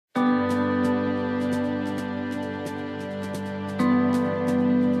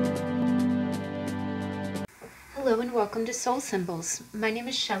welcome to Soul Symbols. My name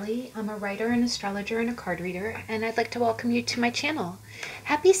is Shelley. I'm a writer, an astrologer, and a card reader, and I'd like to welcome you to my channel.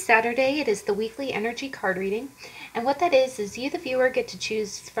 Happy Saturday. It is the weekly energy card reading, and what that is you, the viewer, get to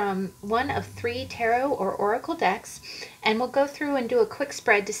choose from one of 3 tarot or oracle decks, and we'll go through and do a quick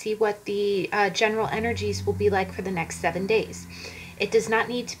spread to see what the general energies will be like for the next 7 days. It does not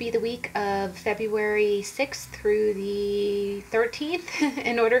need to be the week of February 6th through the 13th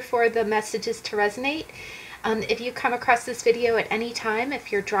in order for the messages to resonate. If you come across this video at any time,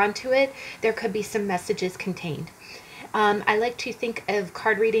 if you're drawn to it, there could be some messages contained. I like to think of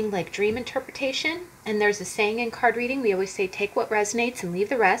card reading like dream interpretation, and there's a saying in card reading, we always say take what resonates and leave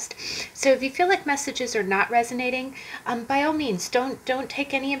the rest. So if you feel like messages are not resonating, by all means, don't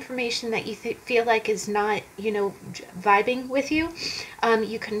take any information that you feel like is not, vibing with you.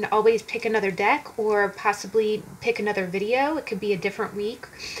 You can always pick another deck or possibly pick another video. It could be a different week,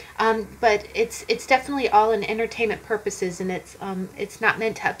 but it's definitely all in entertainment purposes, and it's not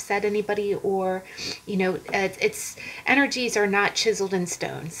meant to upset anybody, or its energies are not chiseled in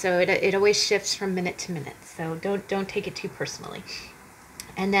stone, so it always shifts from minute to minute, so don't take it too personally.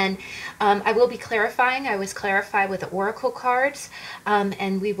 And then I will be clarifying. I always clarify with the oracle cards,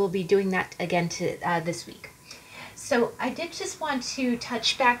 and we will be doing that again this week. So I did just want to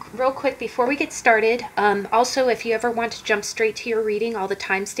touch back real quick before we get started. Also, if you ever want to jump straight to your reading, all the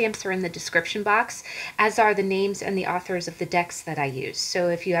timestamps are in the description box, as are the names and the authors of the decks that I use. So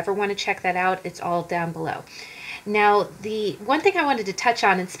if you ever want to check that out, it's all down below. Now, the one thing I wanted to touch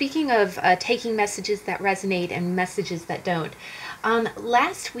on, and speaking of taking messages that resonate and messages that don't,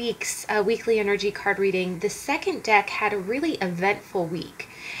 last week's weekly energy card reading, the second deck had a really eventful week.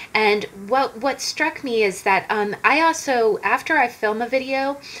 And what struck me is that I also, after I film a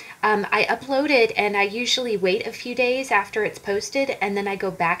video, I upload it, and I usually wait a few days after it's posted, and then I go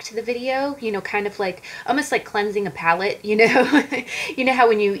back to the video, kind of like, almost like cleansing a palate, you know how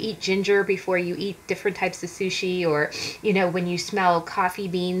when you eat ginger before you eat different types of sushi, or, when you smell coffee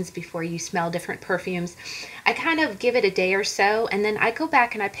beans before you smell different perfumes. I kind of give it a day or so, and then I go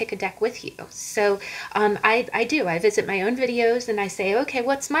back and I pick a deck with you. So I do. I visit my own videos and I say, okay,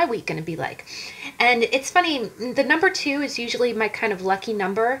 what's my week going to be like? And it's funny, the number 2 is usually my kind of lucky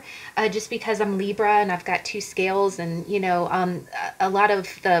number, just because I'm Libra and I've got 2 scales, and, a lot of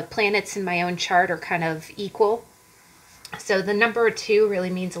the planets in my own chart are kind of equal. So the number 2 really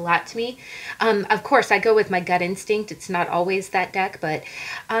means a lot to me. Of course, I go with my gut instinct. It's not always that deck, but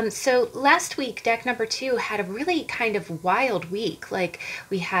so last week, deck number 2 had a really kind of wild week. Like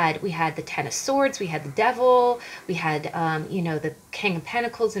we had the 10 of Swords, we had the Devil, we had the King of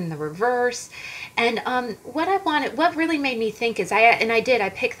Pentacles in the reverse, and what really made me think is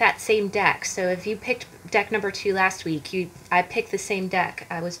I picked that same deck. So if you picked deck number 2 last week, I picked the same deck.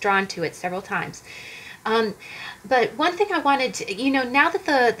 I was drawn to it several times. But one thing I wanted to, now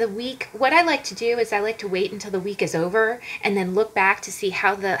that the week, what I like to do is I like to wait until the week is over and then look back to see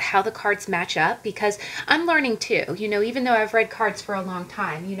how the cards match up, because I'm learning too, even though I've read cards for a long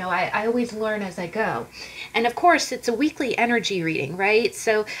time, I always learn as I go. And of course, it's a weekly energy reading, right?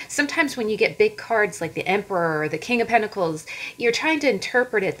 So sometimes when you get big cards like the Emperor or the King of Pentacles, you're trying to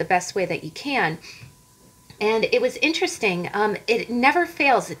interpret it the best way that you can. And it was interesting. It never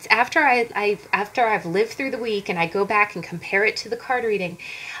fails. It's after I've lived through the week and I go back and compare it to the card reading.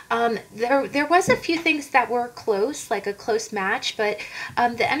 There was a few things that were close, like a close match, but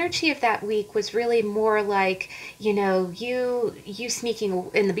the energy of that week was really more like, you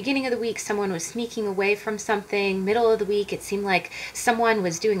sneaking in the beginning of the week. Someone was sneaking away from something. Middle of the week, it seemed like someone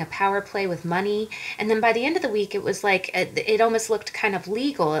was doing a power play with money, and then by the end of the week, it was like it almost looked kind of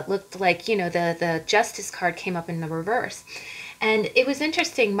legal. It looked like the Justice card came up in the reverse. And it was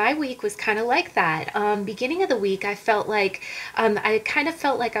interesting. My week was kind of like that. Beginning of the week, I felt like, I kind of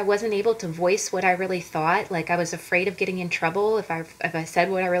felt like I wasn't able to voice what I really thought. Like I was afraid of getting in trouble if I said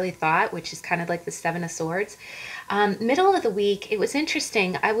what I really thought, which is kind of like the 7 of Swords. Middle of the week, it was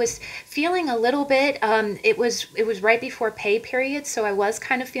interesting. I was feeling a little bit, it was right before pay period, so I was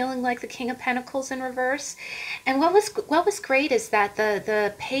kind of feeling like the King of Pentacles in reverse. And what was great is that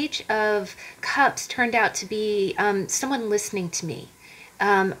the Page of Cups turned out to be someone listening to me.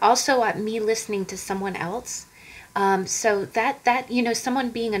 Also me listening to someone else. So that someone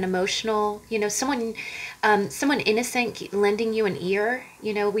being an emotional, someone innocent lending you an ear.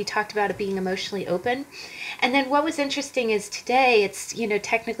 We talked about it being emotionally open. And then what was interesting is today, it's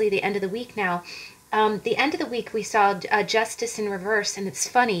technically the end of the week now. The end of the week we saw Justice in reverse, and it's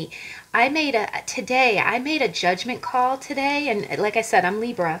funny. I made a judgment call today, and like I said, I'm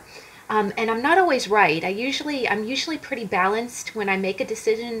Libra. And I'm not always right. I'm usually pretty balanced when I make a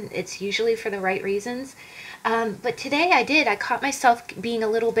decision. It's usually for the right reasons. But today I caught myself being a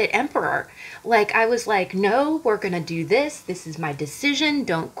little bit emperor. Like I was like, no, we're going to do this. This is my decision.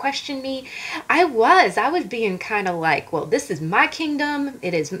 Don't question me. I was being kind of like, well, this is my kingdom.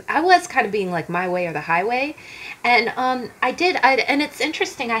 I was kind of being like my way or the highway. And and it's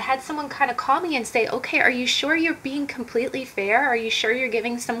interesting. I had someone kind of call me and say, okay, are you sure you're being completely fair? Are you sure you're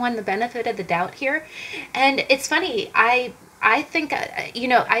giving someone the benefit of the doubt here? And it's funny. I think,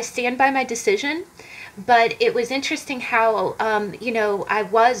 I stand by my decision, but it was interesting how, I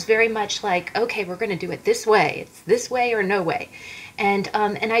was very much like, okay, we're going to do it this way. It's this way or no way. And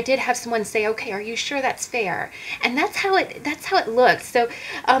I did have someone say, okay, are you sure that's fair? And that's how it looks. So,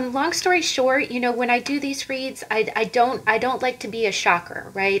 long story short, when I do these reads, I don't like to be a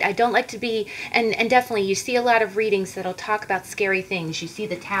shocker, right? I don't like to be, and definitely you see a lot of readings that'll talk about scary things. You see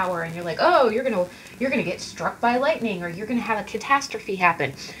the tower and you're like, oh, you're going to get struck by lightning, or you're going to have a catastrophe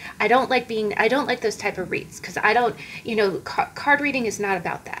happen. I don't like those type of reads, because I don't, card reading is not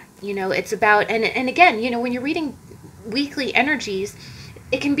about that. It's about, and again, when you're reading weekly energies,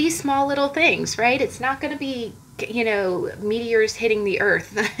 it can be small little things, right? It's not going to be, meteors hitting the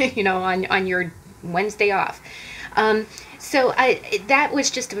earth, on your Wednesday off. So that was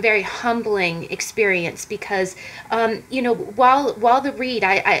just a very humbling experience, because, while the read,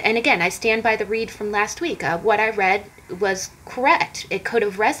 and again, I stand by the read from last week. What I read was correct. It could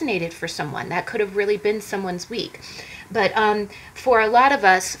have resonated for someone. That could have really been someone's week. But for a lot of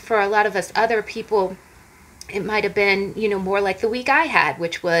us other people, it might have been, more like the week I had,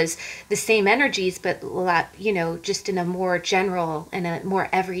 which was the same energies, but a lot, just in a more general and a more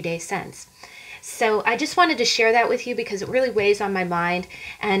everyday sense. So I just wanted to share that with you because it really weighs on my mind.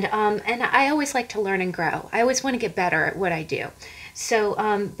 And I always like to learn and grow. I always want to get better at what I do. So,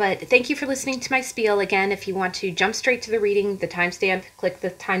 but thank you for listening to my spiel. Again, if you want to jump straight to the reading, the timestamp, click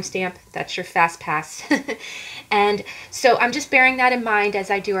the timestamp. That's your fast pass. And so I'm just bearing that in mind as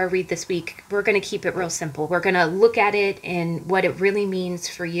I do our read this week. We're going to keep it real simple. We're going to look at it and what it really means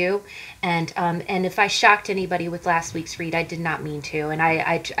for you. And if I shocked anybody with last week's read, I did not mean to. And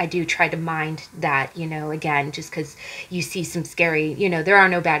I do try to mind that, again, just because you see some scary, there are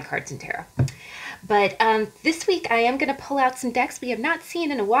no bad cards in tarot. But this week I am going to pull out some decks we have not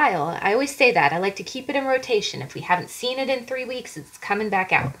seen in a while. I always say that. I like to keep it in rotation. If we haven't seen it in 3 weeks, it's coming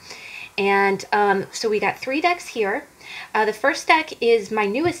back out. And so we got 3 decks here. The first deck is my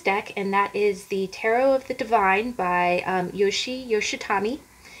newest deck, and that is the Tarot of the Divine by Yoshitani.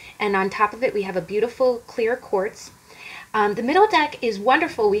 And on top of it, we have a beautiful clear quartz. The middle deck is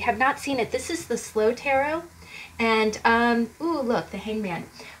wonderful. We have not seen it. This is the Slow Tarot. And, ooh, look, the Hangman.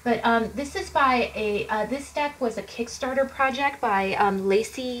 But this is by this deck was a Kickstarter project by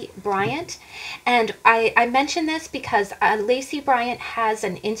Lacey Bryant. And I mention this because Lacey Bryant has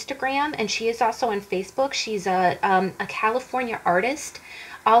an Instagram, and she is also on Facebook. She's a California artist.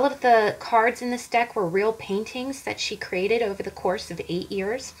 All of the cards in this deck were real paintings that she created over the course of 8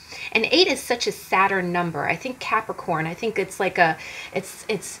 years. And 8 is such a Saturn number. I think Capricorn, I think it's like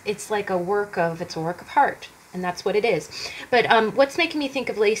it's like a work of art. And that's what it is. But what's making me think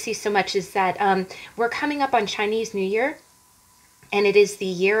of Lacey so much is that we're coming up on Chinese New Year, and it is the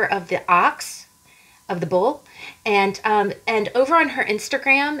year of the ox, of the bull. And over on her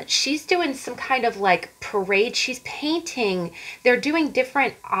Instagram, she's doing some kind of like parade. She's painting. They're doing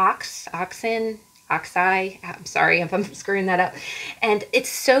different oxen, oxeye. I'm sorry if I'm screwing that up. And it's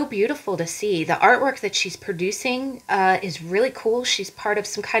so beautiful to see. The artwork that she's producing is really cool. She's part of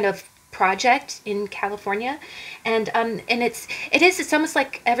some kind of project in California, and it's almost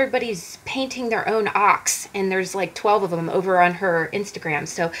like everybody's painting their own ox, and there's like 12 of them over on her Instagram.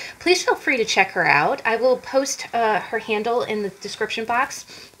 So please feel free to check her out. I will post her handle in the description box.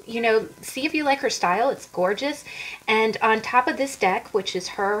 See if you like her style. It's gorgeous. And on top of this deck, which is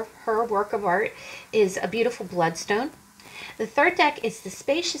her work of art, is a beautiful bloodstone. The third deck is the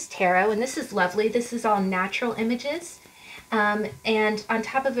Spacious Tarot, and this is lovely. This is all natural images. And on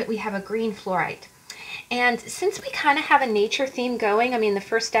top of it, we have a green fluorite. And since we kind of have a nature theme going, I mean, the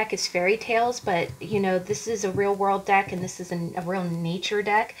first deck is fairy tales, but, this is a real world deck, and this is a real nature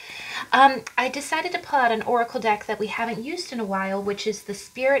deck. I decided to pull out an oracle deck that we haven't used in a while, which is the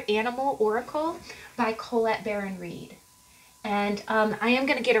Spirit Animal Oracle by Colette Baron-Reid. And I am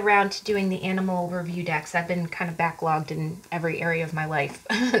going to get around to doing the animal review decks. I've been kind of backlogged in every area of my life.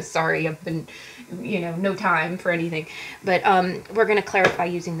 Sorry, I've been, no time for anything. But we're going to clarify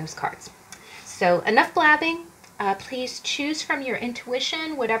using those cards. So enough blabbing. Please choose from your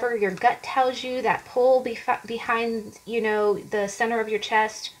intuition, whatever your gut tells you, that pull behind, the center of your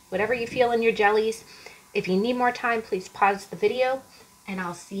chest, whatever you feel in your jellies. If you need more time, please pause the video, and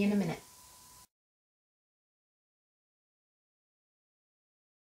I'll see you in a minute.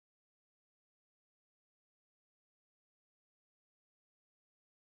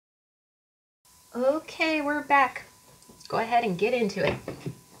 Okay, we're back. Let's go ahead and get into it.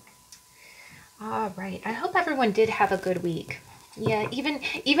 All right. I hope everyone did have a good week. Yeah, even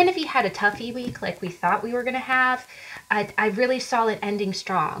if you had a toughy week like we thought we were gonna have, I really saw it ending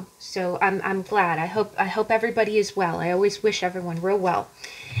strong. So I'm glad. I hope everybody is well. I always wish everyone real well.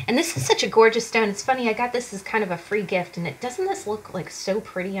 And this is such a gorgeous stone. It's funny, I got this as kind of a free gift, and doesn't this look like so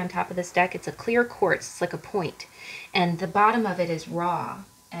pretty on top of this deck? It's a clear quartz. It's like a point, and the bottom of it is raw,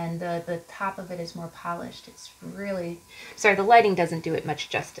 and the top of it is more polished. It's really, sorry, the lighting doesn't do it much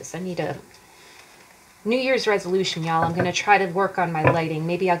justice. I need a New Year's resolution, y'all. I'm going to try to work on my lighting.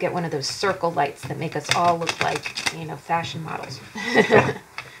 Maybe I'll get one of those circle lights that make us all look like, you know, fashion models.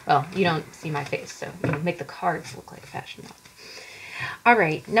 Well, you don't see my face, so you know, make the cards look like fashion models. All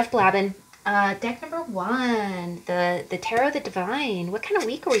right, enough blabbing. Deck number 1, the Tarot of the Divine. What kind of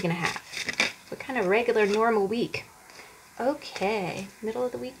week are we going to have? What kind of regular, normal week? Okay, middle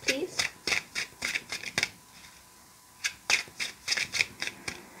of the week, please.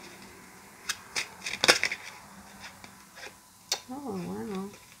 Oh, wow.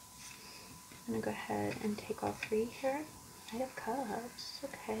 I'm going to go ahead and take all 3 here. Knight of Cups.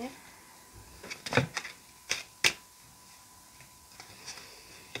 Okay.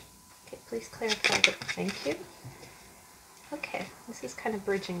 Okay, please clarify the thank you. Okay, this is kind of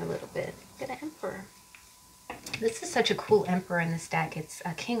bridging a little bit. Get an Emperor. This is such a cool Emperor in this deck. It's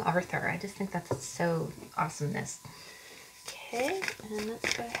King Arthur. I just think that's so awesomeness. Okay, and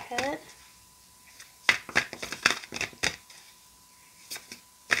let's go ahead.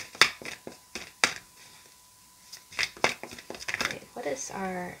 What is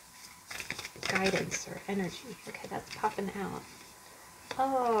our guidance or energy? Okay, that's popping out.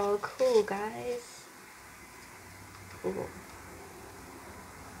 Oh, cool, guys. Cool.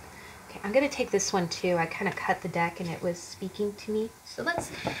 Okay, I'm going to take this one too. I kind of cut the deck and it was speaking to me. So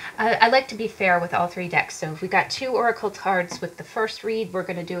let's, I like to be fair with all 3 decks. So if we got 2 Oracle cards with the first read, we're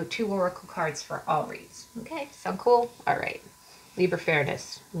going to do 2 Oracle cards for all reads. Okay, sound cool? All right. Libra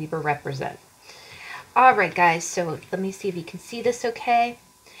fairness. Libra represent. All right, guys, so let me see if you can see this okay.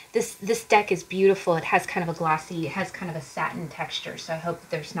 This deck is beautiful. It has kind of a glossy, it has kind of a satin texture, so I hope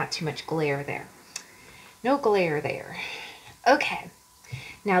there's not too much glare there. No glare there. Okay,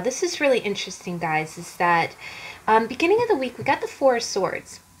 now this is really interesting, guys, is that beginning of the week, we got the 4 of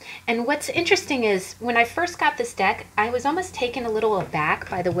Swords. And what's interesting is when I first got this deck, I was almost taken a little aback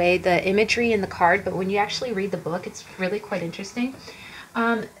by the way the imagery in the card, but when you actually read the book, it's really quite interesting.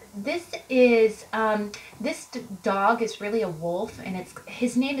 This dog is really a wolf, and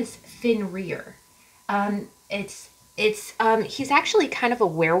his name is Fenrir. He's actually kind of a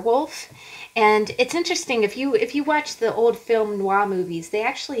werewolf, and it's interesting if you watch the old film noir movies, they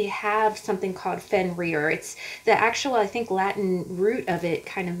actually have something called Fenrir. It's the actual, I think, Latin root of it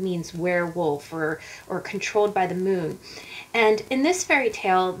kind of means werewolf or controlled by the moon. And in this fairy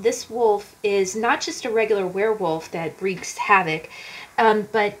tale, this wolf is not just a regular werewolf that wreaks havoc.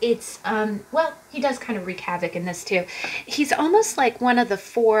 But it's, well, he does kind of wreak havoc in this too. He's almost like one of the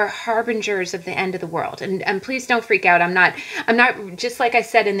 4 harbingers of the end of the world. And please don't freak out. I'm not, just like I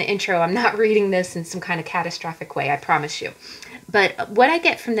said in the intro, I'm not reading this in some kind of catastrophic way, I promise you. But what I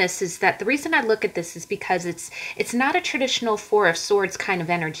get from this is that the reason I look at this is because it's not a traditional 4 of Swords kind of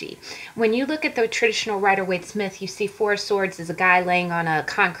energy. When you look at the traditional Rider-Waite-Smith, you see 4 of Swords as a guy laying on a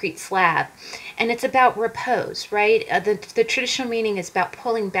concrete slab. And it's about repose, right? The traditional meaning is about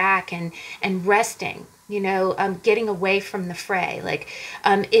pulling back and resting, you know, getting away from the fray. Like,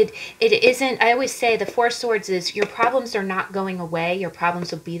 it isn't, I always say the 4 of Swords is your problems are not going away. Your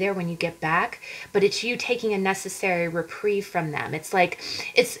problems will be there when you get back, but it's you taking a necessary reprieve from them. It's like,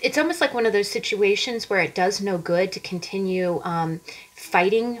 it's almost like one of those situations where it does no good to continue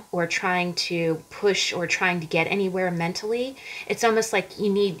fighting or trying to push or trying to get anywhere mentally. It's almost like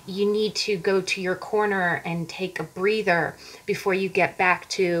you need to go to your corner and take a breather before you get back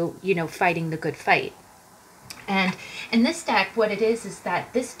to, you know, fighting the good fight. And in this deck, what it is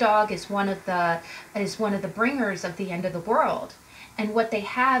that this dog is one of the bringers of the end of the world. And what they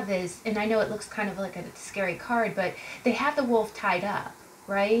have is, and I know it looks kind of like a scary card, but they have the wolf tied up,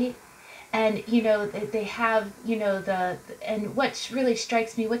 right? And, you know, they have, you know, and what really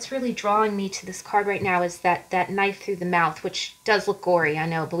strikes me, what's really drawing me to this card right now is that knife through the mouth, which does look gory. I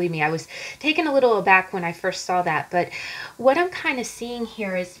know, believe me, I was taken a little aback when I first saw that. But what I'm kind of seeing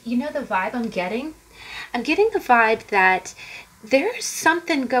here is, you know, the vibe I'm getting? I'm getting the vibe that there's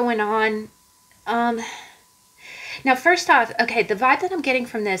something going on. Now, first off, okay, the vibe that I'm getting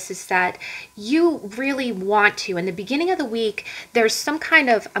from this is that you really want to, in the beginning of the week, there's some kind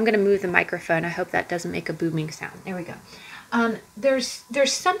of, I'm going to move the microphone. I hope that doesn't make a booming sound. There we go.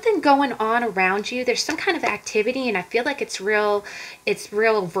 There's something going on around you. There's some kind of activity, and I feel like it's real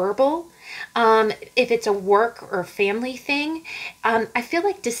verbal. If it's a work or family thing, I feel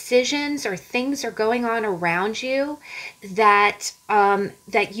like decisions or things are going on around you that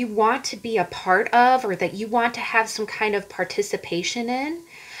that you want to be a part of, or that you want to have some kind of participation in.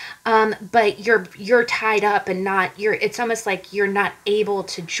 But you're tied up and not you're it's almost like you're not able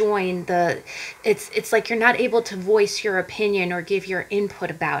to join the it's like you're not able to voice your opinion or give your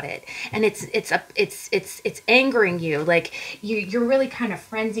input about it, and it's angering you, like you're really kind of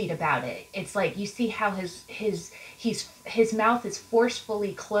frenzied about it. It's like you see how his mouth is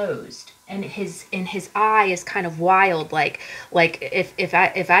forcefully closed, and his eye is kind of wild, like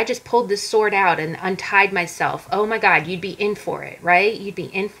if I just pulled this sword out and untied myself, oh my God, you'd be in for it, right? You'd be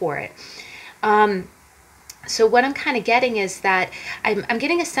in for it. So what I'm kind of getting is that I'm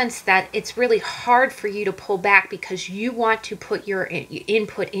getting a sense that it's really hard for you to pull back because you want to put your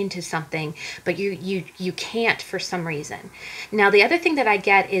input into something, but you can't for some reason. Now, the other thing that I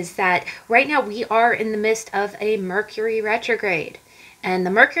get is that right now we are in the midst of a Mercury retrograde. And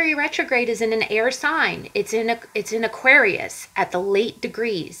the Mercury retrograde is in an air sign. It's in Aquarius at the late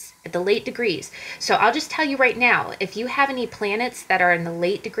degrees. So I'll just tell you right now, if you have any planets that are in the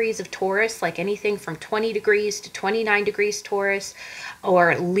late degrees of Taurus, like anything from 20 degrees to 29 degrees Taurus,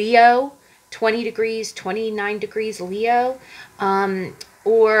 or Leo, 20 degrees, 29 degrees Leo,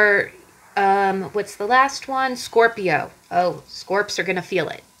 or what's the last one? Scorpio. Oh, Scorps are going to feel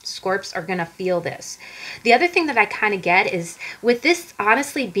it. Scorps are going to feel this. The other thing that I kind of get is with this,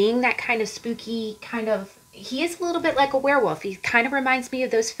 honestly, being that kind of spooky kind of, he is a little bit like a werewolf. He kind of reminds me of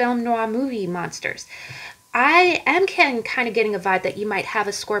those film noir movie monsters. I am kind of getting a vibe that you might have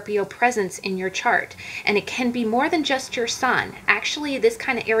a Scorpio presence in your chart, and it can be more than just your sun. Actually, this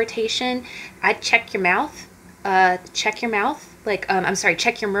kind of irritation, I'd check your mouth, like, I'm sorry,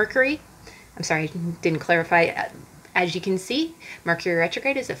 check your Mercury. I'm sorry, didn't clarify. As you can see, Mercury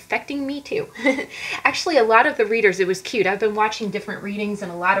retrograde is affecting me too. Actually, a lot of the readers, it was cute. I've been watching different readings,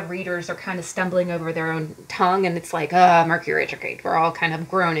 and a lot of readers are kind of stumbling over their own tongue, and it's like, Mercury retrograde. We're all kind of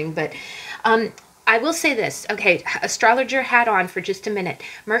groaning, but I will say this. Okay, astrologer hat on for just a minute.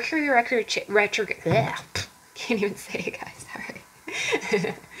 Mercury retrograde. Can't even say it, guys. All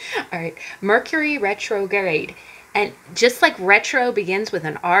right. All right. Mercury retrograde. And just like retro begins with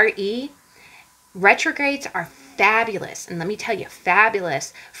an R-E, retrogrades are fabulous, and let me tell you,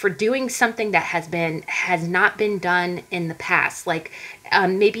 fabulous for doing something that has not been done in the past. Like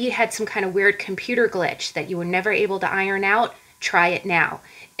maybe you had some kind of weird computer glitch that you were never able to iron out. Try it now.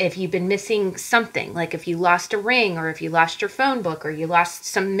 If you've been missing something, like if you lost a ring, or if you lost your phone book, or you lost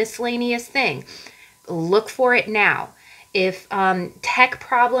some miscellaneous thing, look for it now. If tech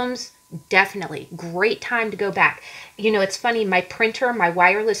problems, definitely great time to go back. You know, it's funny, my printer, my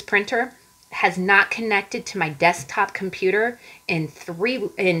wireless printer, has not connected to my desktop computer in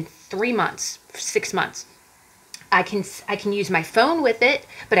 3 months, 6 months. I can use my phone with it,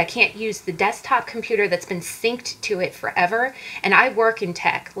 but I can't use the desktop computer that's been synced to it forever. And I work in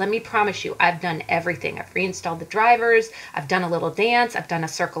tech. Let me promise you, I've done everything. I've reinstalled the drivers. I've done a little dance. I've done a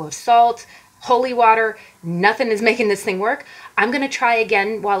circle of salt, holy water. Nothing is making this thing work. I'm going to try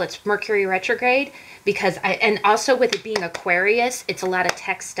again while it's Mercury retrograde, because and also with it being Aquarius, it's a lot of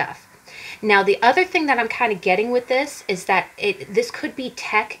tech stuff. Now, the other thing that I'm kind of getting with this is that this could be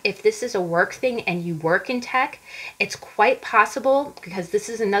tech. If this is a work thing and you work in tech, it's quite possible, because this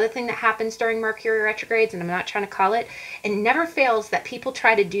is another thing that happens during Mercury retrogrades, and I'm not trying to call it. It never fails that people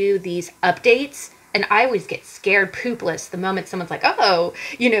try to do these updates, and I always get scared poopless the moment someone's like, oh,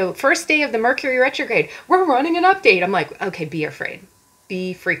 you know, first day of the Mercury retrograde, we're running an update. I'm like, okay, be afraid.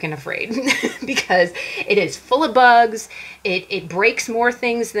 Be freaking afraid because it is full of bugs. It breaks more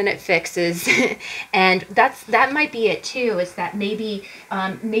things than it fixes. And that might be it too, is that maybe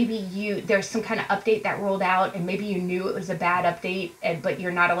there's some kind of update that rolled out, and maybe you knew it was a bad update, but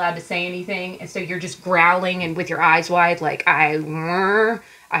you're not allowed to say anything, and so you're just growling and with your eyes wide like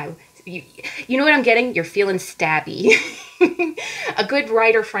you know what I'm getting? You're feeling stabby. A good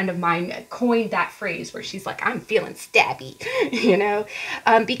writer friend of mine coined that phrase where she's like, I'm feeling stabby, you know,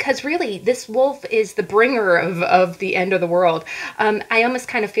 because really this wolf is the bringer of the end of the world. I almost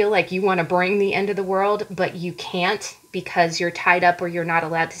kind of feel like you want to bring the end of the world, but you can't because you're tied up or you're not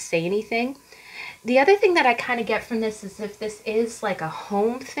allowed to say anything. The other thing that I kind of get from this is if this is like a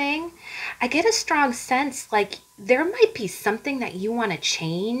home thing, I get a strong sense like there might be something that you want to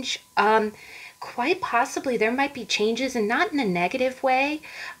change. Quite possibly there might be changes, and not in a negative way,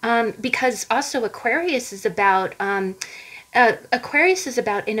 because also Aquarius is about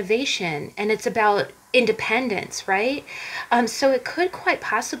innovation, and it's about independence, right? So it could quite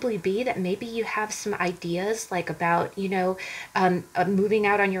possibly be that maybe you have some ideas like about, moving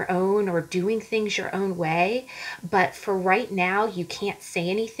out on your own or doing things your own way. But for right now, you can't say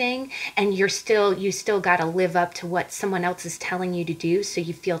anything, and you still got to live up to what someone else is telling you to do. So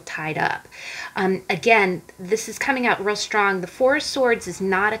you feel tied up. Again, this is coming out real strong. The Four of Swords is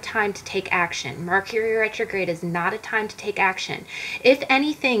not a time to take action. Mercury retrograde is not a time to take action. If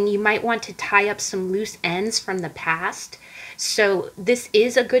anything, you might want to tie up some loose ends from the past. So this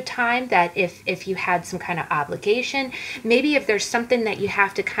is a good time that if you had some kind of obligation, maybe if there's something that you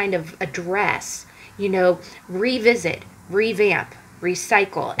have to kind of address, revisit, revamp,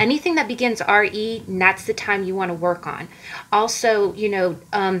 recycle, anything that begins RE, that's the time you want to work on. Also,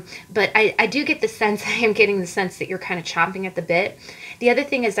 but I do get the sense, I am getting the sense that you're kind of chomping at the bit. The other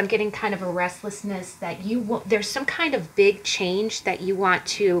thing is I'm getting kind of a restlessness that there's some kind of big change that you want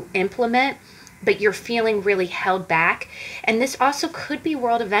to implement, but you're feeling really held back. And this also could be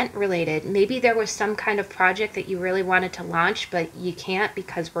world event related. Maybe there was some kind of project that you really wanted to launch, but you can't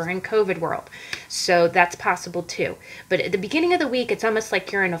because we're in COVID world. So that's possible too. But at the beginning of the week, it's almost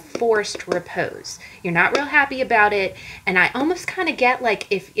like you're in a forced repose. You're not real happy about it. And I almost kind of get like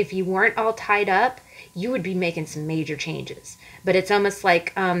if you weren't all tied up, you would be making some major changes. But it's almost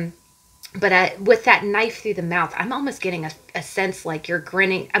like, with that knife through the mouth, I'm almost getting a sense like you're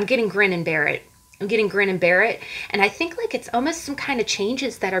grinning. I'm getting grin and bear it. And I think like it's almost some kind of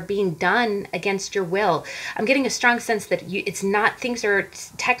changes that are being done against your will. I'm getting a strong sense that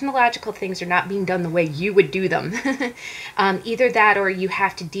technological things are not being done the way you would do them. Either that or you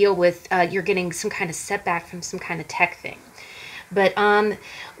have to deal with, you're getting some kind of setback from some kind of tech thing. But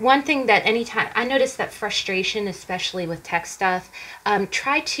one thing that anytime I notice that frustration, especially with tech stuff,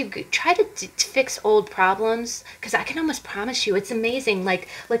 try to fix old problems, because I can almost promise you it's amazing. Like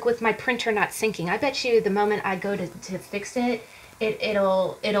with my printer not syncing, I bet you the moment I go to fix it,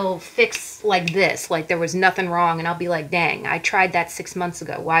 it'll fix like this, like there was nothing wrong, and I'll be like, dang, I tried that 6 months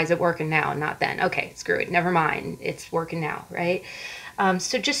ago. Why is it working now and not then? Okay, screw it, never mind, it's working now, right?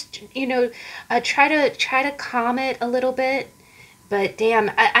 So just try to calm it a little bit. But damn,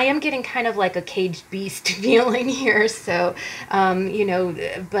 I am getting kind of like a caged beast feeling here. So,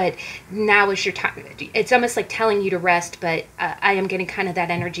 but now is your time. It's almost like telling you to rest, but I am getting kind of that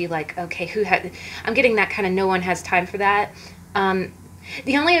energy like, okay, I'm getting that kind of no one has time for that.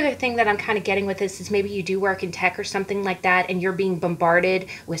 The only other thing that I'm kind of getting with this is maybe you do work in tech or something like that, and you're being bombarded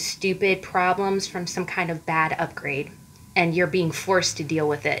with stupid problems from some kind of bad upgrade, and you're being forced to deal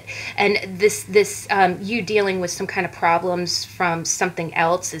with it. And this you dealing with some kind of problems from something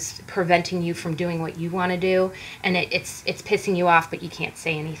else is preventing you from doing what you want to do, and it's pissing you off, but you can't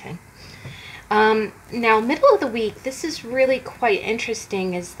say anything. Now, middle of the week, this is really quite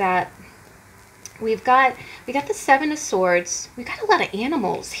interesting, is that we got the Seven of Swords. We've got a lot of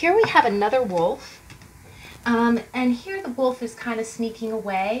animals. Here we have another wolf. And here the wolf is kind of sneaking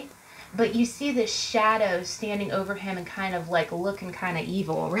away. But you see this shadow standing over him and kind of like looking kind of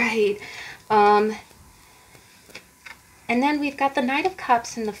evil, right? And then we've got the Knight of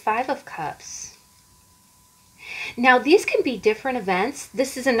Cups and the Five of Cups. Now, these can be different events.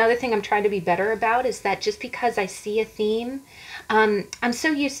 This is another thing I'm trying to be better about, is that just because I see a theme, I'm so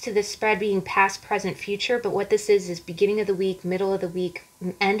used to this spread being past, present, future, but what this is beginning of the week, middle of the week,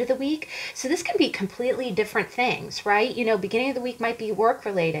 end of the week. So this can be completely different things, right? Beginning of the week might be work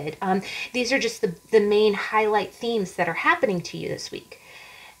related. These are just the main highlight themes that are happening to you this week.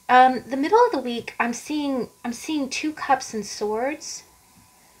 The middle of the week, I'm seeing Two Cups and Swords.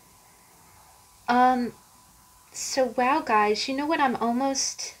 So wow, guys, you know what I'm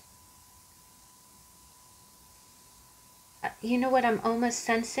almost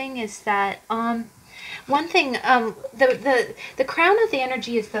sensing is that one thing, the crown of the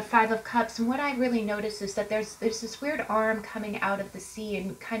energy is the Five of Cups, and what I really notice is that there's this weird arm coming out of the sea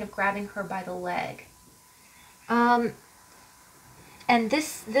and kind of grabbing her by the leg. And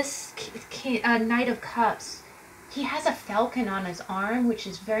this Knight of Cups, he has a falcon on his arm, which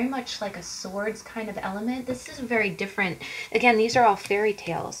is very much like a swords kind of element. This is very different. Again, these are all fairy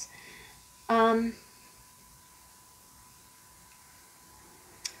tales. You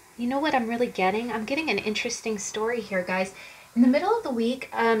know what I'm really getting? I'm getting an interesting story here, guys. In the middle of the week,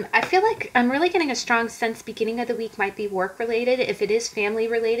 I feel like I'm really getting a strong sense beginning of the week might be work related. If it is family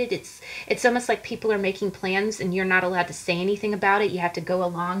related, it's almost like people are making plans and you're not allowed to say anything about it. You have to go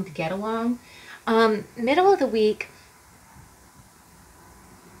along to get along. Middle of the week,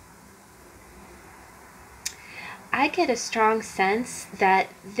 I get a strong sense that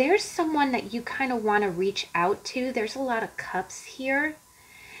there's someone that you kind of want to reach out to. There's a lot of cups here.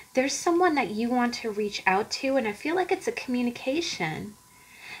 there's someone that you want to reach out to, and I feel like it's a communication.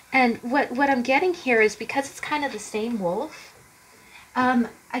 And what I'm getting here is because it's kind of the same wolf,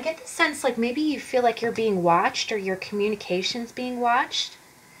 I get the sense like maybe you feel like you're being watched or your communication's being watched.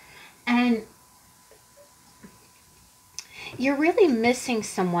 And you're really missing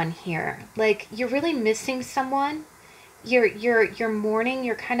someone here. Like you're really missing someone. You're mourning,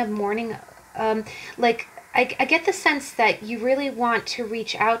 you're kind of mourning, like I get the sense that you really want to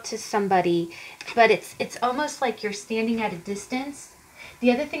reach out to somebody, but it's almost like you're standing at a distance.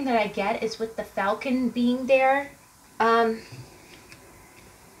 The other thing that I get is with the falcon being there, I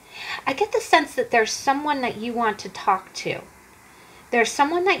get the sense that there's someone that you want to talk to. There's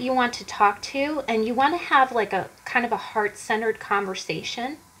someone that you want to talk to, and you want to have like a kind of a heart-centered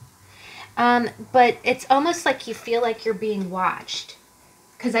conversation. But it's almost like you feel like you're being watched.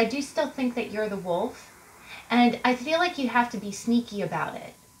 Because I do still think that you're the wolf. And I feel like you have to be sneaky about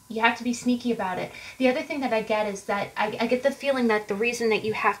it. You have to be sneaky about it. The other thing that I get is that I get the feeling that the reason that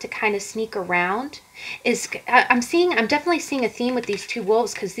you have to kind of sneak around is I'm definitely seeing a theme with these two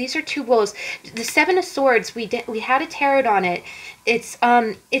wolves, because these are two wolves. The Seven of Swords, we had a tarot on it. It's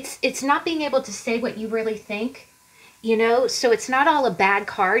not being able to say what you really think. You know, so it's not all a bad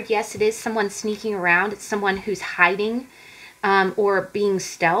card. Yes, it is someone sneaking around. It's someone who's hiding, or being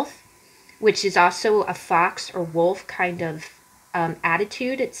stealth, which is also a fox or wolf kind of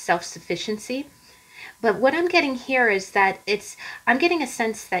attitude. It's self-sufficiency. But what I'm getting here is that I'm getting a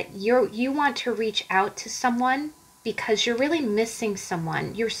sense that you want to reach out to someone because you're really missing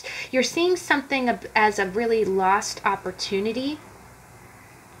someone. You're seeing something as a really lost opportunity.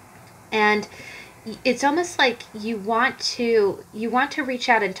 And it's almost like you want to reach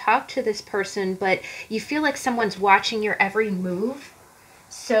out and talk to this person, but you feel like someone's watching your every move.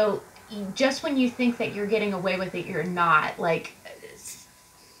 So just when you think that you're getting away with it, you're not. Like,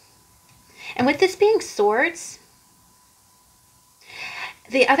 and with this being swords,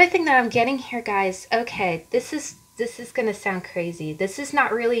 the other thing that I'm getting here, guys, okay, this is going to sound crazy. This is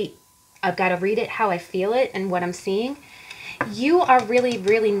not really, I've got to read it how I feel it and what I'm seeing. You are really,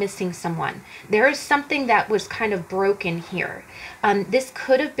 really missing someone. There is something that was kind of broken here. This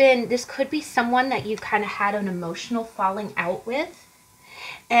could be someone that you kind of had an emotional falling out with.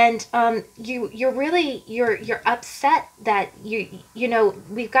 And you're upset that you know,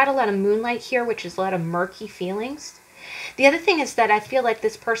 we've got a lot of moonlight here, which is a lot of murky feelings. The other thing is that I feel like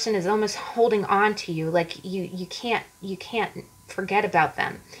this person is almost holding on to you, like you can't forget about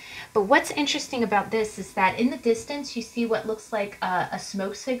them. But what's interesting about this is that in the distance you see what looks like a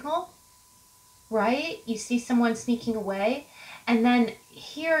smoke signal, right? You see someone sneaking away, and then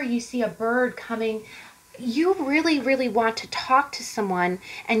here you see a bird coming. You really, really want to talk to someone,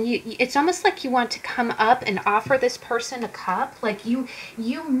 and it's almost like you want to come up and offer this person a cup. Like you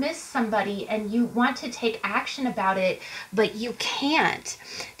miss somebody and you want to take action about it, but you can't.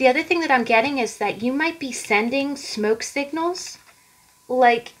 The other thing that I'm getting is that you might be sending smoke signals.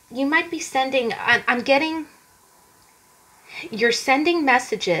 Like you might be sending, I'm getting, you're sending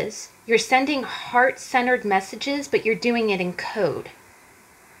messages, you're sending heart-centered messages, but you're doing it in code.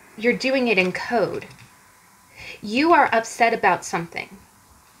 You're doing it in code. You are upset about something.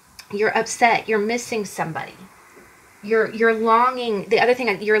 You're upset. You're missing somebody. You're longing. The other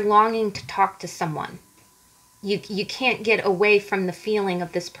thing, you're longing to talk to someone. You can't get away from the feeling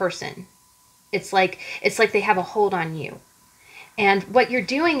of this person. It's like they have a hold on you. And what you're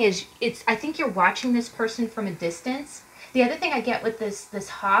doing is, I think you're watching this person from a distance. The other thing I get with this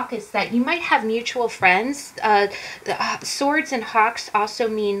hawk is that you might have mutual friends. Swords and hawks also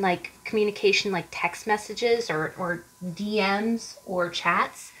mean like communication, like text messages or DMs or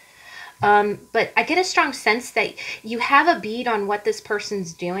chats. But I get a strong sense that you have a bead on what this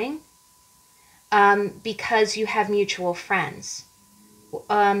person's doing, because you have mutual friends.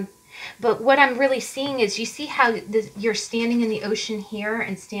 But what I'm really seeing is, you see how you're standing in the ocean here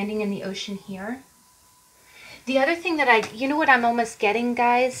and standing in the ocean here? The other thing that you know what I'm almost getting,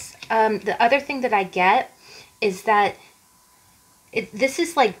 guys? The other thing that I get is that this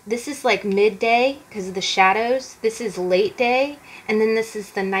is like midday because of the shadows. This is late day, and then this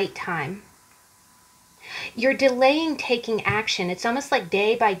is the nighttime. You're delaying taking action. It's almost like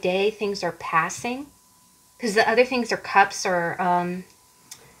day by day things are passing, because the other things are cups or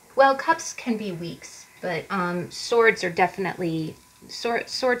well, cups can be weeks, but swords are definitely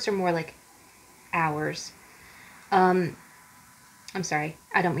swords are more like hours. I'm sorry,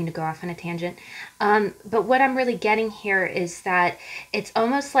 I don't mean to go off on a tangent. But what I'm really getting here is that it's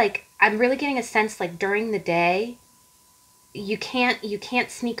almost like I'm really getting a sense like during the day, you can't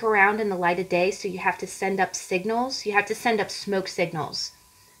sneak around in the light of day, so you have to send up signals. You have to send up smoke signals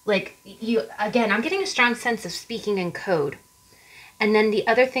Like, you, again, I'm getting a strong sense of speaking in code. And then the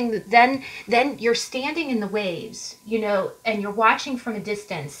other thing, then you're standing in the waves, you know, and you're watching from a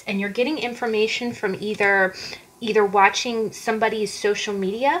distance, and you're getting information from either watching somebody's social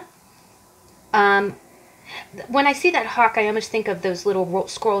media. When I see that hawk, I almost think of those little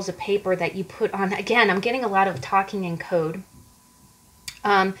scrolls of paper that you put on. Again, I'm getting a lot of talking in code.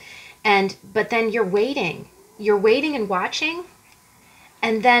 But then you're waiting and watching.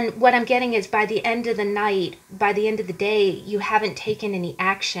 And then what I'm getting is by the end of the night, by the end of the day, you haven't taken any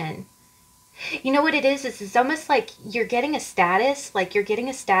action. You know what it is? It's almost like you're getting a status,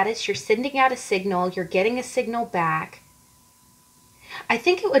 you're sending out a signal, you're getting a signal back. I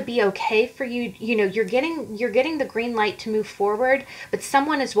think it would be okay for you, you know, you're getting the green light to move forward, but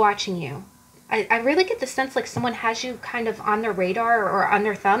someone is watching you. I really get the sense like someone has you kind of on their radar or on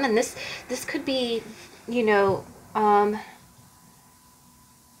their thumb, and this could be, you know,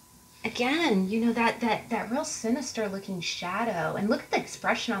 again, you know, that real sinister looking shadow. And look at the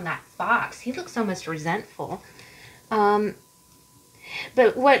expression on that fox. He looks almost resentful.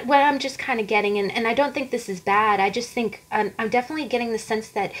 But what I'm just kind of getting, and I don't think this is bad, I just think I'm definitely getting the sense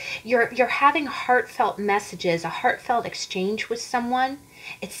that you're having heartfelt messages, a heartfelt exchange with someone.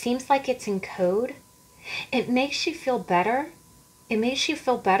 It seems like it's in code. It makes you feel better. It makes you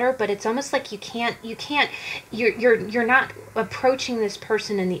feel better, but it's almost like you're not approaching this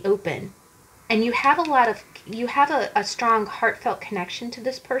person in the open. And you have a strong heartfelt connection to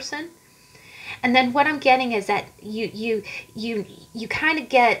this person. And then what I'm getting is that you kind of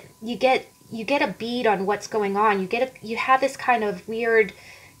get a bead on what's going on. You have this kind of weird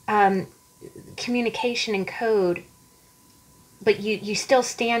communication in code, but you still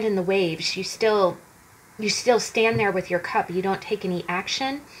stand in the waves. You still stand there with your cup. You don't take any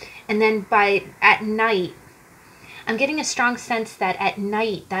action. And then at night, I'm getting a strong sense that at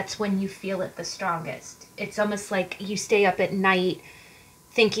night, that's when you feel it the strongest. It's almost like you stay up at night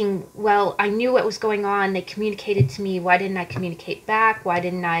thinking, well, I knew what was going on. They communicated to me. Why didn't I communicate back? Why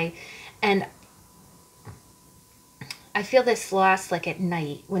didn't I? And I feel this loss like at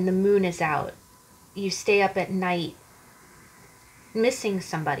night when the moon is out. You stay up at night missing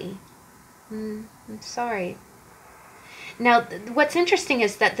somebody. I'm sorry. Now, what's interesting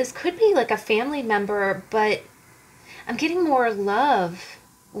is that this could be like a family member, but I'm getting more love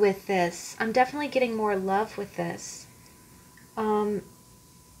with this. I'm definitely getting more love with this.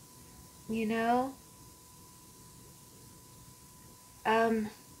 You know?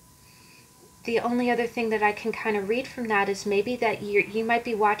 The only other thing that I can kind of read from that is maybe that you might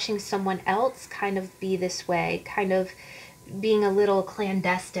be watching someone else kind of be this way, kind of being a little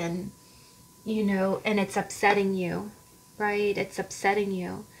clandestine, you know, and it's upsetting you, right? It's upsetting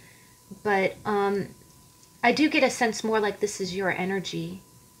you. But I do get a sense more like this is your energy.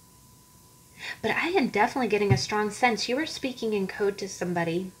 But I am definitely getting a strong sense you are speaking in code to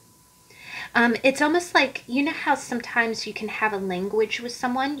somebody. It's almost like, you know how sometimes you can have a language with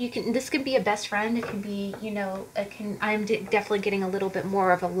someone. This can be a best friend. It can be, you know, I'm definitely getting a little bit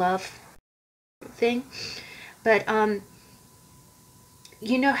more of a love thing. But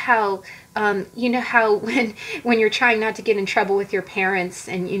you know how when you're trying not to get in trouble with your parents,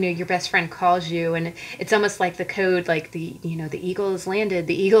 and you know your best friend calls you, and it's almost like the code, like the eagle has landed,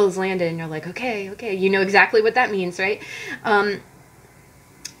 and you're like, okay, you know exactly what that means, right?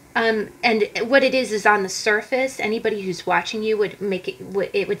 And what it is on the surface, anybody who's watching you would make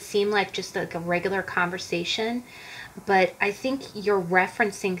it would seem like just like a regular conversation, but I think you're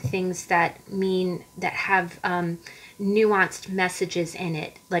referencing things that have nuanced messages in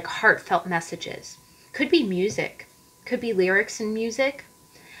it, like heartfelt messages. Could be music, could be lyrics in music,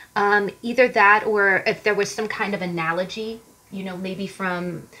 either that, or if there was some kind of analogy, you know, maybe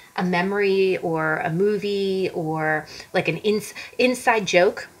from a memory or a movie, or like an inside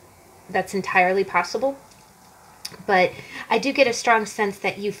joke. That's entirely possible. But I do get a strong sense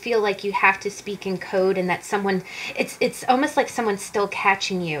that you feel like you have to speak in code, and that it's almost like someone's still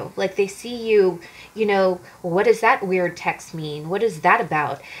catching you. Like they see you, you know, what does that weird text mean? What is that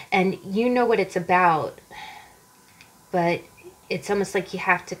about? And you know what it's about, but it's almost like you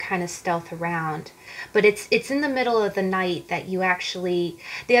have to kind of stealth around. But it's in the middle of the night that you actually,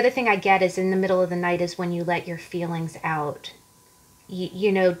 the other thing I get is in the middle of the night is when you let your feelings out.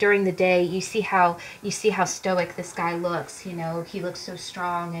 You know, during the day, you see how stoic this guy looks. You know, he looks so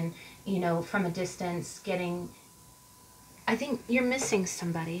strong, and you know, from a distance, I think you're missing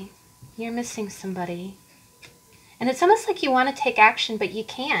somebody. You're missing somebody, and it's almost like you want to take action, but you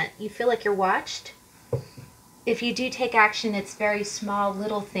can't. You feel like you're watched. If you do take action, it's very small,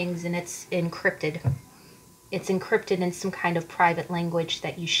 little things, and it's encrypted. it's encrypted in some kind of private language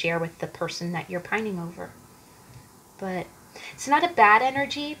that you share with the person that you're pining over. But it's not a bad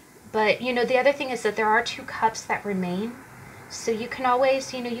energy, but the other thing is that there are 2 cups that remain. So you can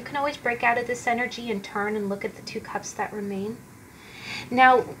always, you can always break out of this energy and turn and look at the 2 cups that remain.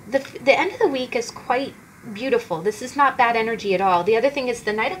 Now, the end of the week is quite beautiful. This is not bad energy at all. The other thing is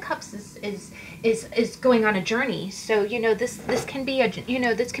the Knight of Cups is going on a journey. So this can be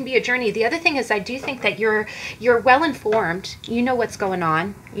this can be a journey. The other thing is I do think that you're well informed. You know what's going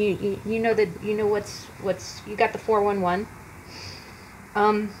on. You know that what's you got the 411.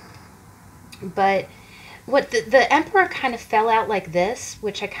 But what the Emperor kind of fell out like this,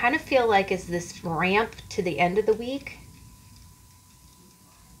 which I kind of feel like is this ramp to the end of the week.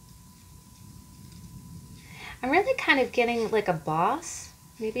 I'm really kind of getting like a boss.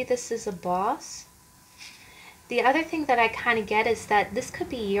 Maybe this is a boss. The other thing that I kind of get is that this could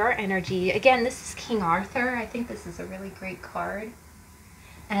be your energy. Again, this is King Arthur. I think this is a really great card.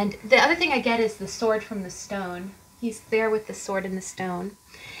 And the other thing I get is the sword from the stone. He's there with the sword and the stone.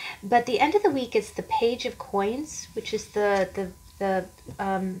 But the end of the week is the Page of Coins, which is the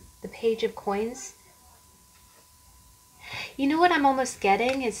Page of Coins. You know what I'm almost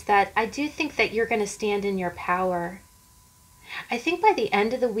getting is that I do think that you're going to stand in your power. I think by the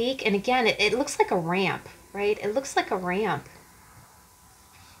end of the week, and again, it looks like a ramp, right? It looks like a ramp.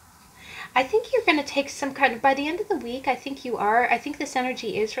 I think you're going to take some kind of, by the end of the week, I think this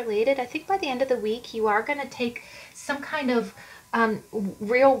energy is related. I think by the end of the week, you are going to take some kind of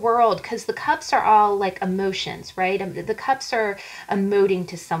real world, because the cups are all like emotions, right? The cups are emoting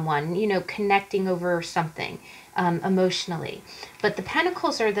to someone, connecting over something emotionally. But the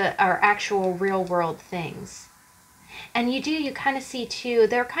pentacles are actual real world things. And you kind of see too,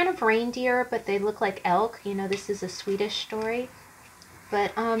 they're kind of reindeer, but they look like elk. This is a Swedish story.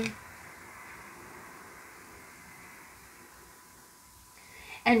 But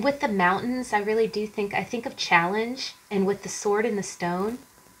and with the mountains, I really do think of challenge, and with the sword and the stone.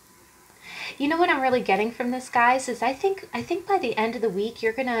 You know what I'm really getting from this, guys, is I think by the end of the week,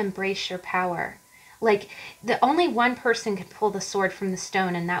 you're going to embrace your power. Like, the only one person could pull the sword from the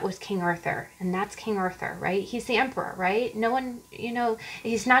stone, and that was King Arthur. And that's King Arthur, right? He's the emperor, right? No one,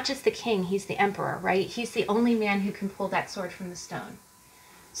 he's not just the king, he's the emperor, right? He's the only man who can pull that sword from the stone.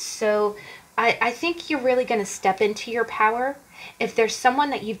 So I think you're really going to step into your power. If there's someone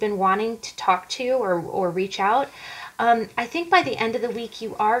that you've been wanting to talk to or reach out, I think by the end of the week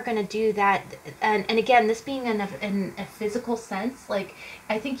you are going to do that. And again, this being in a physical sense, like,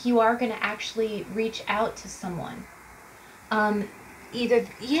 I think you are going to actually reach out to someone.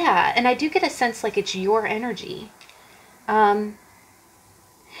 Yeah, and I do get a sense like it's your energy.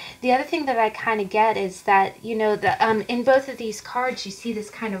 The other thing that I kind of get is that, in both of these cards, you see this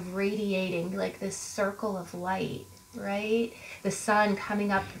kind of radiating, like this circle of light, right? The sun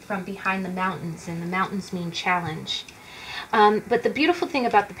coming up from behind the mountains, and the mountains mean challenge. But the beautiful thing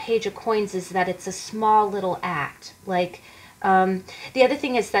about the Page of Coins is that it's a small little act. Like, the other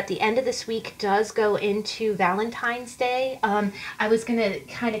thing is that the end of this week does go into Valentine's Day. I was going to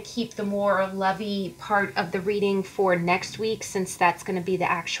kind of keep the more lovey part of the reading for next week, since that's going to be the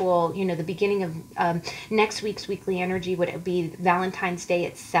actual, the beginning of next week's weekly energy would be Valentine's Day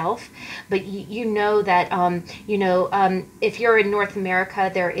itself. But you know that, if you're in North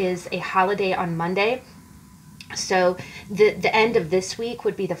America, there is a holiday on Monday. So the end of this week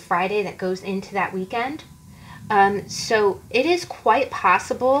would be the Friday that goes into that weekend. So it is quite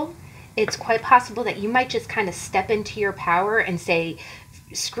possible, that you might just kind of step into your power and say,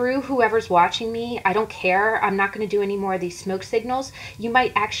 screw whoever's watching me, I don't care, I'm not going to do any more of these smoke signals. You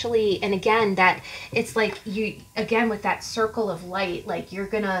might actually, and again, that it's like again with that circle of light, like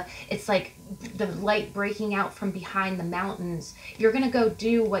it's like the light breaking out from behind the mountains. You're going to go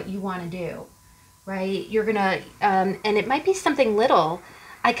do what you want to do, right? You're going to, and it might be something little.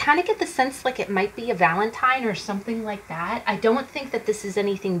 I kind of get the sense like it might be a Valentine or something like that. I don't think that this is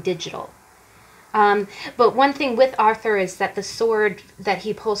anything digital. But one thing with Arthur is that the sword that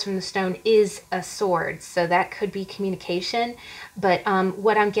he pulls from the stone is a sword. So that could be communication. But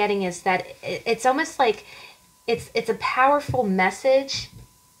what I'm getting is that it's almost like it's a powerful message.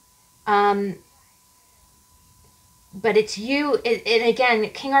 But it's you, and again,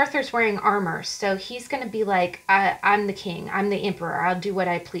 King Arthur's wearing armor, so he's going to be like, I'm the king, I'm the emperor, I'll do what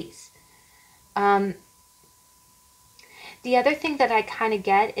I please. The other thing that I kind of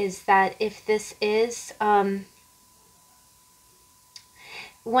get is that if this is, one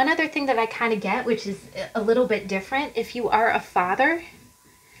other thing that I kind of get, which is a little bit different, if you are a father,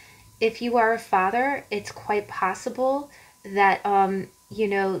 it's quite possible that,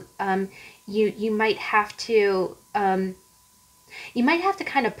 you might have to kind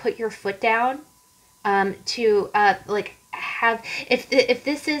of put your foot down to like have, if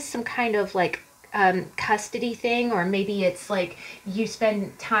this is some kind of like custody thing, or maybe it's like you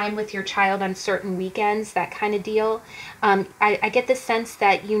spend time with your child on certain weekends, that kind of deal. I get the sense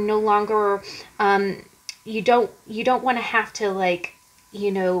that you no longer you don't want to have to, like,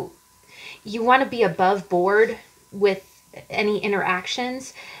 you know, you want to be above board with any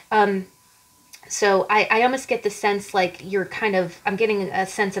interactions. So I almost get the sense like you're kind of, I'm getting a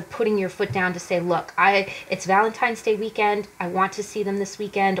sense of putting your foot down to say, look, it's Valentine's Day weekend. I want to see them this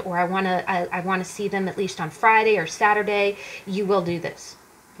weekend, or I want to see them at least on Friday or Saturday. You will do this,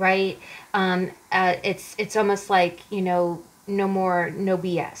 right? It's almost like, you know, no more, no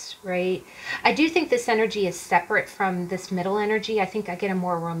BS, right? I do think this energy is separate from this middle energy. I think I get a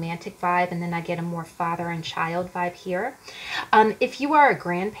more romantic vibe, and then I get a more father and child vibe here. If you are a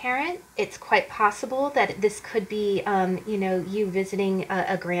grandparent, it's quite possible that this could be, you know, you visiting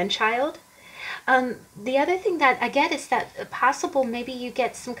a grandchild. The other thing that I get is that possible maybe you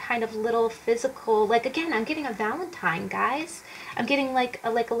get some kind of little physical, like, again, I'm getting a Valentine, guys. I'm getting like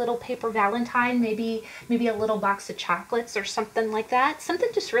a little paper Valentine, maybe a little box of chocolates or something like that. Something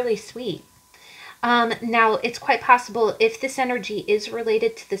just really sweet. Now, it's quite possible, if this energy is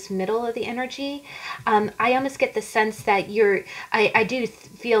related to this middle of the energy, I almost get the sense that I do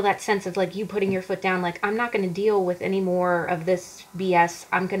feel that sense of like you putting your foot down, like, I'm not going to deal with any more of this BS.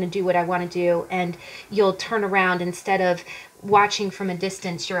 I'm going to do what I want to do. And you'll turn around, instead of watching from a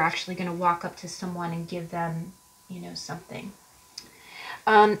distance, you're actually going to walk up to someone and give them, you know, something.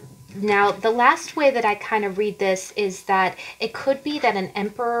 Now, the last way that I kind of read this is that it could be that an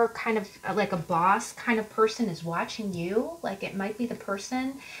emperor, kind of like a boss kind of person, is watching you. Like, it might be the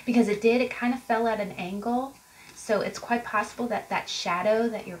person, because it kind of fell at an angle. So it's quite possible that that shadow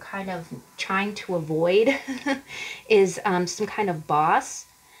that you're kind of trying to avoid is some kind of boss.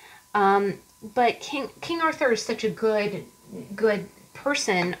 But King Arthur is such a good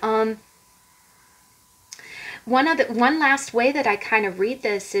person. One last way that I kind of read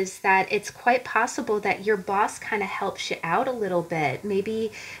this is that it's quite possible that your boss kind of helps you out a little bit.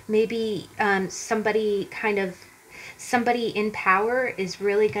 Maybe somebody in power is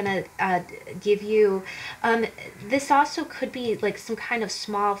really gonna give you. This also could be like some kind of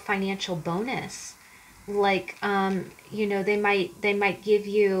small financial bonus. Like, you know, they might give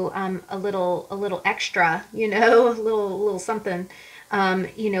you a little extra, you know, a little something,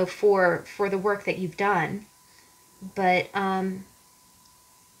 you know, for the work that you've done. But I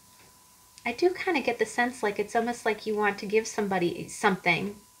do kind of get the sense like it's almost like you want to give somebody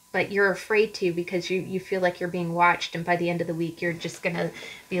something, but you're afraid to, because you feel like you're being watched, and by the end of the week you're just gonna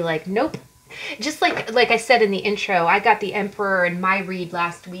be like, nope. Just like I said in the intro, I got the Emperor in my read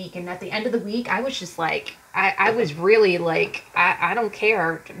last week, and at the end of the week I was just like, I was really like, I don't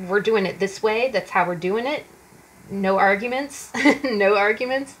care. We're doing it this way. That's how we're doing it. No arguments. No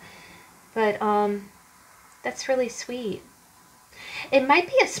arguments. But that's really sweet. It might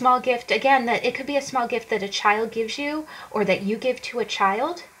be a small gift, again, that it could be a small gift that a child gives you, or that you give to a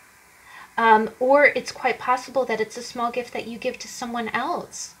child. Or it's quite possible that it's a small gift that you give to someone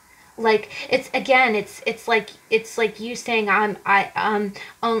else. Like, it's like you saying, I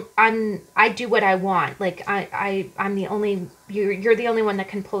do what I want. Like, I'm the only, you're the only one that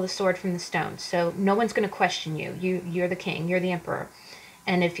can pull the sword from the stone. So no one's going to question you. You're the king, you're the emperor.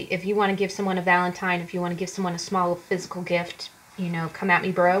 And if you want to give someone a Valentine, if you want to give someone a small physical gift, you know, come at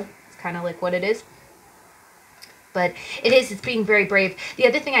me, bro. It's kind of like what it is. But it's being very brave. The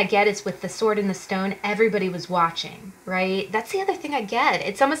other thing I get is with the sword and the stone, everybody was watching, right? That's the other thing I get.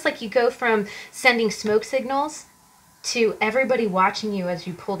 It's almost like you go from sending smoke signals to everybody watching you as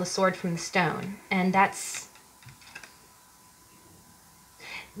you pull the sword from the stone. And that's...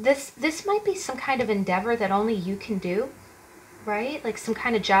 This might be some kind of endeavor that only you can do. Right? Like some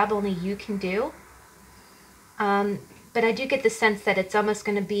kind of job only you can do. But I do get the sense that it's almost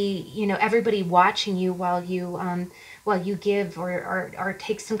going to be, you know, everybody watching you while you give or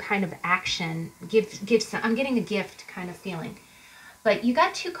take some kind of action. Give some, I'm getting a gift kind of feeling. But you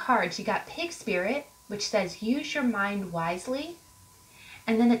got two cards. You got Pig Spirit, which says use your mind wisely.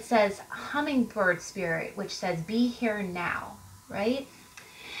 And then it says Hummingbird Spirit, which says be here now, right?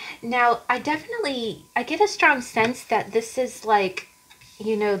 Now, I get a strong sense that this is like,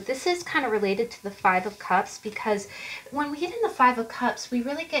 you know, this is kind of related to the Five of Cups, because when we get in the Five of Cups, we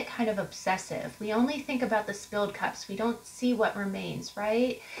really get kind of obsessive. We only think about the spilled cups. We don't see what remains,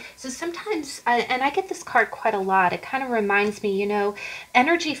 right? So sometimes, and I get this card quite a lot, it kind of reminds me, you know,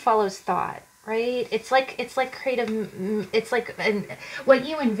 energy follows thought, right? It's like creative, it's like what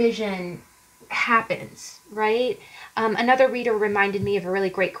you envision happens, right? Another reader reminded me of a really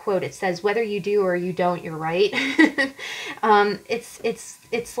great quote. It says, "Whether you do or you don't, you're right."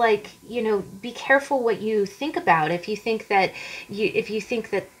 It's like, you know, be careful what you think about. If you think that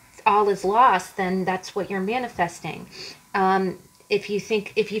all is lost, then that's what you're manifesting. If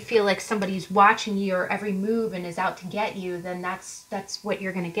you feel like somebody's watching your every move and is out to get you, then that's what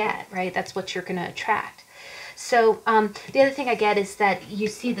you're going to get, right? That's what you're going to attract. So the other thing I get is that you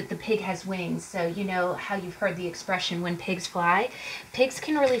see that the pig has wings. So you know how you've heard the expression, when pigs fly. Pigs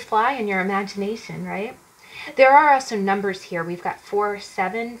can really fly in your imagination, right? There are also numbers here. We've got 4,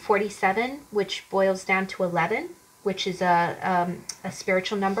 7, 47, which boils down to 11, which is a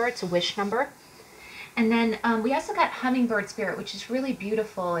spiritual number. It's a wish number. And then we also got hummingbird spirit, which is really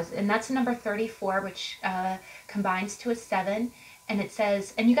beautiful. And that's number 34, which combines to a 7. And it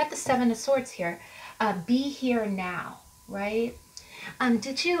says, and you got the 7 of swords here. Be here now, right?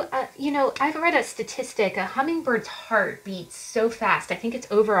 Did you, you know, I've read a statistic. A hummingbird's heart beats so fast. I think it's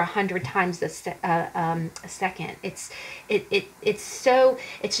over 100 times a second. It's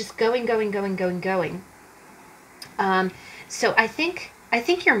just going, going, going, going, going. So I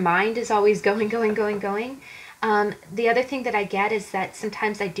think your mind is always going, going, going, going. The other thing that I get is that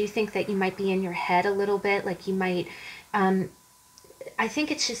sometimes I do think that you might be in your head a little bit, like you might, I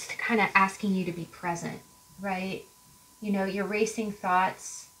think it's just kind of asking you to be present, right? You know, your racing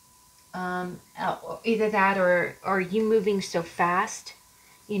thoughts, either that or you moving so fast,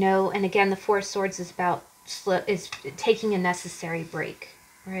 you know, and again, the 4 of Swords is about is taking a necessary break,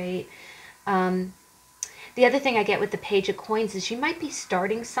 right? The other thing I get with the Page of Coins is you might be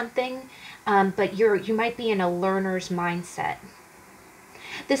starting something, but you might be in a learner's mindset.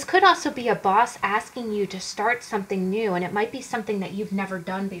 This could also be a boss asking you to start something new, and it might be something that you've never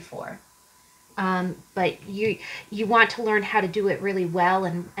done before. But you want to learn how to do it really well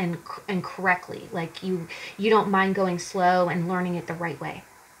and correctly. Like you don't mind going slow and learning it the right way.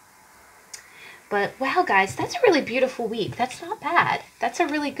 But wow, guys, that's a really beautiful week. That's not bad. That's a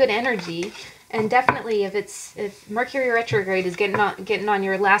really good energy. And definitely, if Mercury retrograde is getting on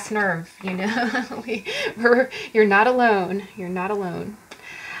your last nerve, you know, you're not alone. You're not alone.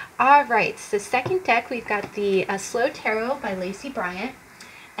 All right, so second deck, we've got the Slow Tarot by Lacey Bryant.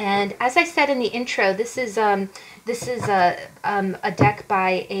 And as I said in the intro, this is a deck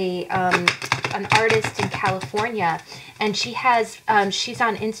by an artist in California, and she's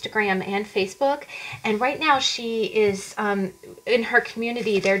on Instagram and Facebook. And right now she is in her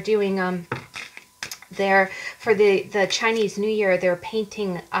community. They're doing for the Chinese New Year. They're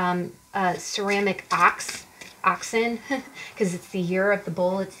painting ceramic oxen because it's the year of the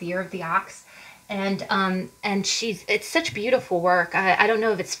bull. It's the year of the ox. And it's such beautiful work. I don't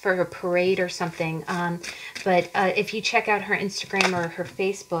know if it's for a parade or something, but if you check out her Instagram or her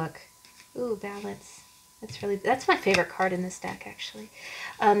Facebook, ooh, balance. That's my favorite card in this deck, actually.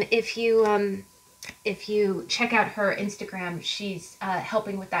 If you check out her Instagram, she's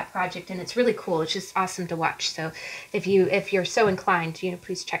helping with that project, and it's really cool. It's just awesome to watch. So if you're so inclined, you know,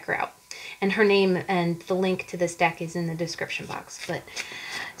 please check her out. And her name and the link to this deck is in the description box. But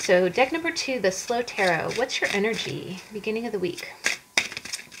so deck number 2, the Slow Tarot. What's your energy? Beginning of the week.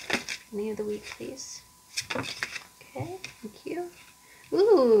 Beginning of the week, please. Okay, thank you.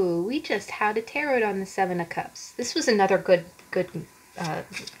 Ooh, we just had a tarot on the 7 of Cups. This was another good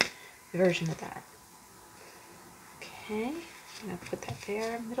version of that. Okay, I'm gonna put that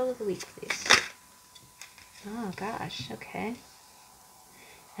there. Middle of the week, please. Oh gosh, okay.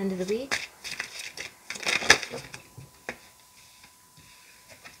 End of the week.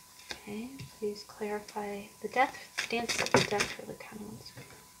 Okay, please clarify the death stance of the death for the kind of ones.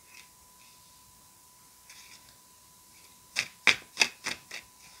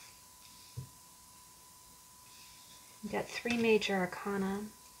 We got 3 major arcana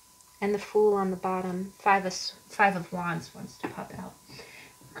and the Fool on the bottom. 5 of Wands wants to pop out.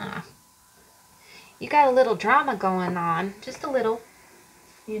 You got a little drama going on, just a little.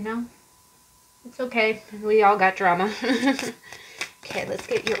 You know, it's okay. We all got drama. Okay, let's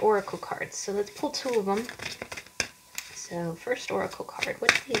get your oracle cards. So let's pull 2 of them. So first oracle card.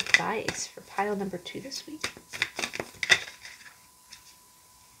 What's the advice for pile number 2 this week?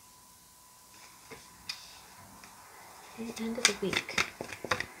 Okay, end of the week.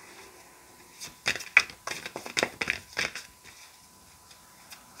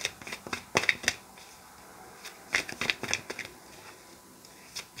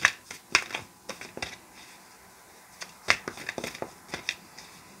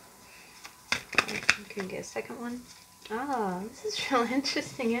 Can get a second one. Oh, this is real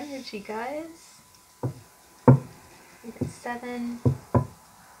interesting energy, guys. We got 7,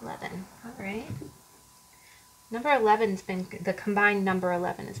 11. All right. Number 11's been, the combined number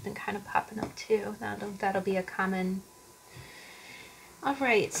 11 has been kind of popping up too. That'll be a common. All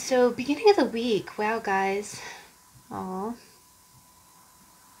right, so beginning of the week. Wow, guys. Aw.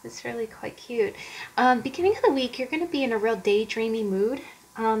 It's really quite cute. Beginning of the week, you're going to be in a real daydreamy mood.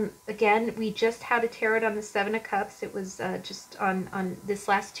 Again, we just had a tarot on the Seven of Cups. It was just on this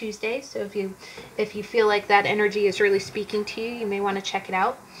last Tuesday. So if you feel like that energy is really speaking to you, you may want to check it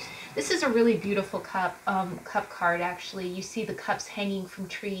out. This is a really beautiful cup card, actually. You see the cups hanging from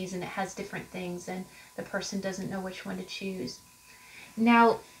trees, and it has different things, and the person doesn't know which one to choose.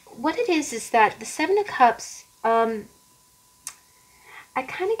 Now, what it is that the Seven of Cups, I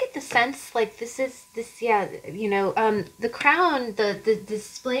kind of get the sense like yeah, you know, the crown, the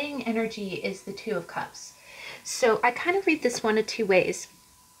displaying energy is the Two of Cups. So I kind of read this one of two ways.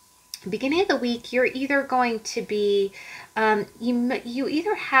 Beginning of the week, you're either going to be, you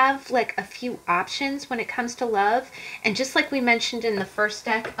either have like a few options when it comes to love, and just like we mentioned in the first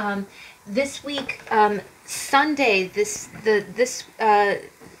deck, this week, Sunday, this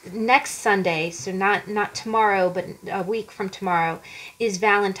next Sunday, so not tomorrow, but a week from tomorrow, is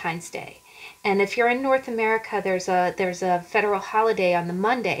Valentine's Day. And if you're in North America, there's a federal holiday on the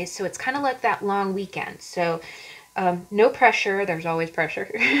Monday, so it's kind of like that long weekend. So no pressure. There's always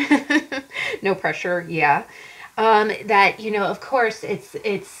pressure. No pressure. Yeah. That, you know, of course,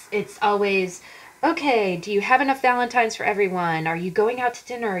 it's always, okay, do you have enough Valentines for everyone? Are you going out to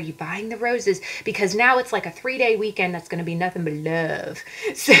dinner? Are you buying the roses? Because now it's like a 3-day weekend that's going to be nothing but love.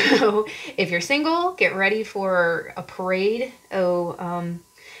 So if you're single, get ready for a parade. Oh,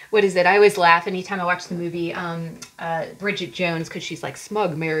 what is it? I always laugh anytime I watch the movie Bridget Jones, because she's like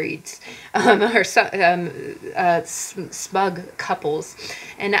smug marrieds, or smug couples,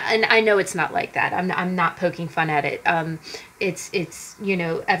 and I know it's not like that. I'm not poking fun at it. It's you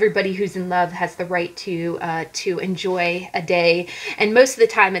know, everybody who's in love has the right to enjoy a day, and most of the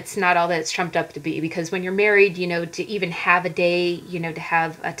time it's not all that it's trumped up to be, because when you're married, you know, to even have a day, you know, to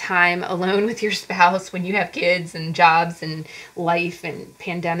have a time alone with your spouse when you have kids and jobs and life and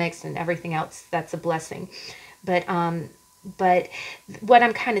pandemics and everything else, that's a blessing. But what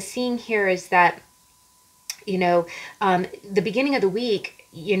I'm kind of seeing here is that, you know, the beginning of the week,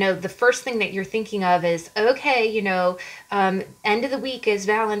 you know, the first thing that you're thinking of is, okay, you know, end of the week is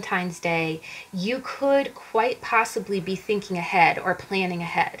Valentine's Day. You could quite possibly be thinking ahead or planning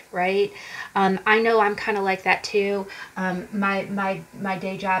ahead, right? I know I'm kind of like that too. My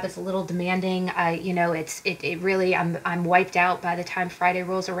day job is a little demanding. You know, it really, I'm wiped out by the time Friday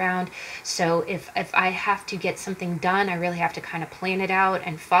rolls around. So if I have to get something done, I really have to kind of plan it out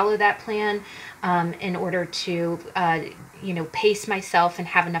and follow that plan, in order to, you know, pace myself and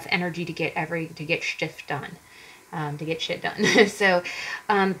have enough energy to get shit done. So,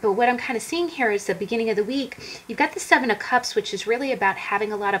 but what I'm kind of seeing here is the beginning of the week, you've got the Seven of Cups, which is really about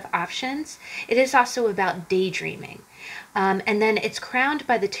having a lot of options. It is also about daydreaming. And then it's crowned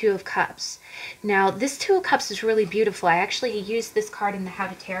by the Two of Cups. Now, this Two of Cups is really beautiful. I actually used this card in the How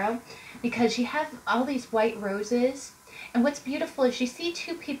to Tarot because you have all these white roses. And what's beautiful is you see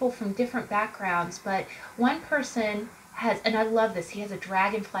two people from different backgrounds, but one person has, and I love this, he has a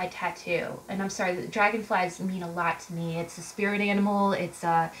dragonfly tattoo. And I'm sorry, the dragonflies mean a lot to me. It's a spirit animal. It's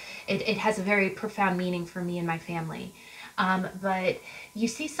it has a very profound meaning for me and my family. But you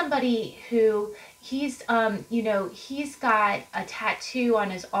see somebody who he's you know, he's got a tattoo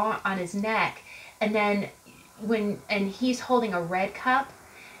on his neck, and then and he's holding a red cup,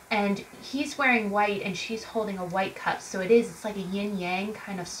 and he's wearing white and she's holding a white cup. So it's like a yin-yang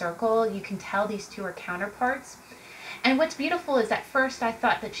kind of circle. You can tell these two are counterparts. And what's beautiful is at first I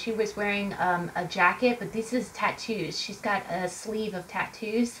thought that she was wearing a jacket, but this is tattoos. She's got a sleeve of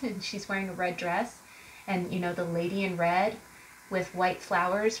tattoos, and she's wearing a red dress. And, you know, the lady in red with white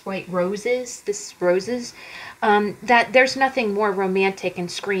flowers, white roses, that there's nothing more romantic and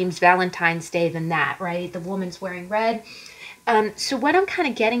screams Valentine's Day than that, right? The woman's wearing red. So what I'm kind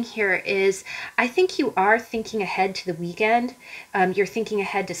of getting here is, I think you are thinking ahead to the weekend. You're thinking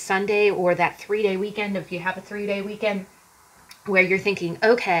ahead to Sunday, or that 3-day weekend, if you have a 3-day weekend, where you're thinking,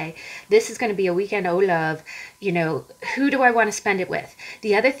 okay, this is going to be a weekend, oh love, you know, who do I want to spend it with?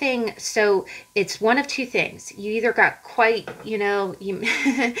 The other thing, so it's one of two things. You either got quite, you know,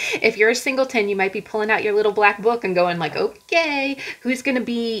 if you're a singleton, you might be pulling out your little black book and going like, okay, who's going to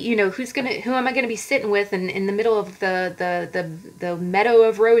be, you know, who am I going to be sitting with in the middle of the meadow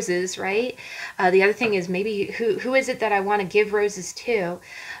of roses, right? The other thing is maybe who is it that I want to give roses to?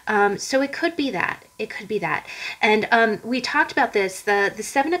 So it could be that. It could be that. And we talked about this. The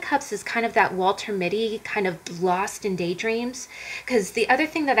Seven of Cups is kind of that Walter Mitty, kind of lost in daydreams. Because the other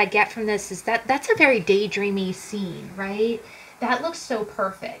thing that I get from this is that that's a very daydreamy scene, right? That looks so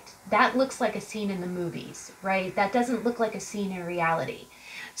perfect. That looks like a scene in the movies, right? That doesn't look like a scene in reality.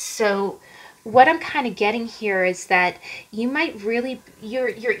 So what I'm kind of getting here is that you might really you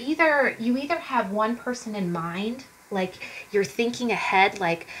either have one person in mind, like you're thinking ahead,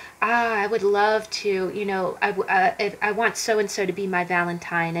 like, I would love to, I want so and so to be my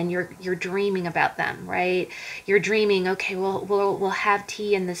Valentine, and you're dreaming about them, right? You're dreaming, okay, we'll have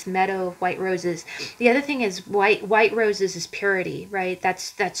tea in this meadow of white roses. The other thing is white roses is purity, right?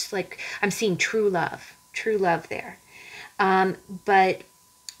 That's like, I'm seeing true love there. But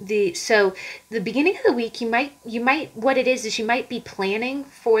the beginning of the week, you might what it is you might be planning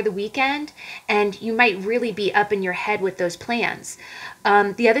for the weekend, and you might really be up in your head with those plans.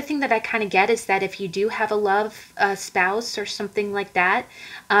 The other thing that I kind of get is that if you do have a love spouse or something like that,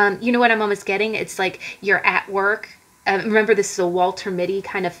 you know what I'm almost getting? It's like you're at work. Remember, this is a Walter Mitty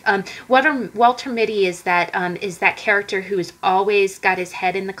kind of. Walter Mitty is that character who has always got his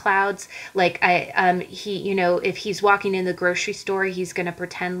head in the clouds. Like he, if he's walking in the grocery store, he's gonna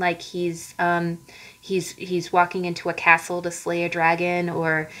pretend like he's walking into a castle to slay a dragon,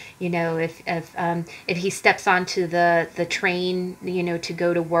 or if he steps onto the train, to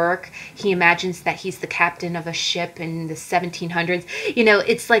go to work, he imagines that he's the captain of a ship in the 1700s.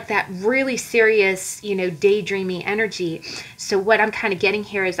 It's like that really serious, daydreamy energy. So what I'm kind of getting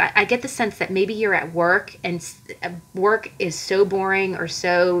here is I get the sense that maybe you're at work, and work is so boring, or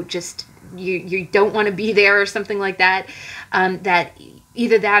so just you don't want to be there, or something like that. That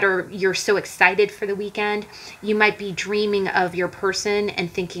either that, or you're so excited for the weekend, you might be dreaming of your person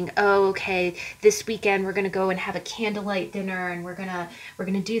and thinking, oh, okay, this weekend we're going to go and have a candlelight dinner, and we're going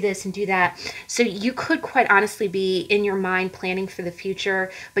to do this and do that. So you could quite honestly be in your mind planning for the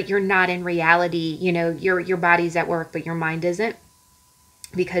future, but you're not in reality. Your body's at work, but your mind isn't,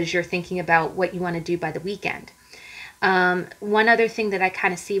 because you're thinking about what you want to do by the weekend. One other thing that I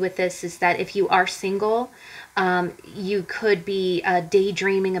kind of see with this is that if you are single, you could be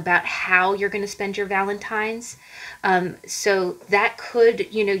daydreaming about how you're going to spend your Valentine's. So that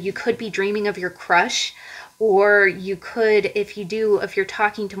could, you could be dreaming of your crush, or you could, if you're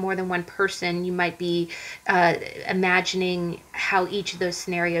talking to more than one person, you might be imagining how each of those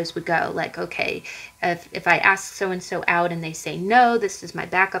scenarios would go. Like, okay, if I ask so-and-so out and they say no, this is my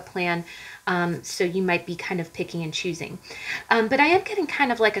backup plan. So you might be kind of picking and choosing. But I am getting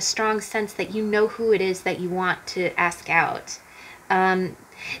kind of like a strong sense that you know who it is that you want to ask out.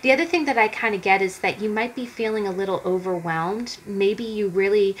 The other thing that I kind of get is that you might be feeling a little overwhelmed. Maybe you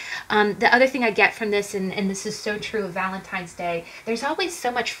really, the other thing I get from this, and this is so true of Valentine's Day, there's always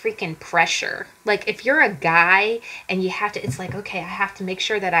so much freaking pressure. Like if you're a guy and you have to, it's like, okay, I have to make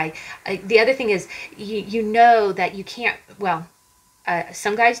sure that the other thing is, you know that you can't, well,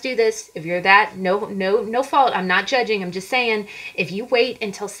 some guys do this. If you're that, no fault. I'm not judging. I'm just saying, if you wait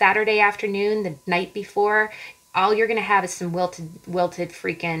until Saturday afternoon, the night before, all you're going to have is some wilted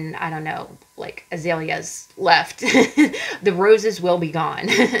freaking, I don't know, like azaleas left. The roses will be gone.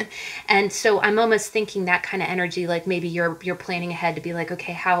 And so I'm almost thinking that kind of energy, like maybe you're planning ahead to be like,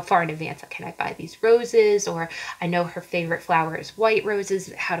 okay, how far in advance can I buy these roses? Or I know her favorite flower is white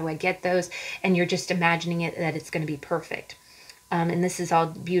roses. How do I get those? And you're just imagining it that it's going to be perfect. And this is all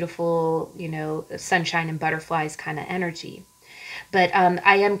beautiful, sunshine and butterflies kind of energy. But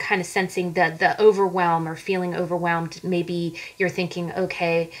I am kind of sensing the overwhelm, or feeling overwhelmed. Maybe you're thinking,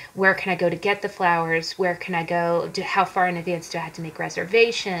 okay, where can I go to get the flowers? Where can I go? How far in advance do I have to make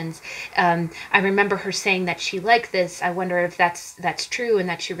reservations? I remember her saying that she liked this. I wonder if that's true, and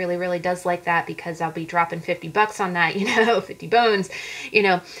that she really, really does like that, because I'll be dropping $50 on that, 50 bones,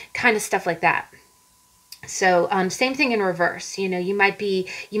 kind of stuff like that. So same thing in reverse. You might be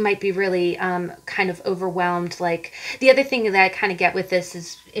really kind of overwhelmed. Like the other thing that I kind of get with this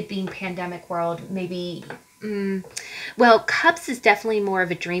is it being pandemic world. Maybe well, Cups is definitely more of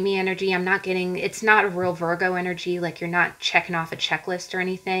a dreamy energy. It's not a real Virgo energy. Like you're not checking off a checklist or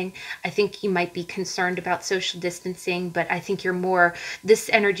anything. I think you might be concerned about social distancing, but I think this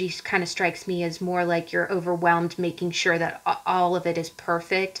energy kind of strikes me as more like you're overwhelmed, making sure that all of it is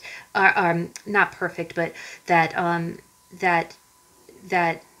perfect. Not perfect, but that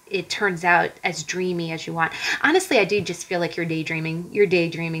it turns out as dreamy as you want. Honestly, I do just feel like you're daydreaming. You're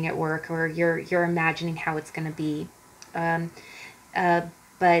daydreaming at work, or you're imagining how it's going to be.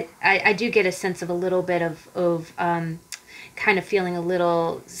 But I do get a sense of a little bit of kind of feeling a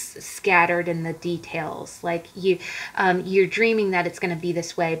little scattered in the details. Like you're dreaming that it's going to be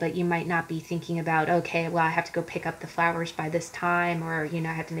this way, but you might not be thinking about, okay, well, I have to go pick up the flowers by this time, or, you know,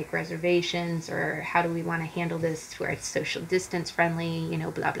 I have to make reservations, or how do we want to handle this where it's social distance friendly, you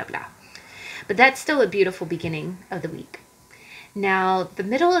know, blah, blah, blah. But that's still a beautiful beginning of the week. Now, the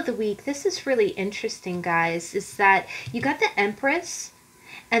middle of the week, this is really interesting, guys, is that you got the Empress,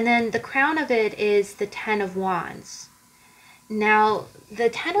 and then the crown of it is the Ten of Wands. Now, the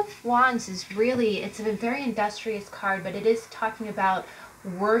Ten of Wands is really, it's a very industrious card, but it is talking about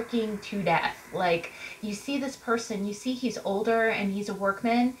working to death. Like, you see this person, you see he's older and he's a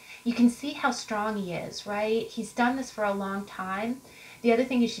workman. You can see how strong he is, right? He's done this for a long time. The other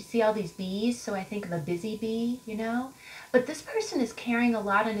thing is you see all these bees, so I think of a busy bee, you know? But this person is carrying a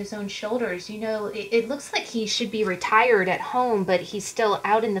lot on his own shoulders. You know, it looks like he should be retired at home, but he's still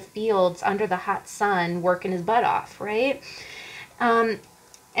out in the fields under the hot sun working his butt off, right? And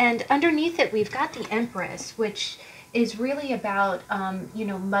underneath it, we've got the Empress, which is really about, you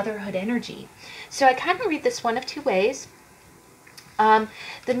know, motherhood energy. So I kind of read this one of two ways. The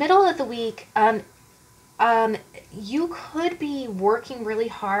middle of the week, you could be working really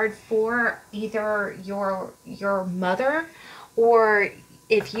hard for either your mother, or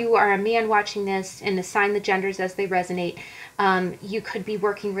if you are a man watching this, and assign the genders as they resonate, you could be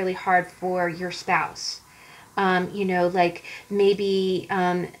working really hard for your spouse. You know, like maybe,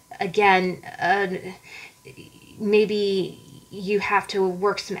 again, maybe you have to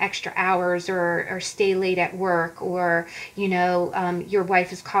work some extra hours, or stay late at work, or, you know, your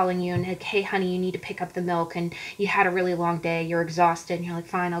wife is calling you and like, hey honey, you need to pick up the milk, and you had a really long day, you're exhausted, and you're like,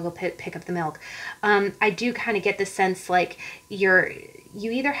 fine, I'll go pick up the milk. I do kind of get the sense like you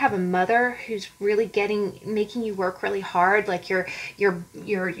either have a mother who's really making you work really hard, like you're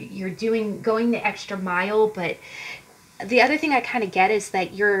going the extra mile, but the other thing I kind of get is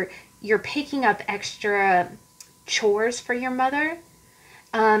that you're picking up extra chores for your mother.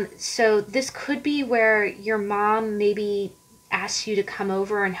 So this could be where your mom maybe asks you to come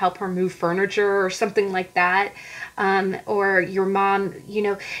over and help her move furniture or something like that. Or your mom, you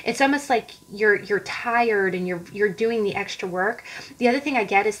know, it's almost like you're tired and you're doing the extra work. The other thing I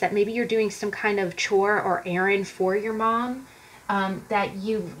get is that maybe you're doing some kind of chore or errand for your mom, that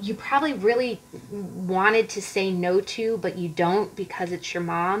you probably really wanted to say no to, but you don't because it's your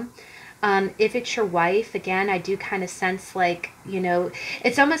mom. If it's your wife, again, I do kind of sense like, you know,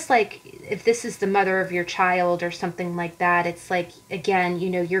 it's almost like if this is the mother of your child or something like that, it's like, again,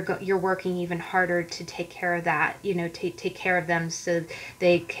 you know, you're working even harder to take care of that, you know, take care of them so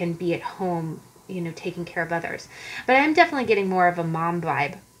they can be at home, you know, taking care of others. But I'm definitely getting more of a mom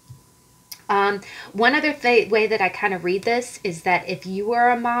vibe. One other way that I kind of read this is that if you are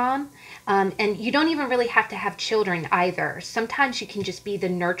a mom, and you don't even really have to have children either. Sometimes you can just be the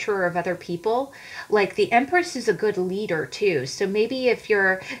nurturer of other people. Like the Empress is a good leader too. So maybe if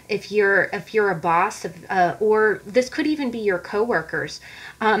you're a boss of, or this could even be your coworkers,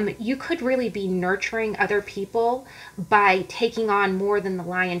 you could really be nurturing other people by taking on more than the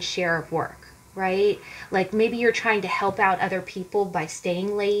lion's share of work. Right? Like maybe you're trying to help out other people by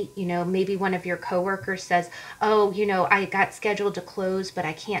staying late. You know, maybe one of your coworkers says, oh, you know, I got scheduled to close, but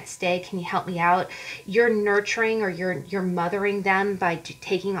I can't stay. Can you help me out? You're nurturing, or you're mothering them by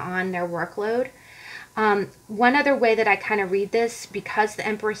taking on their workload. One other way that I kind of read this, because the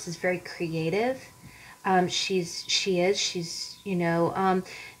Empress is very creative, she's, you know,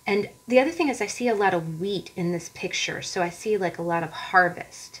 and the other thing is I see a lot of wheat in this picture. So I see like a lot of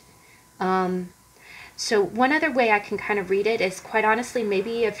harvest. So one other way I can kind of read it is, quite honestly,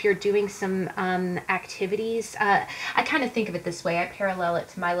 maybe if you're doing some activities, I kind of think of it this way. I parallel it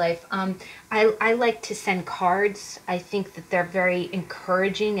to my life. I like to send cards. I think that they're very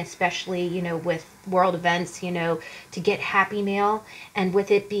encouraging, especially, you know, with world events, you know, to get happy mail. And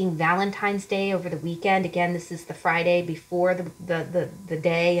with it being Valentine's Day over the weekend, again, this is the Friday before the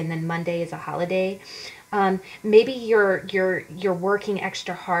day, and then Monday is a holiday. Maybe you're working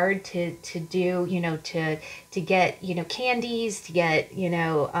extra hard to do, you know, to get, you know, candies, to get, you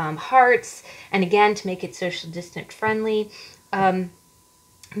know, hearts, and again, to make it social distance friendly.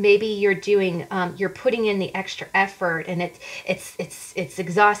 Maybe you're doing, you're putting in the extra effort, and it's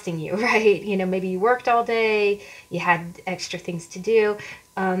exhausting you, right? You know, maybe you worked all day, you had extra things to do.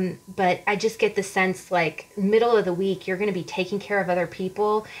 But I just get the sense like middle of the week, you're going to be taking care of other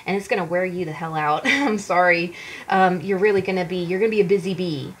people, and it's going to wear you the hell out. I'm sorry. You're going to be a busy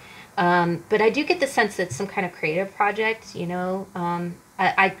bee. But I do get the sense that some kind of creative project, you know,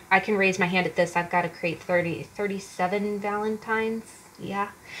 I can raise my hand at this. I've got to create 37 Valentines. Yeah.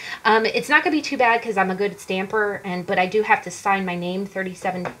 It's not going to be too bad because I'm a good stamper, but I do have to sign my name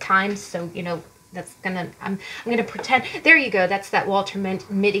 37 times. So, you know, that's gonna, I'm gonna pretend, there you go, that's that Walter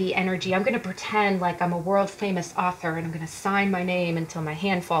Mitty energy. I'm gonna pretend like I'm a world famous author and I'm gonna sign my name until my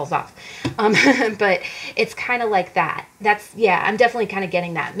hand falls off. But it's kind of like that. That's, yeah, I'm definitely kind of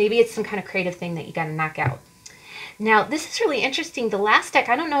getting that. Maybe it's some kind of creative thing that you gotta knock out. Now, this is really interesting. The last deck,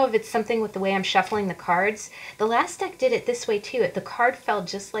 I don't know if it's something with the way I'm shuffling the cards. The last deck did it this way too. The card fell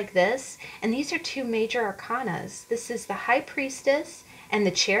just like this. And these are two major arcanas. This is the High Priestess and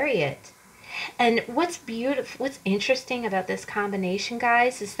the Chariot. And what's beautiful, what's interesting about this combination,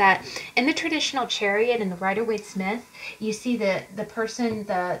 guys, is that in the traditional Chariot and the Rider-Waite-Smith, you see the person,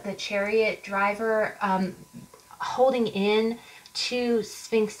 the chariot driver, holding in two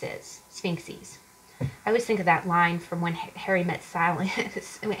sphinxes. I always think of that line from When Harry Met Sally.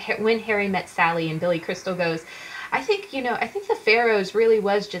 When Harry Met Sally, and Billy Crystal goes, I think, you know, I think the Pharaohs really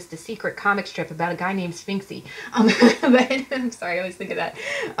was just a secret comic strip about a guy named Sphinxy. But I'm sorry, I always think of that.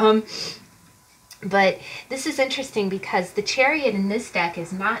 But this is interesting because the Chariot in this deck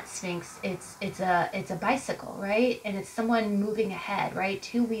is not Sphinx. It's a bicycle, right? And it's someone moving ahead, right?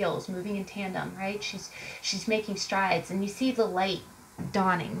 Two wheels moving in tandem, right? She's making strides, and you see the light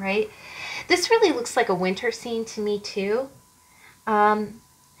dawning, right? This really looks like a winter scene to me too.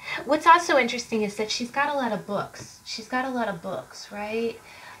 What's also interesting is that she's got a lot of books. She's got a lot of books, right?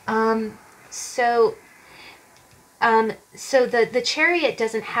 So the Chariot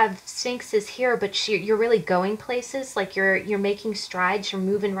doesn't have sphinxes here, but you're really going places. Like you're making strides, you're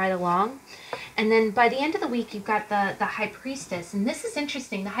moving right along. And then by the end of the week, you've got the High Priestess. And this is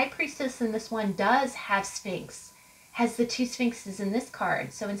interesting. The High Priestess in this one does have Sphinx, has the two sphinxes in this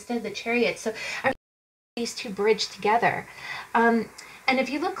card. So instead of the Chariot. So I these two bridge together. And if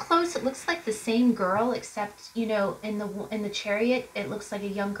you look close, it looks like the same girl, except, you know, in the Chariot, it looks like a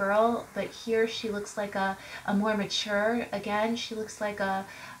young girl, but here she looks like a more mature. Again, she looks like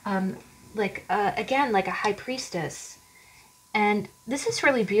again, like a High Priestess. And this is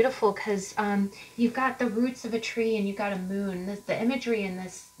really beautiful because you've got the roots of a tree and you've got a moon. The imagery in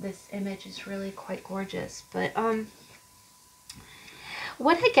this image is really quite gorgeous. But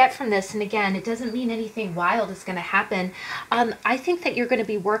what I get from this, and again, it doesn't mean anything wild is going to happen. I think that you're going to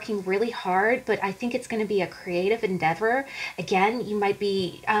be working really hard, but I think it's going to be a creative endeavor. Again, you might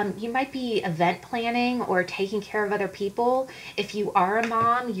be event planning or taking care of other people. If you are a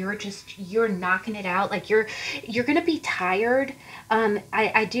mom, you're knocking it out. Like you're going to be tired.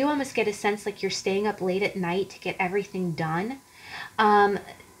 I do almost get a sense like you're staying up late at night to get everything done.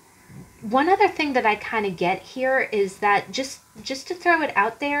 One other thing that I kind of get here is that just to throw it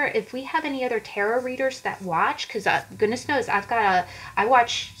out there, if we have any other tarot readers that watch, because goodness knows I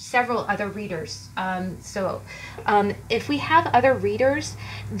watch several other readers. If we have other readers,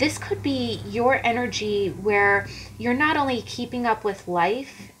 this could be your energy where you're not only keeping up with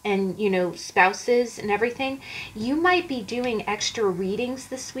life and, you know, spouses and everything, you might be doing extra readings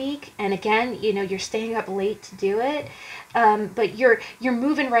this week. And again, you know, you're staying up late to do it. But you're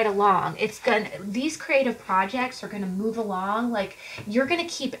moving right along. These creative projects are gonna move along. Like you're gonna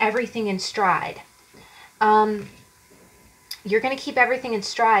keep everything in stride. You're gonna keep everything in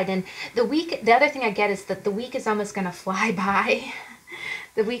stride. And the other thing I get is that the week is almost gonna fly by.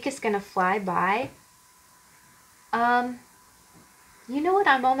 The week is gonna fly by. You know what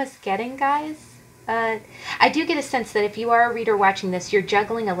I'm almost getting, guys? I do get a sense that if you are a reader watching this, you're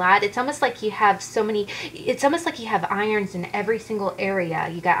juggling a lot. It's almost like you have it's almost like you have irons in every single area.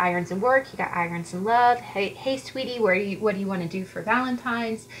 You got irons in work, you got irons in love. Hey sweetie, what do you want to do for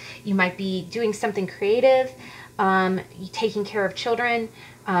Valentine's? You might be doing something creative, taking care of children.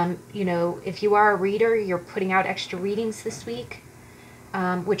 You know, if you are a reader, you're putting out extra readings this week.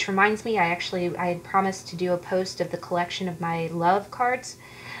 Which reminds me, I had promised to do a post of the collection of my love cards.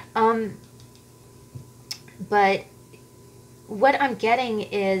 But what I'm getting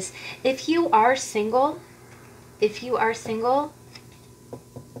is if you are single, I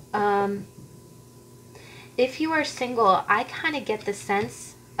kind of get the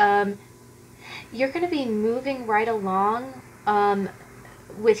sense you're going to be moving right along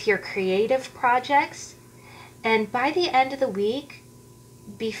with your creative projects. And by the end of the week,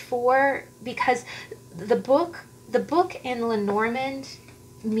 because the book in Lenormand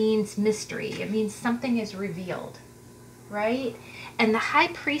means mystery. It means something is revealed, right? And the High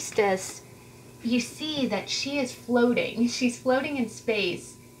Priestess, you see that she is floating. She's floating in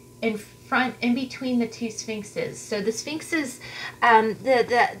space in between the two sphinxes. So the sphinxes,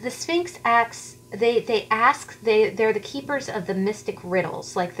 the sphinx acts. They're the keepers of the mystic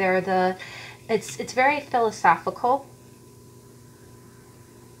riddles. Like it's very philosophical.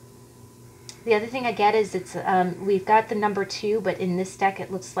 The other thing I get is it's we've got the number 2, but in this deck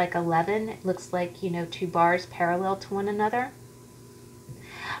it looks like 11. It looks like, you know, 2 bars parallel to one another.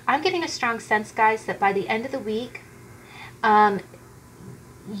 I'm getting a strong sense, guys, that by the end of the week,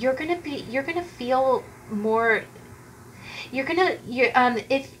 you're gonna feel more.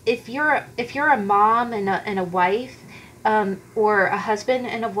 If you're a mom and a wife, or a husband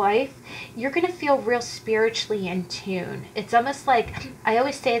and a wife, you're going to feel real spiritually in tune. It's almost like, I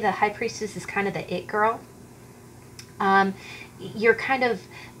always say the high priestess is kind of the it girl. You're kind of,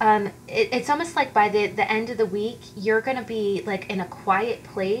 it's almost like by the end of the week, you're going to be like in a quiet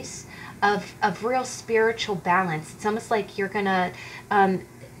place of real spiritual balance. It's almost like you're going to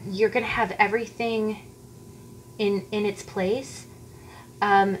have everything in its place.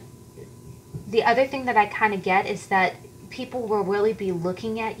 The other thing that I kind of get is that people will really be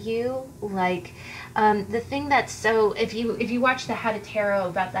looking at you like, the thing that's so, if you watch the How to Tarot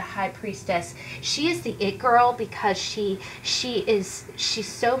about the High Priestess, she is the it girl because she's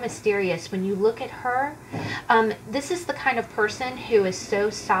so mysterious. When you look at her, this is the kind of person who is so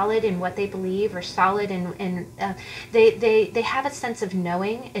solid in what they believe, or solid in they have a sense of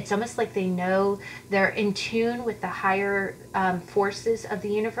knowing. It's almost like they know, they're in tune with the higher forces of the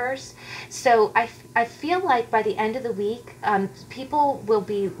universe. So I feel like by the end of the week, people will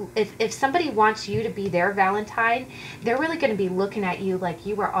be, if somebody wants you to be their Valentine, they're really going to be looking at you like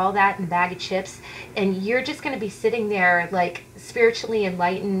you were all that in a bag of chips, and you're just going to be sitting there like spiritually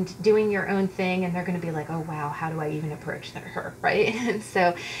enlightened, doing your own thing, and they're going to be like, oh wow, how do I even approach her, right? And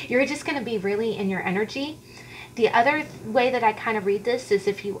so you're just going to be really in your energy. The other way that I kind of read this is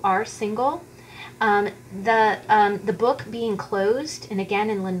if you are single, the book being closed, and again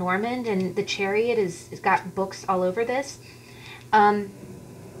in Lenormand, and the Chariot is got books all over this.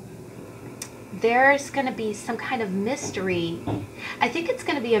 There's going to be some kind of mystery. I think it's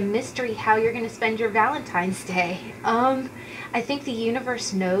going to be a mystery how you're going to spend your Valentine's Day. I think the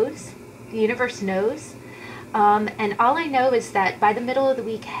universe knows. The universe knows. And all I know is that by the middle of the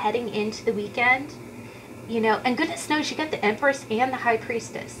week, heading into the weekend, you know, and goodness knows you got the Empress and the High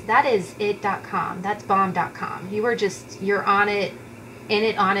Priestess. That is it.com. That's bomb.com. You're on it, in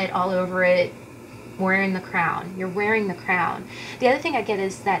it, on it, all over it, wearing the crown. You're wearing the crown. The other thing I get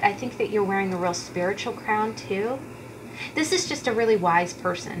is that I think that you're wearing a real spiritual crown too. This is just a really wise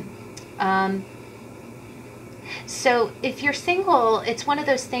person. So if you're single, it's one of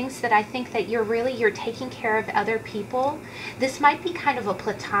those things that I think that you're taking care of other people. This might be kind of a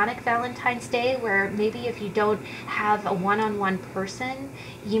platonic Valentine's Day, where maybe if you don't have a one-on-one person,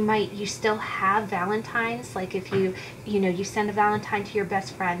 you still have Valentines. Like if you send a Valentine to your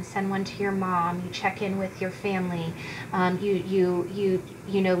best friend, send one to your mom, you check in with your family, you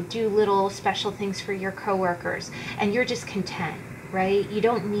do little special things for your coworkers, and you're just content. Right? You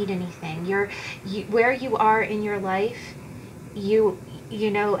don't need anything. Where you are in your life,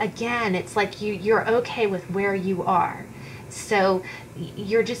 again, it's like you're okay with where you are. So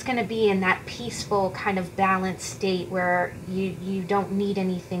you're just going to be in that peaceful kind of balanced state where you don't need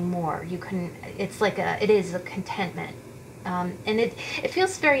anything more. It is a contentment. And it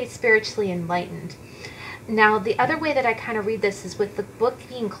feels very spiritually enlightened. Now, the other way that I kind of read this is with the book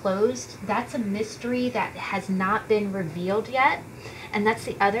being closed. That's a mystery that has not been revealed yet. And that's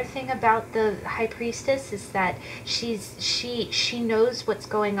the other thing about the High Priestess, is that she knows what's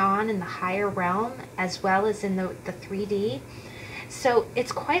going on in the higher realm as well as in the 3D. So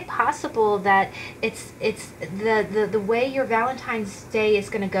it's quite possible that it's the way your Valentine's Day is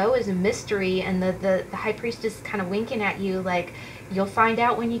going to go is a mystery, and the High Priestess kind of winking at you like, you'll find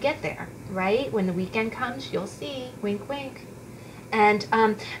out when you get there, right? When the weekend comes, you'll see, wink, wink. And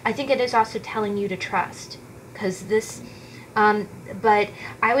I think it is also telling you to trust, because this, but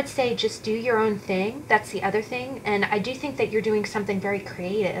I would say just do your own thing. That's the other thing. And I do think that you're doing something very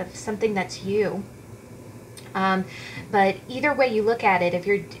creative, something that's you. But either way you look at it,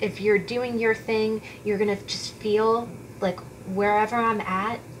 if you're doing your thing, you're gonna just feel like wherever I'm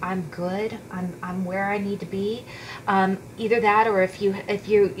at, I'm good. I'm where I need to be. Either that, or if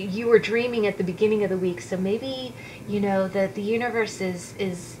you were dreaming at the beginning of the week, so maybe that the universe is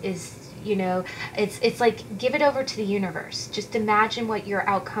it's like, give it over to the universe. Just imagine what your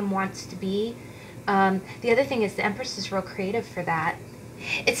outcome wants to be. The other thing is the Empress is real creative for that.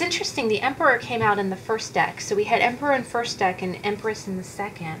 It's interesting, the Emperor came out in the first deck. So we had Emperor in first deck and Empress in the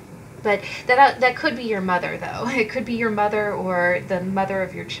second. But that could be your mother, though. It could be your mother or the mother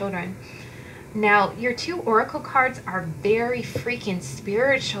of your children. Now, your 2 Oracle cards are very freaking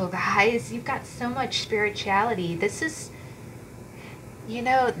spiritual, guys. You've got so much spirituality. This is, You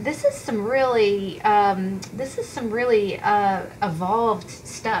know, this is some really evolved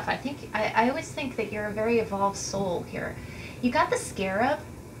stuff. I always think that you're a very evolved soul here. You got the scarab,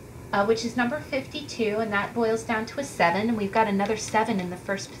 which is number 52, and that boils down to a 7, and we've got another 7 in the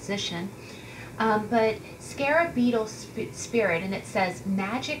first position. But scarab beetle spirit, and it says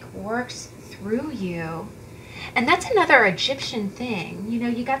magic works through you. And that's another Egyptian thing. You know,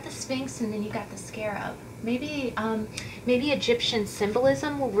 you got the Sphinx and then you got the scarab. Maybe Egyptian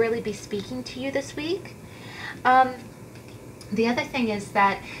symbolism will really be speaking to you this week. The other thing is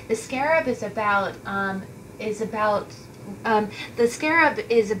that the scarab the scarab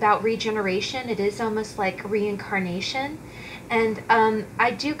is about regeneration. It is almost like reincarnation. And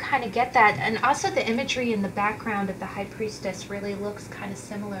I do kind of get that. And also the imagery in the background of the High Priestess really looks kind of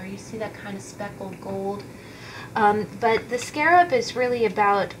similar. You see that kind of speckled gold. But the scarab is really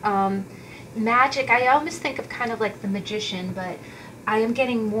about magic. I almost think of kind of like the magician, but I am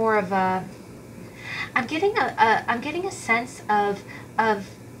getting more of a, I'm getting a sense of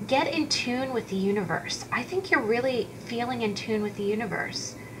get in tune with the universe. I think you're really feeling in tune with the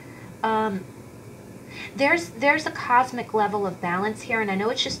universe. There's a cosmic level of balance here, and I know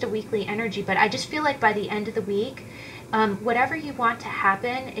it's just a weekly energy, but I just feel like by the end of the week, whatever you want to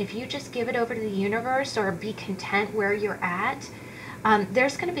happen, if you just give it over to the universe or be content where you're at,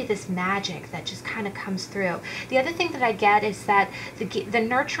 there's going to be this magic that just kind of comes through. The other thing that I get is that the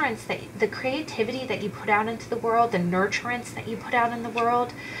nurturance, the creativity that you put out into the world, the nurturance that you put out in the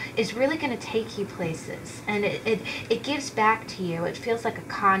world is really going to take you places, and it gives back to you. It feels like a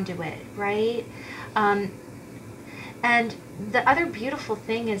conduit, right? And the other beautiful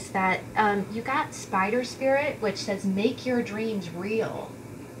thing is that you got spider spirit, which says make your dreams real.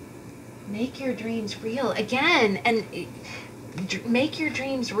 Make your dreams real. Again, and make your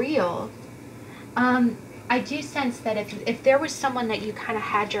dreams real. I do sense that if there was someone that you kind of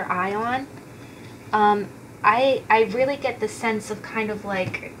had your eye on, I really get the sense of kind of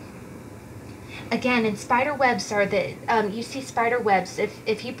like, again, and spider webs are the, you see spider webs,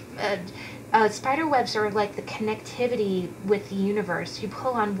 if you, spider webs are like the connectivity with the universe. You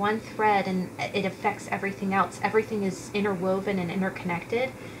pull on one thread and it affects everything else. Everything is interwoven and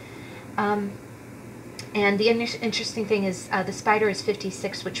interconnected. And the interesting thing is the spider is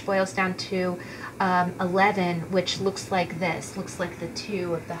 56, which boils down to 11, which looks like this, looks like the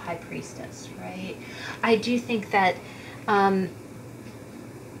 2 of the High Priestess, right? I do think that, I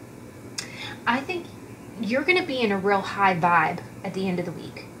think you're going to be in a real high vibe at the end of the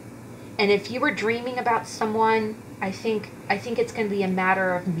week. And if you were dreaming about someone, I think it's going to be a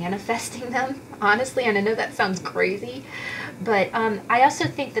matter of manifesting them, honestly. And I know that sounds crazy, but I also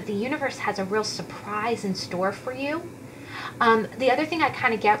think that the universe has a real surprise in store for you. The other thing I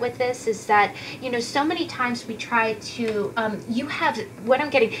kind of get with this is that, you know, so many times we try to,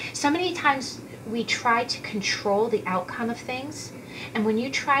 so many times we try to control the outcome of things. And when you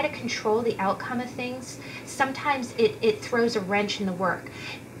try to control the outcome of things, sometimes it throws a wrench in the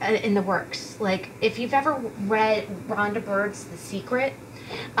works. Like if you've ever read Rhonda Byrd's The Secret,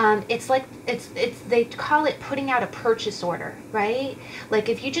 it's like they call it putting out a purchase order, right? Like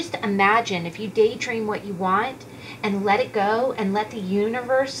if you just imagine, if you daydream what you want and let it go and let the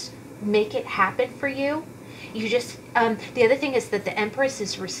universe make it happen for you, you just the other thing is that the Empress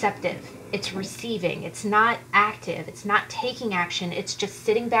is receptive. It's receiving. It's not active. It's not taking action. It's just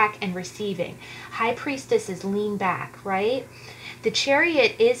sitting back and receiving. High Priestess is lean back, right? The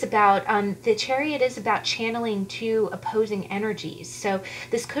Chariot is about channeling two opposing energies. So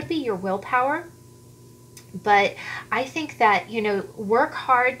this could be your willpower, but I think that, you know, work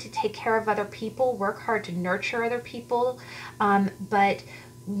hard to take care of other people, work hard to nurture other people, but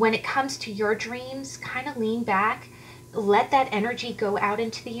when it comes to your dreams, kind of lean back. Let that energy go out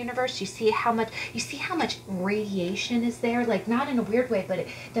into the universe. You see how much radiation is there, like not in a weird way, but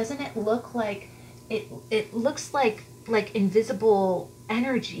doesn't it look like it looks like invisible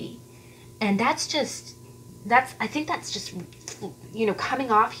energy, and I think that's just, you know,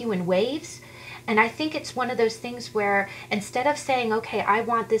 coming off you in waves. And I think it's one of those things where instead of saying, okay, I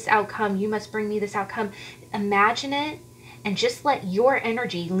want this outcome, you must bring me this outcome, imagine it and just let your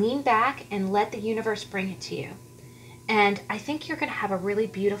energy lean back and let the universe bring it to you. And I think you're going to have a really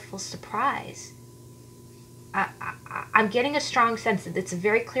beautiful surprise. I'm getting a strong sense that it's a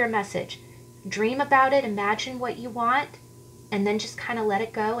very clear message. Dream about it, imagine what you want, and then just kind of let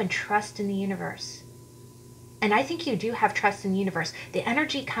it go and trust in the universe. And I think you do have trust in the universe. The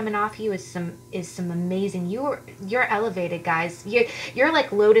energy coming off you is some amazing. You're elevated, guys. You're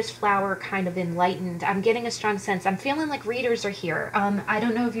like lotus flower kind of enlightened. I'm getting a strong sense. I'm feeling like readers are here. I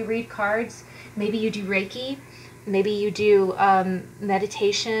don't know if you read cards. Maybe you do Reiki. Maybe you do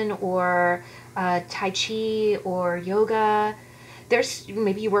meditation or Tai Chi or yoga. There's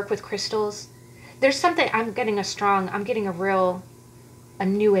maybe you work with crystals. There's something, I'm getting a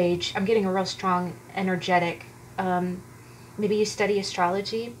new age. I'm getting a real strong, energetic. Maybe you study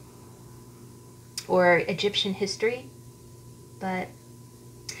astrology or Egyptian history. But,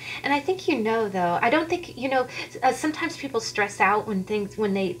 and I think though, I don't think, sometimes people stress out when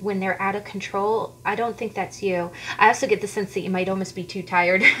they're out of control. I don't think that's you. I also get the sense that you might almost be too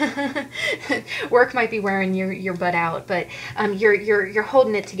tired. Work might be wearing your butt out, but you're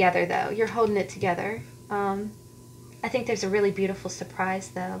holding it together though. You're holding it together. I think there's a really beautiful surprise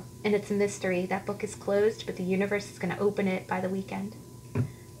though, and it's a mystery. That book is closed, but the universe is going to open it by the weekend.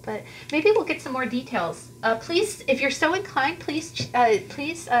 But maybe we'll get some more details. Please, if you're so inclined, please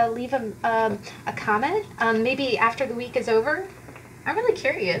leave a comment. Maybe after the week is over. I'm really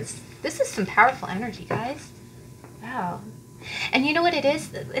curious. This is some powerful energy, guys. Wow. And you know what it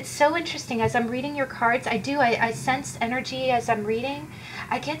is? It's so interesting. As I'm reading your cards, I sense energy as I'm reading.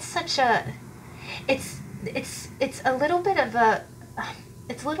 I get such a... It's a little bit of a...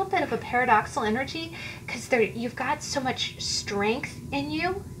 It's a little bit of a paradoxical energy because you've got so much strength in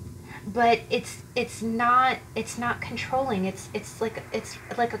you, but it's not controlling. It's like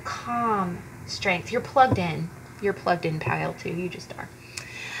a calm strength. You're plugged in. You're plugged in, pile too. You just are.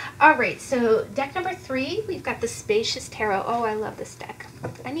 All right. So deck number 3, we've got the Spacious Tarot. Oh, I love this deck.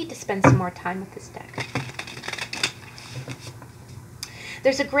 I need to spend some more time with this deck.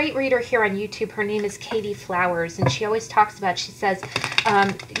 There's a great reader here on YouTube. Her name is Katie Flowers, and she always talks about, she says,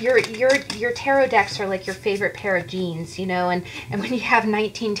 your tarot decks are like your favorite pair of jeans, and when you have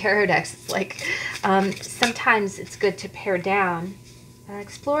 19 tarot decks, it's like, sometimes it's good to pare down.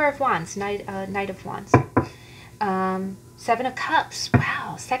 Explorer of Wands, Knight of Wands. 7 of Cups.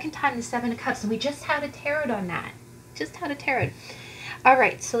 Wow, second time the 7 of Cups, and we just had a tarot on that. Just had a tarot. All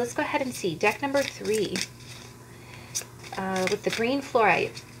right, so let's go ahead and see. Deck number 3. With the green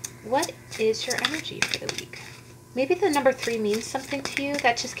fluorite, what is your energy for the week? Maybe the number 3 means something to you.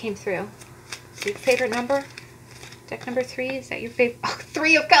 That just came through. Your favorite number? Deck number 3, is that your favorite? Oh,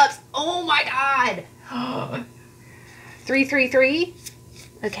 3 of Cups. Oh my God. 333.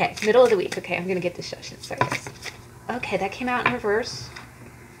 Okay, middle of the week. Okay, I'm gonna get this Yoshi. Sorry, guys. Okay, that came out in reverse.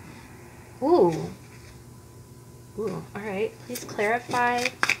 Ooh. Ooh. All right. Please clarify.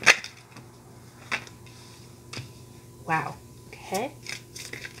 Wow. Okay.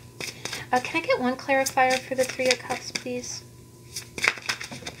 Can I get one clarifier for the 3 of Cups, please?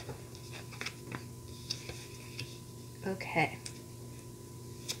 Okay.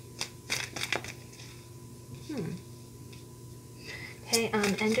 Okay,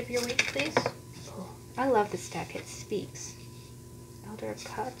 end of your week, please. Oh, I love this deck. It speaks. Elder of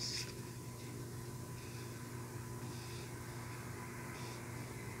Cups.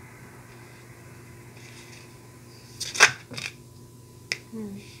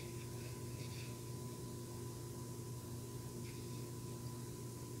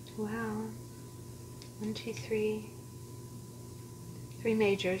 Wow. 1, 2, 3. 3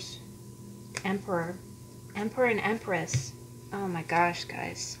 majors. Emperor. Emperor and Empress. Oh my gosh,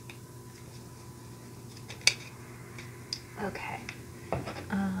 guys. Okay.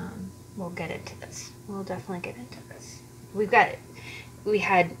 We'll get into this. We'll definitely get into this. We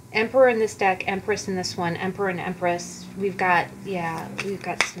had Emperor in this deck, Empress in this one, Emperor and Empress. We've got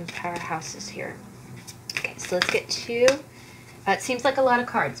some powerhouses here. Okay, so let's get 2. It seems like a lot of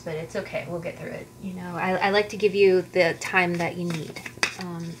cards, but it's okay. We'll get through it. I like to give you the time that you need.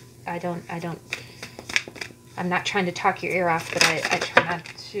 I'm not trying to talk your ear off, but I try not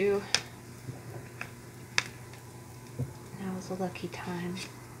to. Now is a lucky time.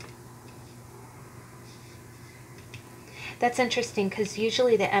 That's interesting because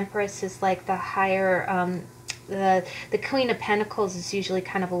usually the Empress is like the higher, the Queen of Pentacles is usually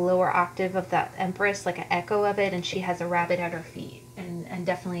kind of a lower octave of the Empress, like an echo of it, and she has a rabbit at her feet. And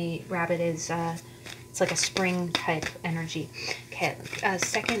definitely rabbit is, it's like a spring type energy. Okay,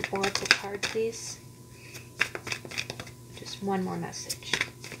 second oracle card, please. Just one more message.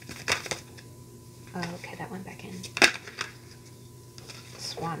 Oh, okay, that went back in.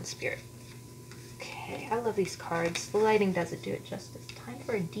 Swan Spirit. Okay, I love these cards. The lighting doesn't do it justice. Time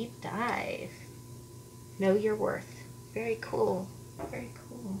for a deep dive. Know your worth. Very cool. Very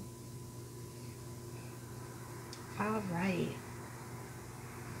cool. All right.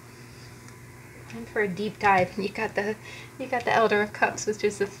 Time for a deep dive. And you got the Elder of Cups, which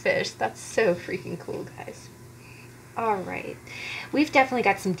is a fish. That's so freaking cool, guys. All right. We've definitely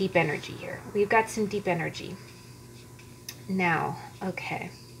got some deep energy here. We've got some deep energy. Now,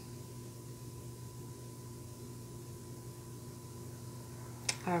 okay.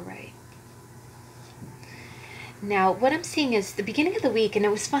 All right. Now, what I'm seeing is the beginning of the week, and it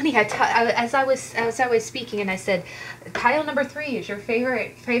was funny. As I was speaking, and I said, "Pile number 3 is your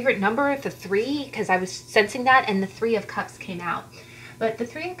favorite number of the 3," because I was sensing that, and the 3 of Cups came out. But the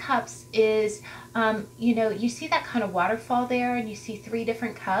 3 of Cups is, you see that kind of waterfall there, and you see 3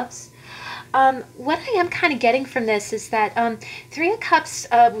 different cups. What I am kind of getting from this is that 3 of Cups,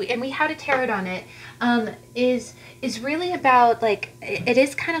 and we had a tarot on it, is really about, like, it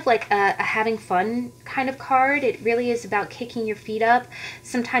is kind of like a having fun kind of card. It really is about kicking your feet up.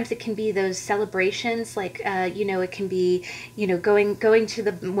 Sometimes it can be those celebrations, like it can be going to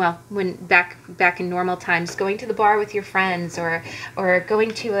the, well, when back in normal times, going to the bar with your friends, or going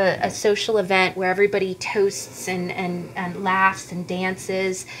to a social event where everybody toasts and laughs and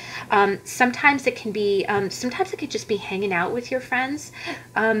dances. Sometimes it can be sometimes it could just be hanging out with your friends.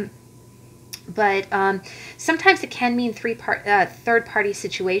 But sometimes it can mean third-party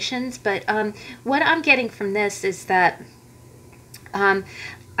situations. But what I'm getting from this is that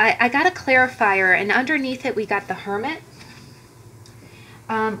I got a clarifier, and underneath it we got the Hermit,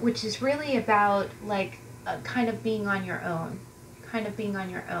 which is really about, like, kind of being on your own.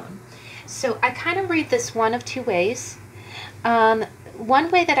 So I kind of read this one of 2 ways.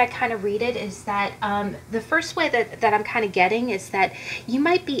 One way that I kind of read it is that the first way that I'm kind of getting is that you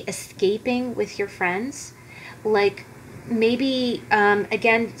might be escaping with your friends. Like, maybe,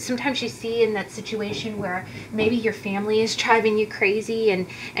 again, sometimes you see in that situation where maybe your family is driving you crazy, and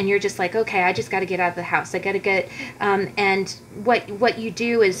you're just like, okay, I just got to get out of the house. I got to get, and what you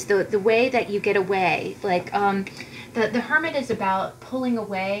do is the way that you get away, like, the Hermit is about pulling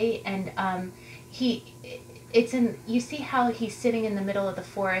away, and you see how he's sitting in the middle of the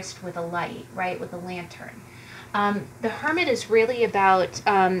forest with a light, right, with a lantern. The Hermit is really about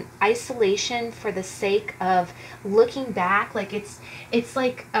isolation for the sake of looking back. Like, it's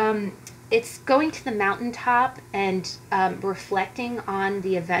like it's going to the mountaintop and reflecting on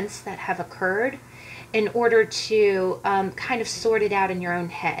the events that have occurred in order to kind of sort it out in your own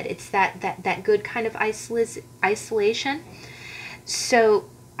head. It's that good kind of isolation. So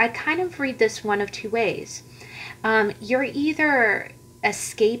I kind of read this one of 2 ways. You're either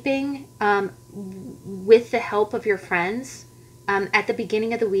escaping with the help of your friends at the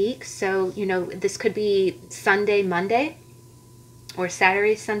beginning of the week. So, this could be Sunday, Monday, or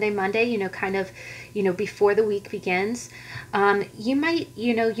Saturday, Sunday, Monday, kind of, before the week begins. You might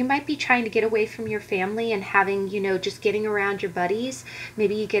be trying to get away from your family and having, just getting around your buddies.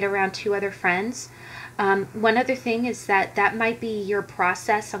 Maybe you get around 2 other friends. One other thing is that might be your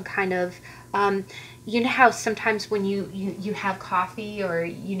process on kind of, you know how sometimes when you have coffee, or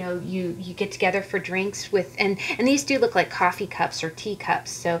you get together for drinks with, and these do look like coffee cups or tea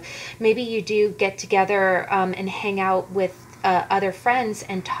cups, so maybe you do get together and hang out with other friends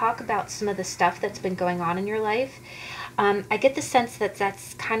and talk about some of the stuff that's been going on in your life. I get the sense that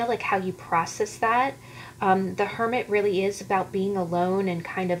that's kind of like how you process that. The Hermit really is about being alone, and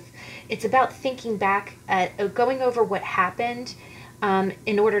kind of, it's about thinking back at going over what happened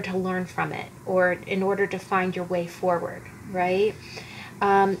in order to learn from it, or in order to find your way forward, right?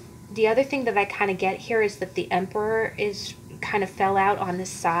 The other thing that I kind of get here is that the Emperor is kind of fell out on this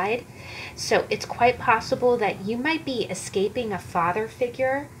side. So it's quite possible that you might be escaping a father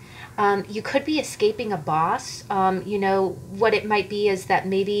figure. You could be escaping a boss. What it might be is that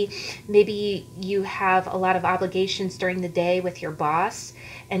maybe you have a lot of obligations during the day with your boss,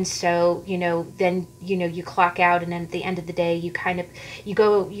 and so then you clock out, and then at the end of the day you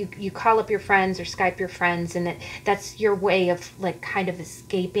call up your friends or Skype your friends, and that's your way of, like, kind of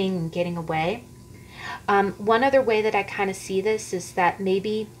escaping and getting away. One other way that I kind of see this is that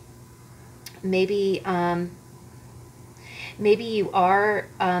maybe you are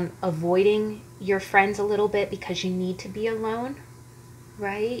avoiding your friends a little bit because you need to be alone,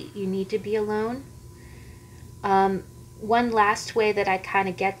 right? You need to be alone. One last way that I kind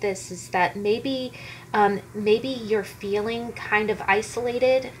of get this is that maybe you're feeling kind of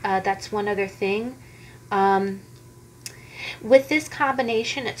isolated. That's one other thing. With this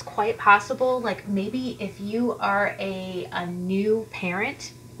combination, it's quite possible, like, maybe if you are a new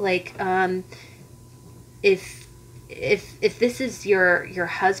parent, like, if this is your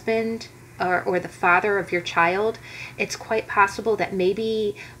husband or the father of your child, it's quite possible that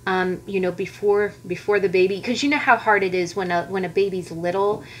maybe before the baby, because you know how hard it is when a baby's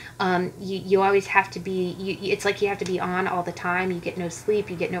little, you always have to be, it's like you have to be on all the time. You get no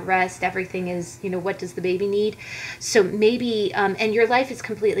sleep, you get no rest. Everything is, what does the baby need? So maybe, and your life is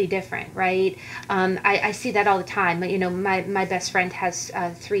completely different, right? I see that all the time. My best friend has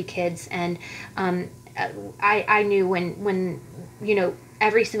 3 kids, and I knew when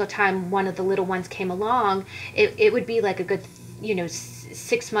every single time one of the little ones came along, it would be like a good,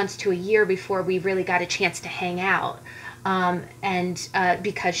 6 months to a year before we really got a chance to hang out. And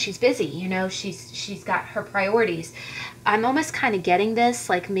because she's busy, she's got her priorities. I'm almost kind of getting this,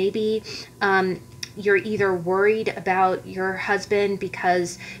 like maybe you're either worried about your husband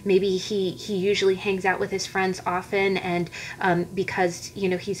because maybe he usually hangs out with his friends often, and because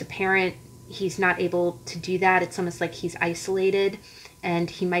he's a parent, he's not able to do that. It's almost like he's isolated, and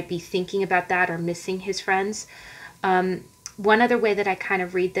he might be thinking about that or missing his friends. One other way that I kind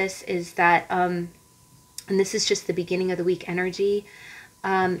of read this is that, and this is just the beginning of the week energy,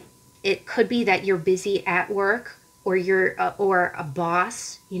 it could be that you're busy at work, or you're or a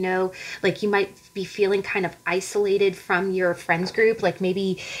boss, like you might be feeling kind of isolated from your friends group. Like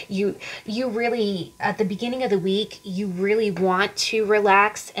maybe you really, at the beginning of the week, you really want to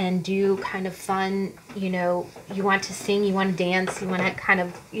relax and do kind of fun, you want to sing, you want to dance, you want to kind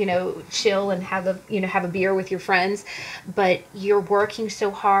of, chill and have a beer with your friends, but you're working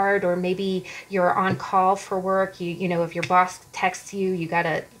so hard, or maybe you're on call for work, if your boss texts you, you got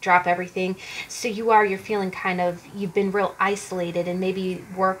to drop everything. So you're feeling kind of, you've been real isolated, and maybe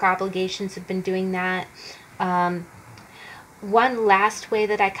work obligations have been doing that. One last way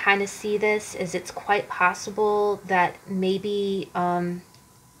that I kind of see this is it's quite possible that maybe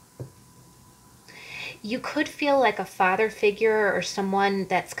you could feel like a father figure or someone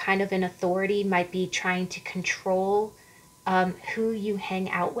that's kind of in authority might be trying to control who you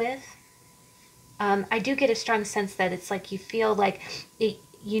hang out with. I do get a strong sense that it's like you feel like it,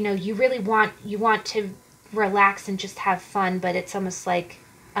 you really want to relax and just have fun, but it's almost like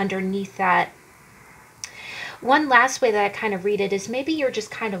underneath that. One last way that I kind of read it is maybe you're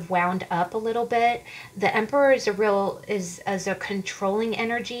just kind of wound up a little bit. The Emperor is a controlling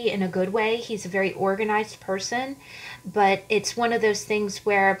energy in a good way. He's a very organized person, but it's one of those things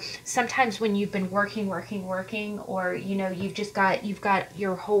where sometimes when you've been working, or you've got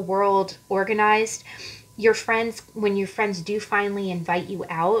your whole world organized, when your friends do finally invite you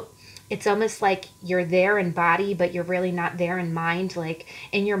out, it's almost like you're there in body, but you're really not there in mind. Like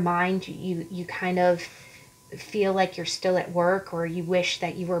in your mind, you kind of feel like you're still at work, or you wish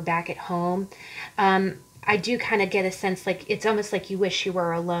that you were back at home. I do kind of get a sense like it's almost like you wish you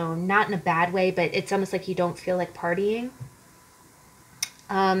were alone, not in a bad way, but it's almost like you don't feel like partying.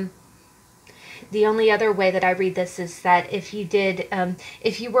 The only other way that I read this is that if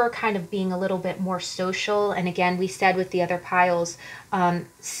you were kind of being a little bit more social, and again, we said with the other piles,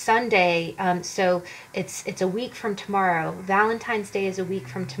 Sunday, so it's a week from tomorrow. Valentine's Day is a week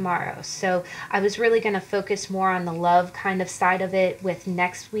from tomorrow. So I was really going to focus more on the love kind of side of it with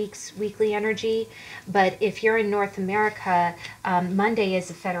next week's weekly energy. But if you're in North America, Monday is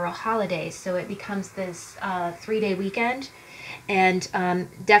a federal holiday, so it becomes this 3-day weekend. And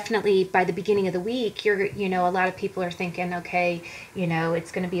definitely by the beginning of the week, a lot of people are thinking, okay,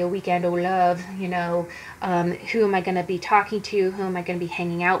 it's going to be a weekend of love, who am I going to be talking to? Who am I going to be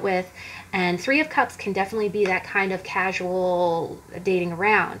hanging out with? And Three of Cups can definitely be that kind of casual dating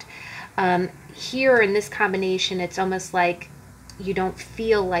around. Here in this combination, it's almost like you don't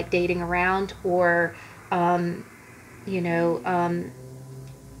feel like dating around, or,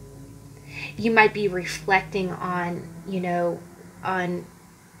 you might be reflecting on,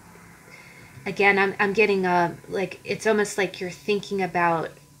 again, I'm getting like, it's almost like you're thinking about,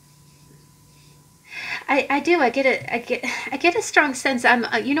 I get a strong sense.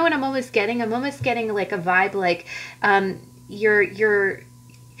 You know what I'm almost getting? I'm almost getting like a vibe, like, you're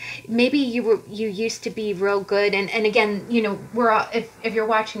maybe you used to be real good, and again, we're all, if you're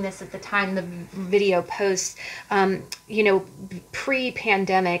watching this at the time the video posts,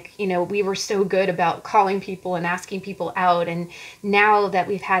 pre-pandemic, we were so good about calling people and asking people out, and now that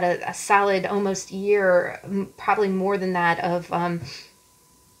we've had a solid almost year, probably more than that,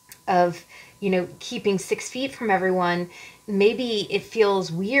 of keeping 6 feet from everyone, maybe it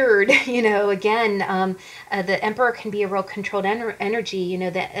feels weird, again, the Emperor can be a real controlled energy,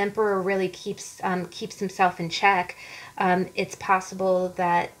 the Emperor really keeps himself in check. It's possible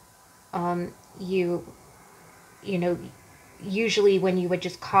that usually when you would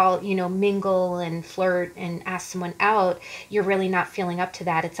just call, mingle and flirt and ask someone out, you're really not feeling up to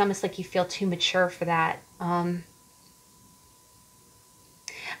that. It's almost like you feel too mature for that.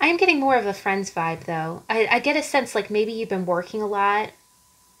 I am getting more of a friends vibe, though. I get a sense like maybe you've been working a lot.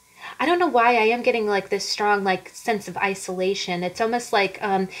 I don't know why I am getting like this strong like sense of isolation. It's almost like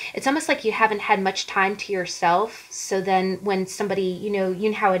you haven't had much time to yourself. So then when somebody, you know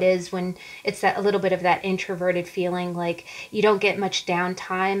how it is when it's that a little bit of that introverted feeling, like you don't get much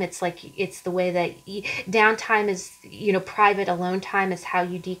downtime. It's like it's the way that downtime is, private alone time is how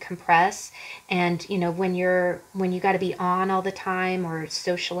you decompress. And when you got to be on all the time or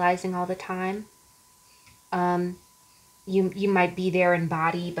socializing all the time, you might be there in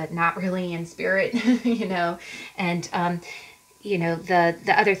body but not really in spirit. And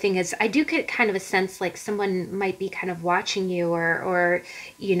the other thing is I do get kind of a sense like someone might be kind of watching you, or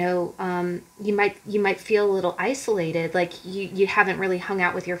you might feel a little isolated, like you haven't really hung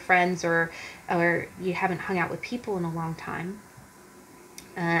out with your friends, or you haven't hung out with people in a long time.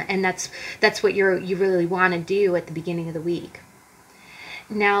 And that's what you really want to do at the beginning of the week.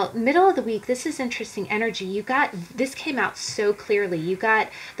 Now, middle of the week, this is interesting energy. This came out so clearly. You got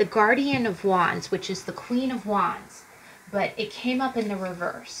the Guardian of Wands, which is the Queen of Wands, but it came up in the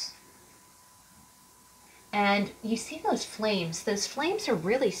reverse. And you see those flames. Those flames are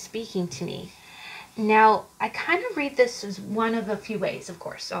really speaking to me. Now, I kind of read this as one of a few ways, of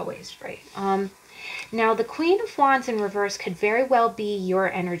course, always, right? Now, the Queen of Wands in reverse could very well be your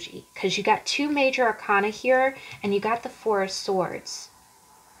energy, because you got 2 major arcana here, and you got the 4 of Swords.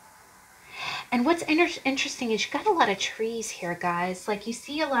 And what's interesting is you got a lot of trees here, guys. Like, you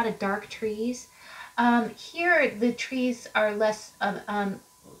see a lot of dark trees. Here, the trees are less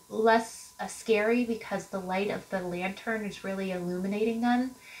scary because the light of the lantern is really illuminating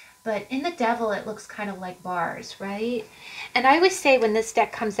them. But in the Devil, it looks kind of like bars, right? And I always say when this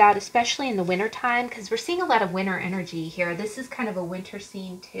deck comes out, especially in the winter time, because we're seeing a lot of winter energy here. This is kind of a winter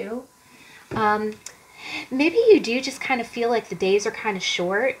scene too. Maybe you do just kind of feel like the days are kind of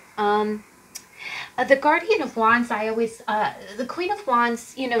short. The Guardian of Wands, the Queen of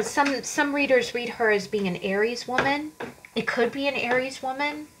Wands, some readers read her as being an Aries woman. It could be an Aries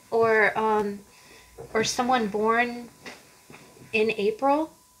woman, or someone born in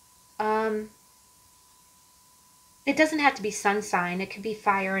April. It doesn't have to be sun sign. It could be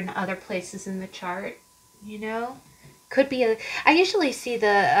fire in other places in the chart, Could be I usually see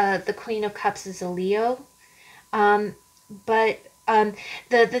the Queen of Cups as a Leo. But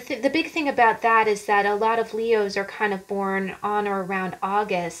the big thing about that is that a lot of Leos are kind of born on or around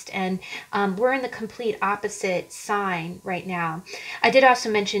August, and we're in the complete opposite sign right now. I did also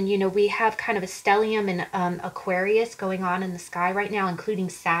mention, we have kind of a stellium in Aquarius going on in the sky right now, including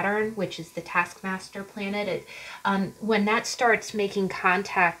Saturn, which is the taskmaster planet. When that starts making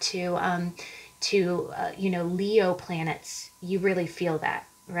contact to Leo planets, you really feel that.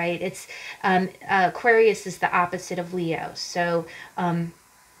 Right? It's Aquarius is the opposite of Leo. So,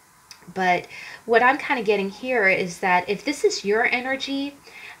 but what I'm kind of getting here is that if this is your energy,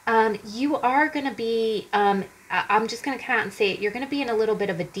 you are going to be, I'm just going to come out and say it, you're going to be in a little bit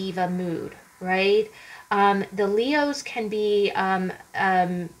of a diva mood, right? The Leos can be a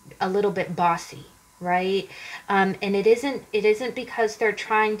little bit bossy, right? And it isn't because they're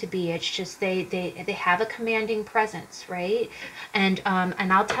trying to be. It's just they have a commanding presence, right? And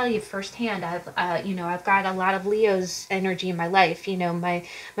I'll tell you firsthand, I've got a lot of Leo's energy in my life. My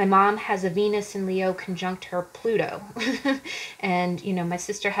mom has a Venus in Leo conjunct her Pluto, and my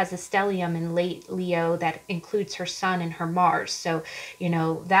sister has a stellium in late Leo that includes her Sun and her Mars. So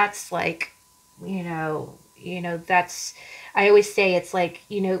that's like, that's, I always say it's like,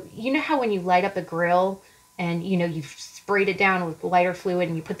 how when you light up a grill and, you've sprayed it down with lighter fluid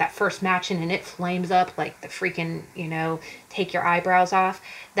and you put that first match in and it flames up like the freaking, take your eyebrows off.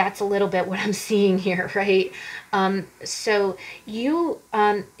 That's a little bit what I'm seeing here, right? So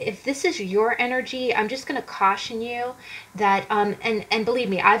if this is your energy, I'm just going to caution you that, and believe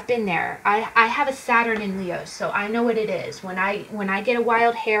me, I've been there. I have a Saturn in Leo, so I know what it is. When I get a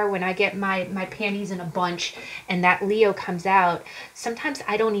wild hair, when I get my panties in a bunch and that Leo comes out, sometimes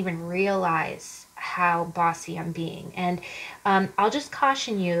I don't even realize how bossy I'm being. And I'll just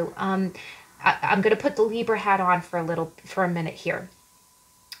caution you, I'm going to put the Libra hat on for a minute here.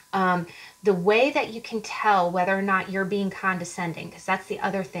 The way that you can tell whether or not you're being condescending, because that's the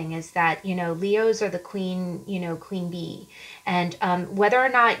other thing, is that, Leos are the queen, queen bee. And whether or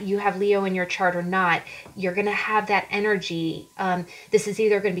not you have Leo in your chart or not, you're going to have that energy. This is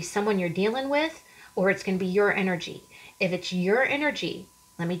either going to be someone you're dealing with, or it's going to be your energy. If it's your energy,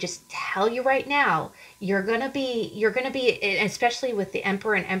 let me just tell you right now, you're going to be, especially with the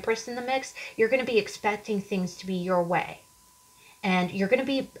Emperor and Empress in the mix, you're going to be expecting things to be your way. And you're going to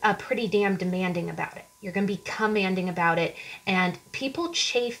be pretty damn demanding about it. You're going to be commanding about it. And people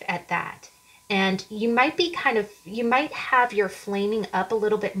chafe at that. And you might be you might have your flaming up a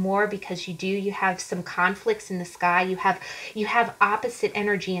little bit more because you have some conflicts in the sky. You have opposite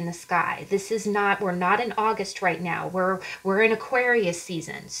energy in the sky. This is not, we're not in August right now. We're in Aquarius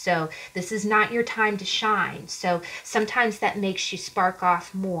season. So this is not your time to shine. So sometimes that makes you spark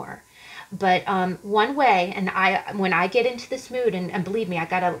off more. But one way, and when I get into this mood, and believe me, I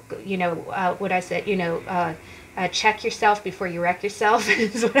gotta, what I said, check yourself before you wreck yourself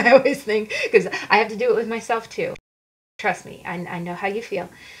is what I always think, because I have to do it with myself too. Trust me, I know how you feel.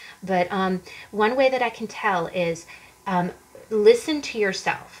 But one way that I can tell is listen to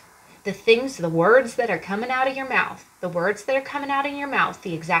yourself. The words that are coming out of your mouth,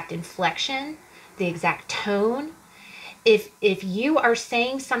 the exact inflection, the exact tone. If you are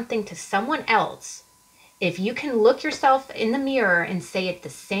saying something to someone else, if you can look yourself in the mirror and say it the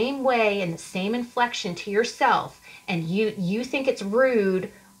same way and the same inflection to yourself, and you think it's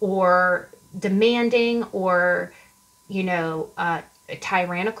rude or demanding or,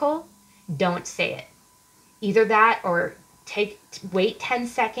 tyrannical, don't say it. Either that or wait 10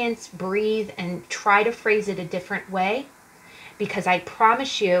 seconds, breathe, and try to phrase it a different way. Because I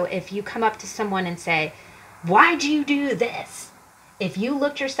promise you, if you come up to someone and say, "Why'd you do this?" If you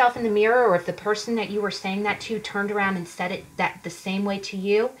looked yourself in the mirror, or if the person that you were saying that to turned around and said it the same way to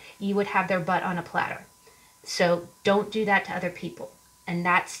you, you would have their butt on a platter. So don't do that to other people. And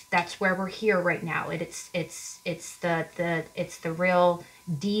that's where we're here right now. It's the real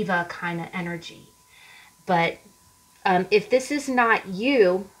diva kind of energy. But if this is not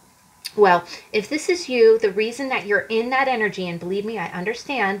you, well, if this is you, the reason that you're in that energy, and believe me, I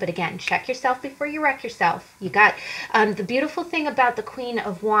understand, but again, check yourself before you wreck yourself. You got, the beautiful thing about the Queen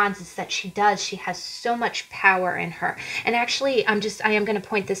of Wands is that she has so much power in her. And actually, I am going to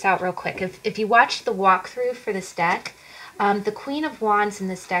point this out real quick. If you watch the walkthrough for this deck, the Queen of Wands in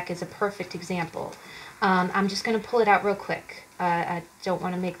this deck is a perfect example. I'm just going to pull it out real quick. I don't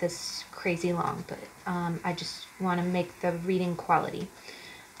want to make this crazy long, but I just want to make the reading quality.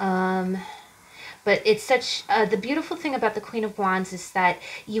 But it's such, the beautiful thing about the Queen of Wands is that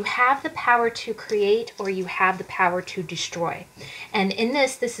you have the power to create, or you have the power to destroy. And in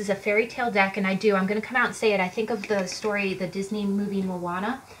this is a fairy tale deck, and I'm going to come out and say it. I think of the story, the Disney movie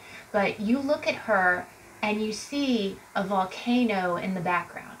Moana, but you look at her and you see a volcano in the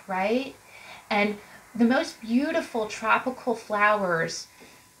background, right? And the most beautiful tropical flowers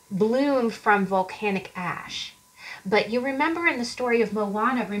bloom from volcanic ash. But you remember in the story of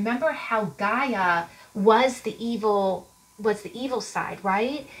Moana, remember how Gaia was the evil side,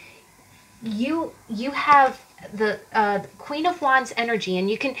 right? You have the Queen of Wands energy, and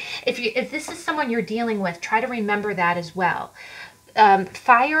you can, if this is someone you're dealing with, try to remember that as well.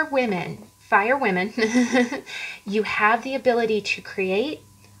 Fire women, you have the ability to create,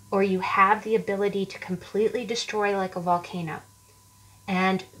 or you have the ability to completely destroy like a volcano.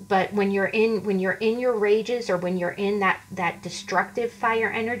 But when you're in your rages, or when you're in that destructive fire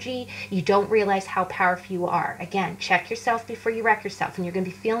energy, you don't realize how powerful you are. Again, check yourself before you wreck yourself, and you're going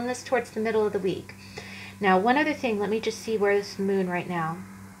to be feeling this towards the middle of the week. Now, one other thing, let me just see where this moon right now.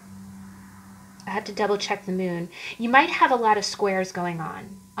 I have to double check the moon. You might have a lot of squares going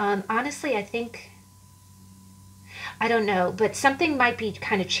on. Honestly, I don't know, but something might be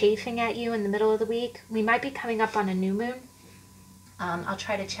kind of chafing at you in the middle of the week. We might be coming up on a new moon. I'll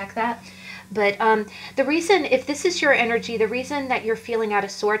try to check that. But the reason, if this is your energy, the reason that you're feeling out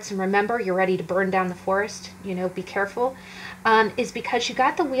of sorts, and remember, you're ready to burn down the forest, be careful, is because you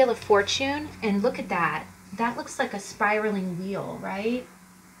got the Wheel of Fortune, and look at that. That looks like a spiraling wheel, right?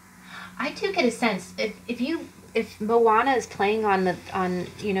 I do get a sense, if Moana is playing on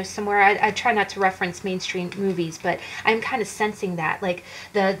somewhere, I try not to reference mainstream movies, but I'm kind of sensing that, like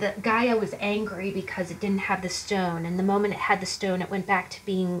the Gaia was angry because it didn't have the stone, and the moment it had the stone, it went back to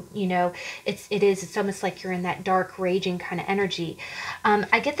being, it's almost like you're in that dark, raging kind of energy.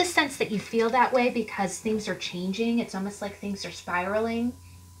 I get the sense that you feel that way because things are changing. It's almost like things are spiraling.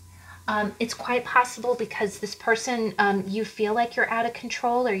 It's quite possible because this person, you feel like you're out of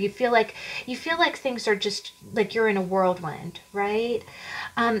control, or you feel like things are just like you're in a whirlwind, right?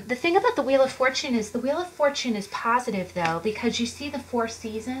 The thing about the Wheel of Fortune is positive, though, because you see the 4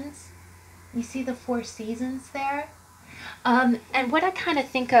 seasons. You see the 4 seasons there. And what I kind of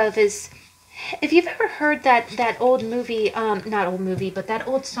think of is, if you've ever heard that old movie, not old movie, but that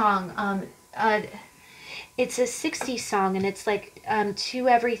old song, it's a 60s song, and it's like, to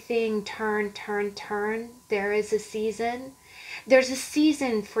everything, turn, turn, turn, there is a season. There's a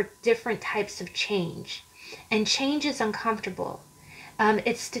season for different types of change, and change is uncomfortable.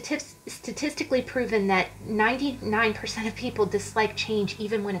 It's statistically proven that 99% of people dislike change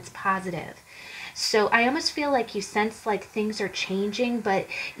even when it's positive. So I almost feel like you sense like things are changing, but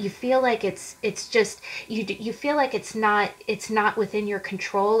you feel like it's just you feel like it's not within your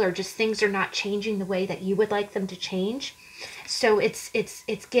control, or just things are not changing the way that you would like them to change. So it's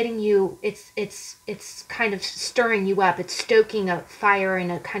getting you, it's kind of stirring you up. It's stoking a fire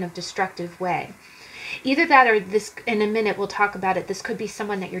in a kind of destructive way. Either that, or this, in a minute we'll talk about it, this could be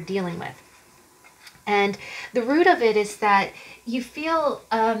someone that you're dealing with. And the root of it is that you feel,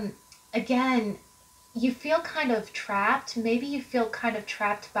 again, you feel kind of trapped. Maybe you feel kind of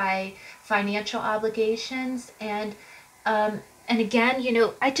trapped by financial obligations. And again,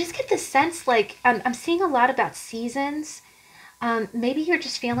 I just get the sense like I'm seeing a lot about seasons. Maybe you're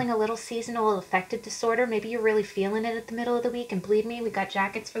just feeling a little seasonal affective disorder. Maybe you're really feeling it at the middle of the week. And believe me, we got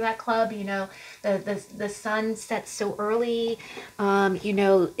jackets for that club. The sun sets so early.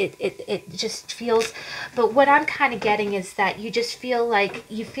 It just feels. But what I'm kind of getting is that you just feel like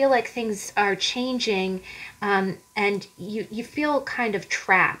things are changing, and you feel kind of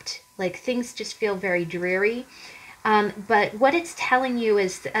trapped. Like things just feel very dreary. But what it's telling you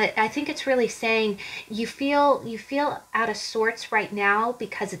is, I think it's really saying you feel out of sorts right now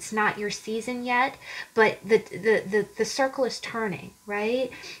because it's not your season yet, but the circle is turning,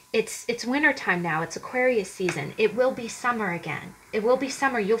 right? It's winter time now. It's Aquarius season. It will be summer again. It will be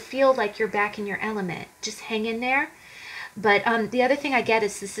summer. You'll feel like you're back in your element. Just hang in there. But the other thing I get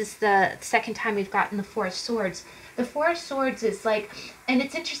is this is the second time we've gotten the Four of Swords. The Four of Swords is like, and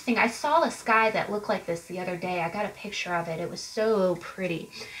it's interesting, I saw a sky that looked like this the other day. I got a picture of it. It was so pretty.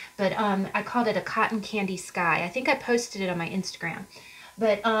 But I called it a cotton candy sky. I think I posted it on my Instagram.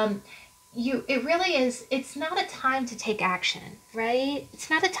 But it really is, it's not a time to take action, right? It's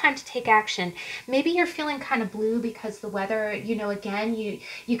not a time to take action. Maybe you're feeling kind of blue because the weather, again,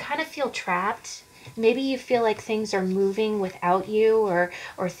 you kind of feel trapped. Maybe you feel like things are moving without you, or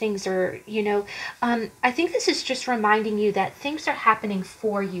things are, I think this is just reminding you that things are happening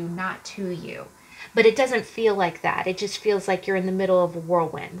for you, not to you. But it doesn't feel like that. It just feels like you're in the middle of a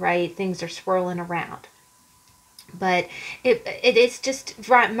whirlwind, right? Things are swirling around. But it is just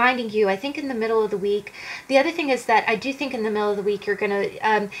reminding you, I think, in the middle of the week. The other thing is that I do think in the middle of the week you're going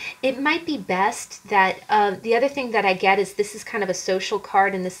to, it might be best that, the other thing that I get is this is kind of a social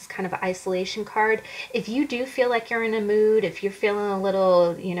card, and this is kind of an isolation card. If you do feel like you're in a mood, if you're feeling a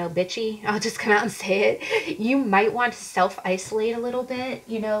little, bitchy, I'll just come out and say it, you might want to self-isolate a little bit.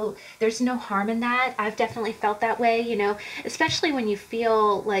 There's no harm in that. I've definitely felt that way, especially when you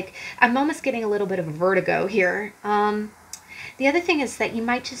feel like, I'm almost getting a little bit of vertigo here. The other thing is that you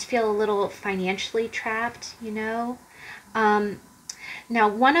might just feel a little financially trapped, Now,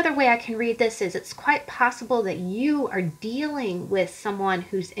 one other way I can read this is it's quite possible that you are dealing with someone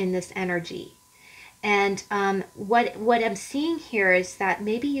who's in this energy. And what I'm seeing here is that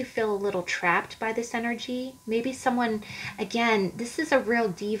maybe you feel a little trapped by this energy. Maybe someone, again, this is a real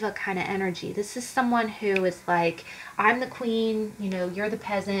diva kind of energy. This is someone who is like, I'm the queen, you're the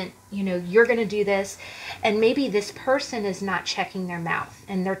peasant, you're going to do this. And maybe this person is not checking their mouth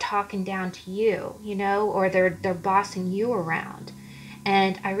and they're talking down to you, or they're bossing you around.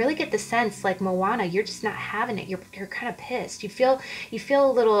 And I really get the sense, like Moana, you're just not having it. You're kind of pissed. You feel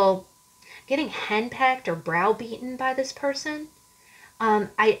a little getting henpecked or browbeaten by this person.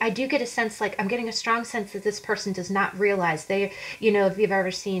 I do get a sense, like I'm getting a strong sense that this person does not realize they, if you've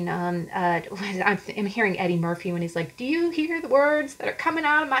ever seen, I'm hearing Eddie Murphy when he's like, do you hear the words that are coming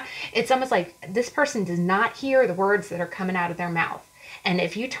out of my, it's almost like this person does not hear the words that are coming out of their mouth. And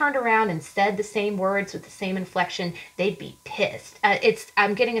if you turned around and said the same words with the same inflection, they'd be pissed.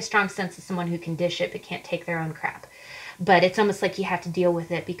 I'm getting a strong sense of someone who can dish it but can't take their own crap. But it's almost like you have to deal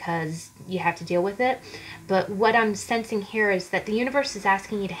with it because you have to deal with it. But what I'm sensing here is that the universe is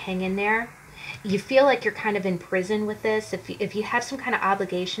asking you to hang in there. You feel like you're kind of in prison with this. If you have some kind of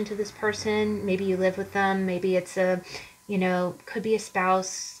obligation to this person, maybe you live with them, maybe it's could be a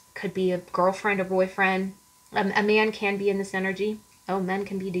spouse, could be a girlfriend or boyfriend. A man can be in this energy. Oh, men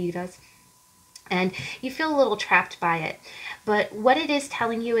can be divas. And you feel a little trapped by it. But what it is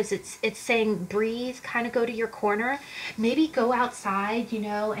telling you is it's saying breathe, kind of go to your corner. Maybe go outside,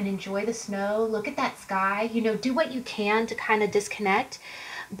 and enjoy the snow. Look at that sky, do what you can to kind of disconnect.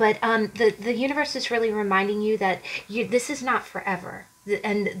 But the universe is really reminding you that this is not forever.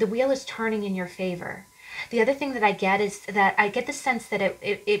 And the wheel is turning in your favor. The other thing that I get is that I get the sense that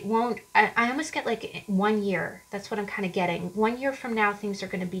it won't, I almost get like 1 year. That's what I'm kind of getting. 1 year from now, things are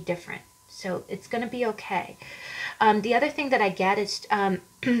going to be different. So it's going to be okay. The other thing that I get is,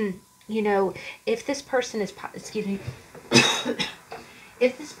 if this person is, excuse me,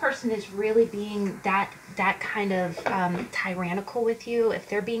 if this person is really being that kind of tyrannical with you, if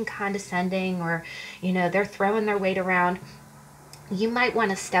they're being condescending, or they're throwing their weight around, you might want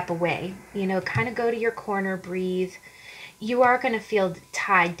to step away. Kind of go to your corner, breathe. You are going to feel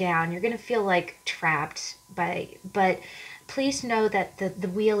tied down. You're going to feel like trapped but please know that the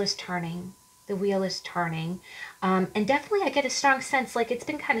wheel is turning. The wheel is turning. And definitely I get a strong sense, like it's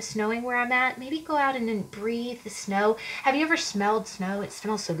been kind of snowing where I'm at. Maybe go out and then breathe the snow. Have you ever smelled snow? It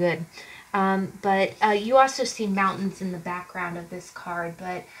smells so good. But you also see mountains in the background of this card.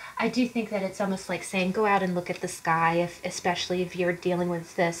 But I do think that it's almost like saying go out and look at the sky, especially if you're dealing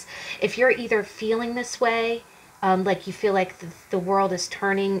with this. If you're either feeling this way, like you feel like the world is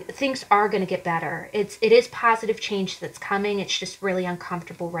turning, things are going to get better. It is positive change that's coming. It's just really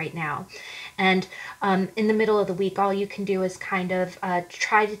uncomfortable right now. And in the middle of the week, all you can do is kind of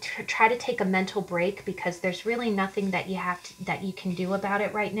try to take a mental break, because there's really nothing that you can do about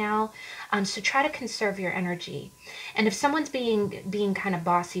it right now. So try to conserve your energy. And if someone's being kind of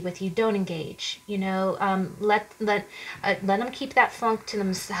bossy with you, don't engage. Let them keep that funk to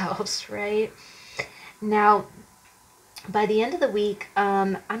themselves, right? Now, by the end of the week,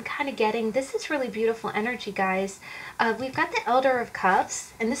 I'm kind of getting, this is really beautiful energy, guys. We've got the Elder of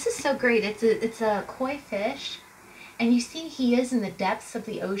Cups, and this is so great. It's a koi fish, and you see he is in the depths of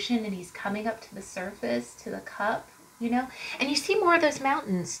the ocean, and he's coming up to the surface, to the cup, and you see more of those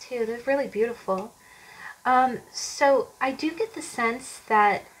mountains too. They're really beautiful. So I do get the sense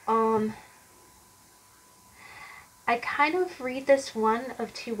that I kind of read this one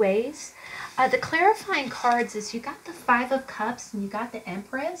of two ways. The clarifying cards is you got the Five of Cups and you got the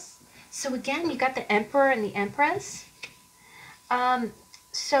Empress. So again, you got the Emperor and the Empress.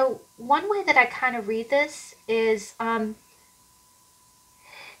 So one way that I kind of read this is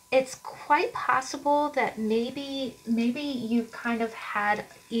it's quite possible that maybe you've kind of had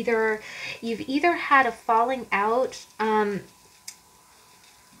you've either had a falling out.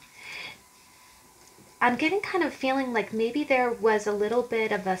 I'm getting kind of feeling like maybe there was a little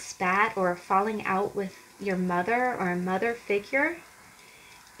bit of a spat or a falling out with your mother or a mother figure.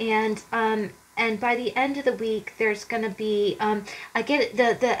 And by the end of the week, there's going to be, I get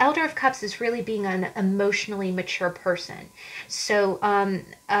it, the Elder of Cups is really being an emotionally mature person. So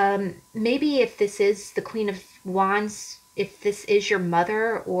maybe if this is the Queen of Wands, if this is your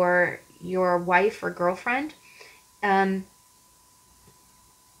mother or your wife or girlfriend,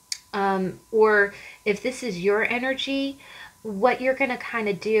 or if this is your energy, what you're going to kind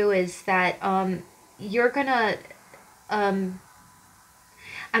of do is that you're going to,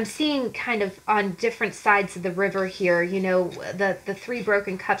 I'm seeing kind of on different sides of the river here, the three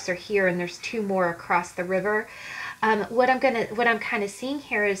broken cups are here and there's two more across the river. What I'm kind of seeing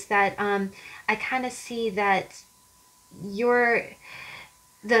here is that I kind of see that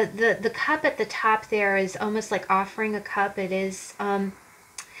the cup at the top there is almost like offering a cup. It is,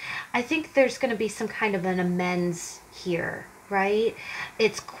 I think there's going to be some kind of an amends here, right?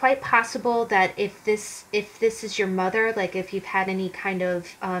 It's quite possible that if this is your mother, like if you've had any kind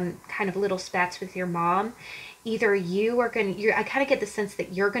of little spats with your mom, either I kind of get the sense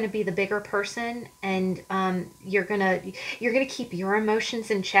that you're going to be the bigger person, and you're going to keep your emotions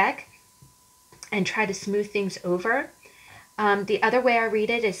in check and try to smooth things over. The other way I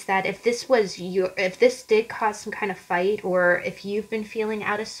read it is that if this did cause some kind of fight, or if you've been feeling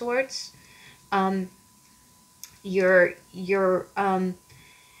out of sorts, I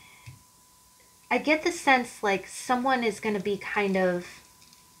get the sense like someone is going to be kind of,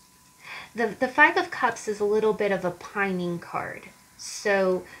 the Five of Cups is a little bit of a pining card.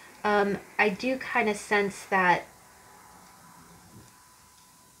 So I do kind of sense that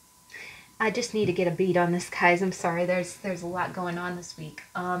I just need to get a beat on this, guys. I'm sorry, there's a lot going on this week.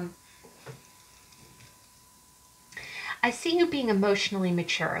 I see you being emotionally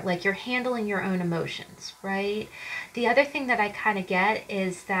mature, like you're handling your own emotions, right? The other thing that I kind of get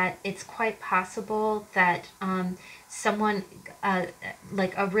is that it's quite possible that someone,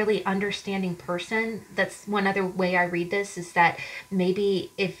 like a really understanding person, that's one other way I read this, is that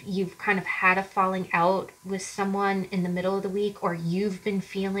maybe if you've kind of had a falling out with someone in the middle of the week, or you've been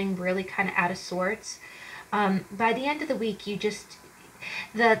feeling really kind of out of sorts, by the end of the week, you just,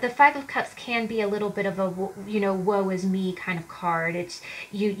 the Five of Cups can be a little bit of a, woe is me kind of card. It's,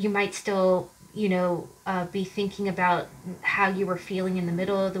 you might still, be thinking about how you were feeling in the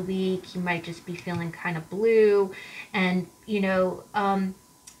middle of the week. You might just be feeling kind of blue, and, and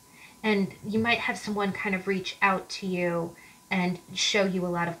you might have someone kind of reach out to you and show you a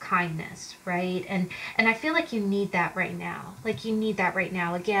lot of kindness, right? And I feel like you need that right now. Like you need that right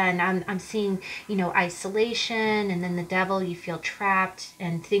now. Again, I'm seeing, you know, isolation, and then the devil, you feel trapped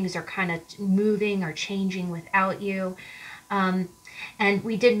and things are kind of moving or changing without you. Um, and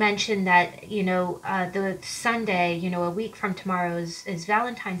we did mention that, you know, the Sunday, you know, a week from tomorrow is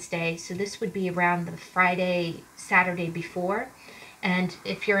Valentine's Day. So this would be around the Friday, Saturday before. And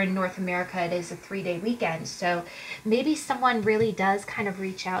if you're in North America, it is a 3-day weekend. So maybe someone really does kind of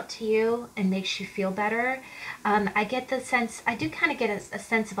reach out to you and makes you feel better. I get the sense, I do kind of get a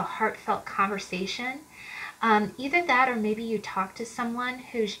sense of a heartfelt conversation. Either that, or maybe you talk to someone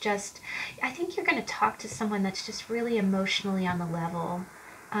who's just, I think you're going to talk to someone that's just really emotionally on the level.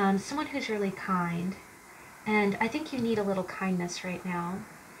 Someone who's really kind. And I think you need a little kindness right now.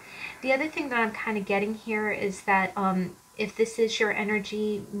 The other thing that I'm kind of getting here is that if this is your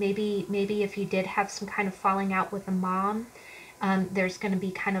energy, maybe if you did have some kind of falling out with a mom, there's going to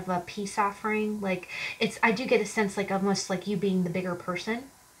be kind of a peace offering. Like I do get a sense like almost like you being the bigger person.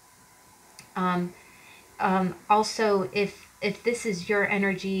 Also, if this is your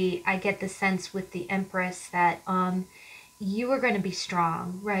energy, I get the sense with the Empress that you are going to be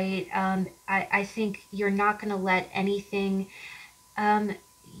strong, right? I think you're not going to let anything.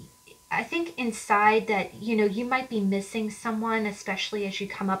 I think inside that, you know, you might be missing someone, especially as you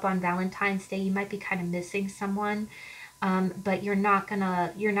come up on Valentine's Day. You might be kind of missing someone, but you're not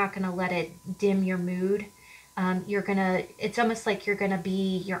gonna let it dim your mood. It's almost like you're gonna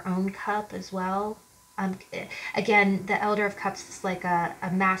be your own cup as well. Um, Again, the Elder of Cups is like a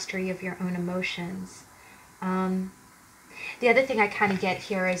mastery of your own emotions. Um, the other thing I kind of get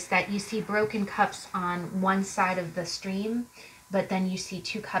here is that you see broken cups on one side of the stream, but then you see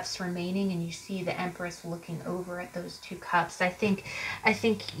 2 cups remaining, and you see the Empress looking over at those 2 cups. I think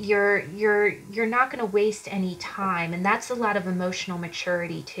you're not going to waste any time, and that's a lot of emotional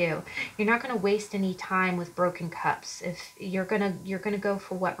maturity too. You're not going to waste any time with broken cups. If you're gonna go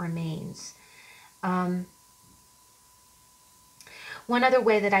for what remains. Um, One other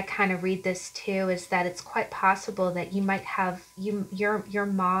way that I kind of read this too is that it's quite possible that you might have your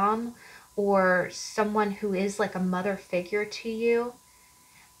mom or someone who is like a mother figure to you.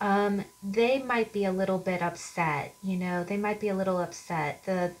 They might be a little bit upset. You know, they might be a little upset.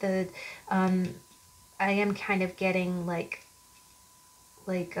 Um, I am kind of getting like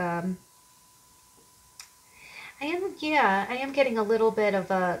I am getting a little bit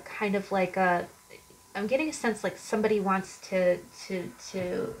of a kind of like a I'm getting a sense like somebody wants to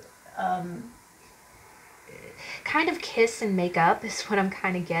um, kind of kiss and make up is what I'm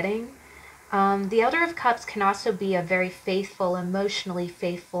kind of getting. The Elder of Cups can also be a very faithful, emotionally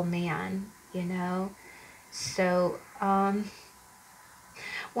faithful man, you know. So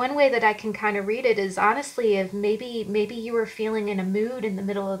one way that I can kind of read it is honestly, if maybe you were feeling in a mood in the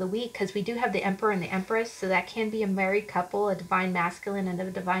middle of the week, because we do have the Emperor and the Empress, so that can be a married couple, a divine masculine and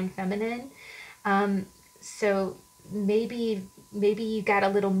a divine feminine. So maybe you got a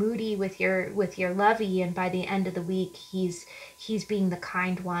little moody with your lovey, and by the end of the week he's being the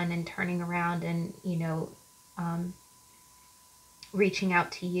kind one and turning around and, you know, um, reaching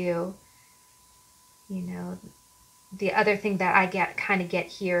out to you. You know, the other thing that I get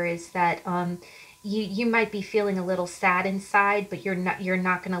here is that you might be feeling a little sad inside, but you're not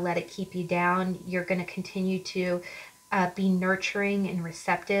going to let it keep you down. You're going to continue to be nurturing and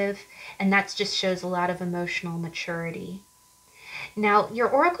receptive, and that just shows a lot of emotional maturity. Now, your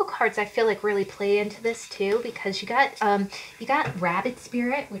oracle cards, I feel like really play into this too, because you got Rabbit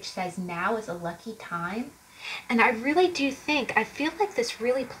Spirit, which says now is a lucky time. And I really do think, I feel like this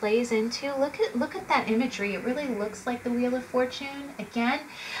really plays into, look at that imagery. It really looks like the Wheel of Fortune. Again,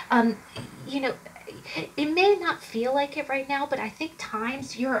 um, you know, it may not feel like it right now, but I think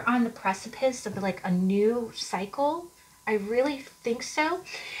times you're on the precipice of like a new cycle. I really think so.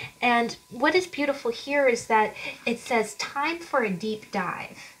 And what is beautiful here is that it says time for a deep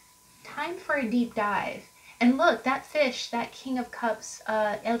dive. Time for a deep dive. And look, that fish, that King of Cups,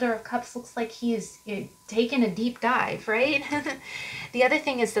 Elder of Cups, looks like he is taking a deep dive, right? The other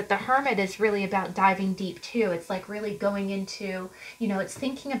thing is that the Hermit is really about diving deep too. It's like really going into, you know, it's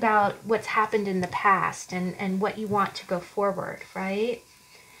thinking about what's happened in the past and what you want to go forward, right?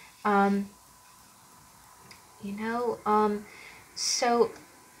 Um, you know, so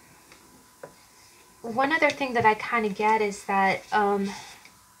one other thing that I kind of get is that,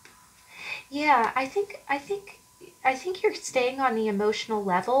 yeah, I think you're staying on the emotional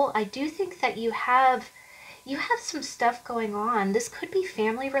level. I do think that you have some stuff going on. This could be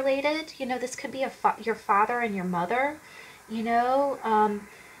family related. You know, this could be your father and your mother. You know,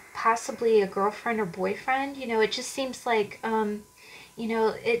 possibly a girlfriend or boyfriend. You know, it just seems like, you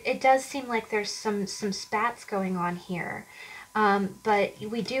know, it does seem like there's some spats going on here. But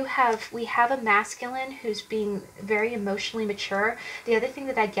we have a masculine who's being very emotionally mature. The other thing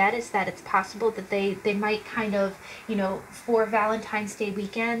that I get is that it's possible that they might kind of, you know, for Valentine's Day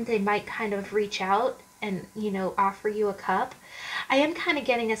weekend, they might kind of reach out and, you know, offer you a cup. I am kind of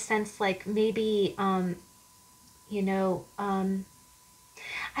getting a sense like maybe, you know,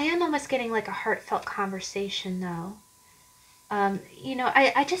 I am almost getting like a heartfelt conversation though. You know,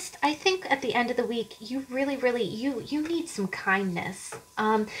 I think at the end of the week, you really, you need some kindness.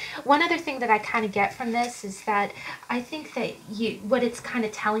 One other thing that I kind of get from this is that I think that what it's kind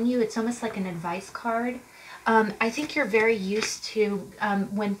of telling you, it's almost like an advice card. I think you're very used to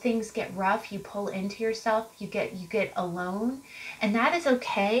when things get rough, you pull into yourself, you get alone, and that is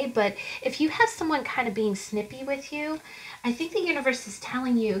okay. But if you have someone kind of being snippy with you, I think the universe is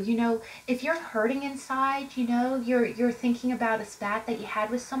telling you, you know, if you're hurting inside, you know, you're thinking about a spat that you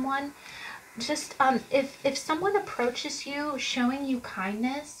had with someone, just if someone approaches you, showing you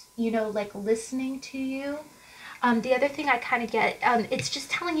kindness, you know, like listening to you, the other thing I kind of get, it's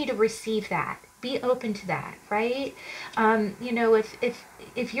just telling you to receive that. Be open to that, right? You know,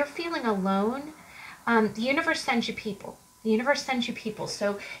 if you're feeling alone, the universe sends you people. The universe sends you people.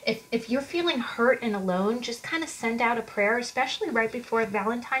 So if you're feeling hurt and alone, just kind of send out a prayer, especially right before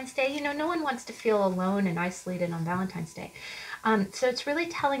Valentine's Day. You know, no one wants to feel alone and isolated on Valentine's Day. So it's really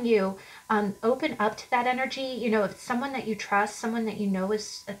telling you, open up to that energy. You know, if it's someone that you trust, someone that you know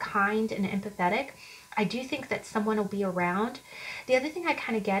is kind and empathetic, I do think that someone will be around. The other thing I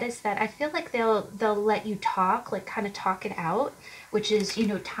kind of get is that I feel like they'll let you talk, like kind of talk it out, which is, you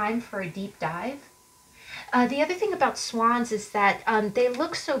know, time for a deep dive. The other thing about swans is that they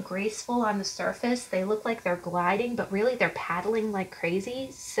look so graceful on the surface. They look like they're gliding, but really they're paddling like crazy.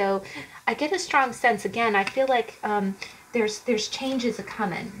 So I get a strong sense. Again, I feel like there's changes a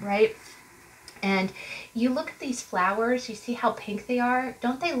coming, right? And you look at these flowers, you see how pink they are.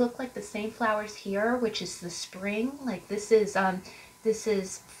 Don't they look like the same flowers here, which is the spring? Like this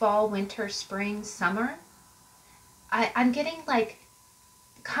is fall, winter, spring, summer. I'm getting like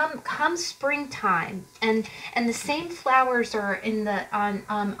come springtime, and the same flowers are in the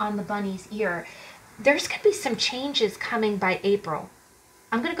on the bunny's ear. There's gonna be some changes coming by April.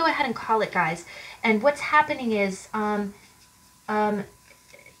 I'm gonna go ahead and call it, guys. And what's happening is um,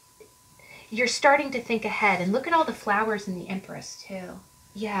 you're starting to think ahead, and look at all the flowers in the Empress too.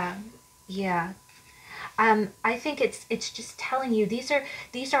 Yeah, yeah. I think it's just telling you these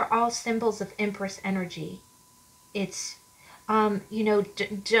are all symbols of Empress energy. It's you know,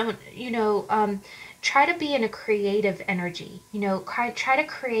 don't, you know, try to be in a creative energy, you know, try to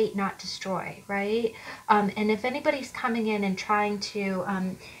create, not destroy, right? And if anybody's coming in and trying to,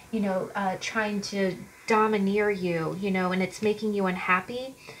 you know, trying to domineer you, you know, and it's making you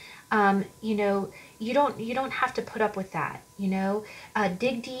unhappy, you know, you don't have to put up with that, you know.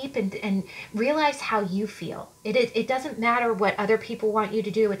 Dig deep and realize how you feel. It doesn't matter what other people want you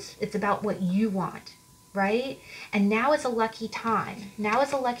to do. It's about what you want, right? And now is a lucky time. Now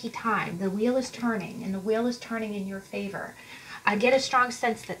is a lucky time. The wheel is turning, and the wheel is turning in your favor. I get a strong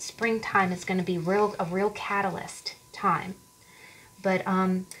sense that springtime is going to be a real catalyst time. But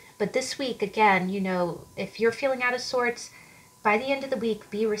this week, again, you know, if you're feeling out of sorts, by the end of the week,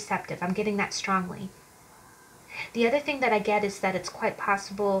 be receptive. I'm getting that strongly. The other thing that I get is that it's quite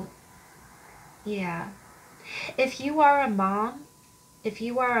possible, yeah. If you are a mom,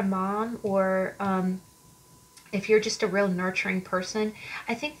 or if you're just a real nurturing person,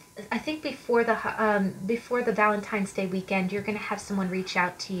 I think before the Valentine's Day weekend, you're going to have someone reach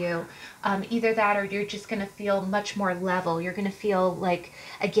out to you. Either that, or you're just going to feel much more level. You're going to feel like,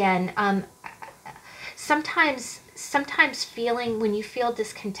 again, sometimes feeling, when you feel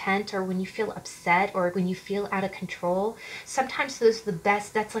discontent or when you feel upset or when you feel out of control, sometimes those are the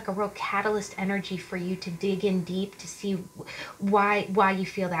best. That's like a real catalyst energy for you to dig in deep to see why you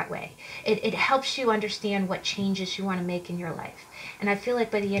feel that way. It helps you understand what changes you want to make in your life. And I feel like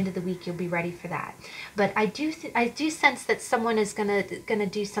by the end of the week you'll be ready for that. But I do sense that someone is gonna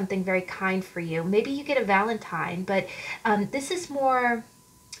do something very kind for you. Maybe you get a Valentine, but this is more.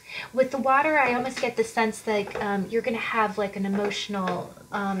 With the water, I almost get the sense that you're going to have like an emotional,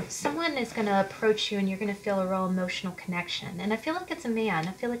 someone is going to approach you and you're going to feel a real emotional connection. And I feel like it's a man.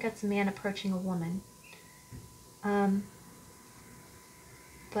 I feel like it's a man approaching a woman.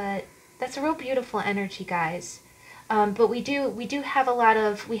 But that's a real beautiful energy, guys. But we do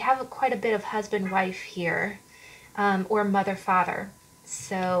have we have quite a bit of husband-wife here, or mother-father.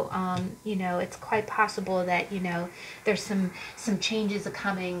 So, you know, it's quite possible that, you know, there's some changes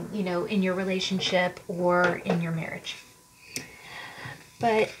coming, you know, in your relationship or in your marriage.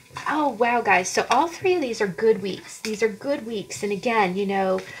 But, oh, wow, guys. So all three of these are good weeks. These are good weeks. And again, you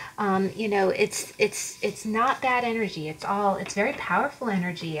know, it's not bad energy. It's very powerful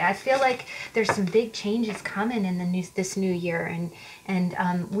energy. I feel like there's some big changes coming in this new year.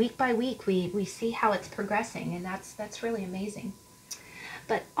 And week by week, we see how it's progressing. And that's really amazing.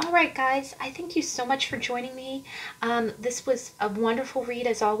 But all right, guys, I thank you so much for joining me. This was a wonderful read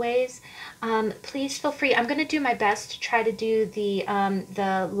as always. Please feel free. I'm going to do my best to try to do the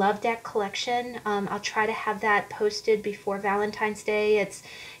Love Deck collection. I'll try to have that posted before Valentine's Day. It's,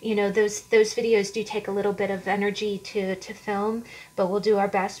 you know, those videos do take a little bit of energy to film, but we'll do our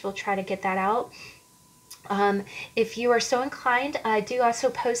best. We'll try to get that out. If you are so inclined, I do also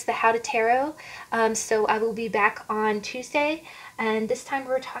post the How to Tarot. So I will be back on Tuesday, and this time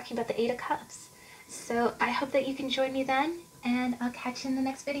we're talking about the Eight of Cups. So I hope that you can join me then, and I'll catch you in the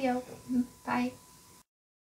next video. Bye.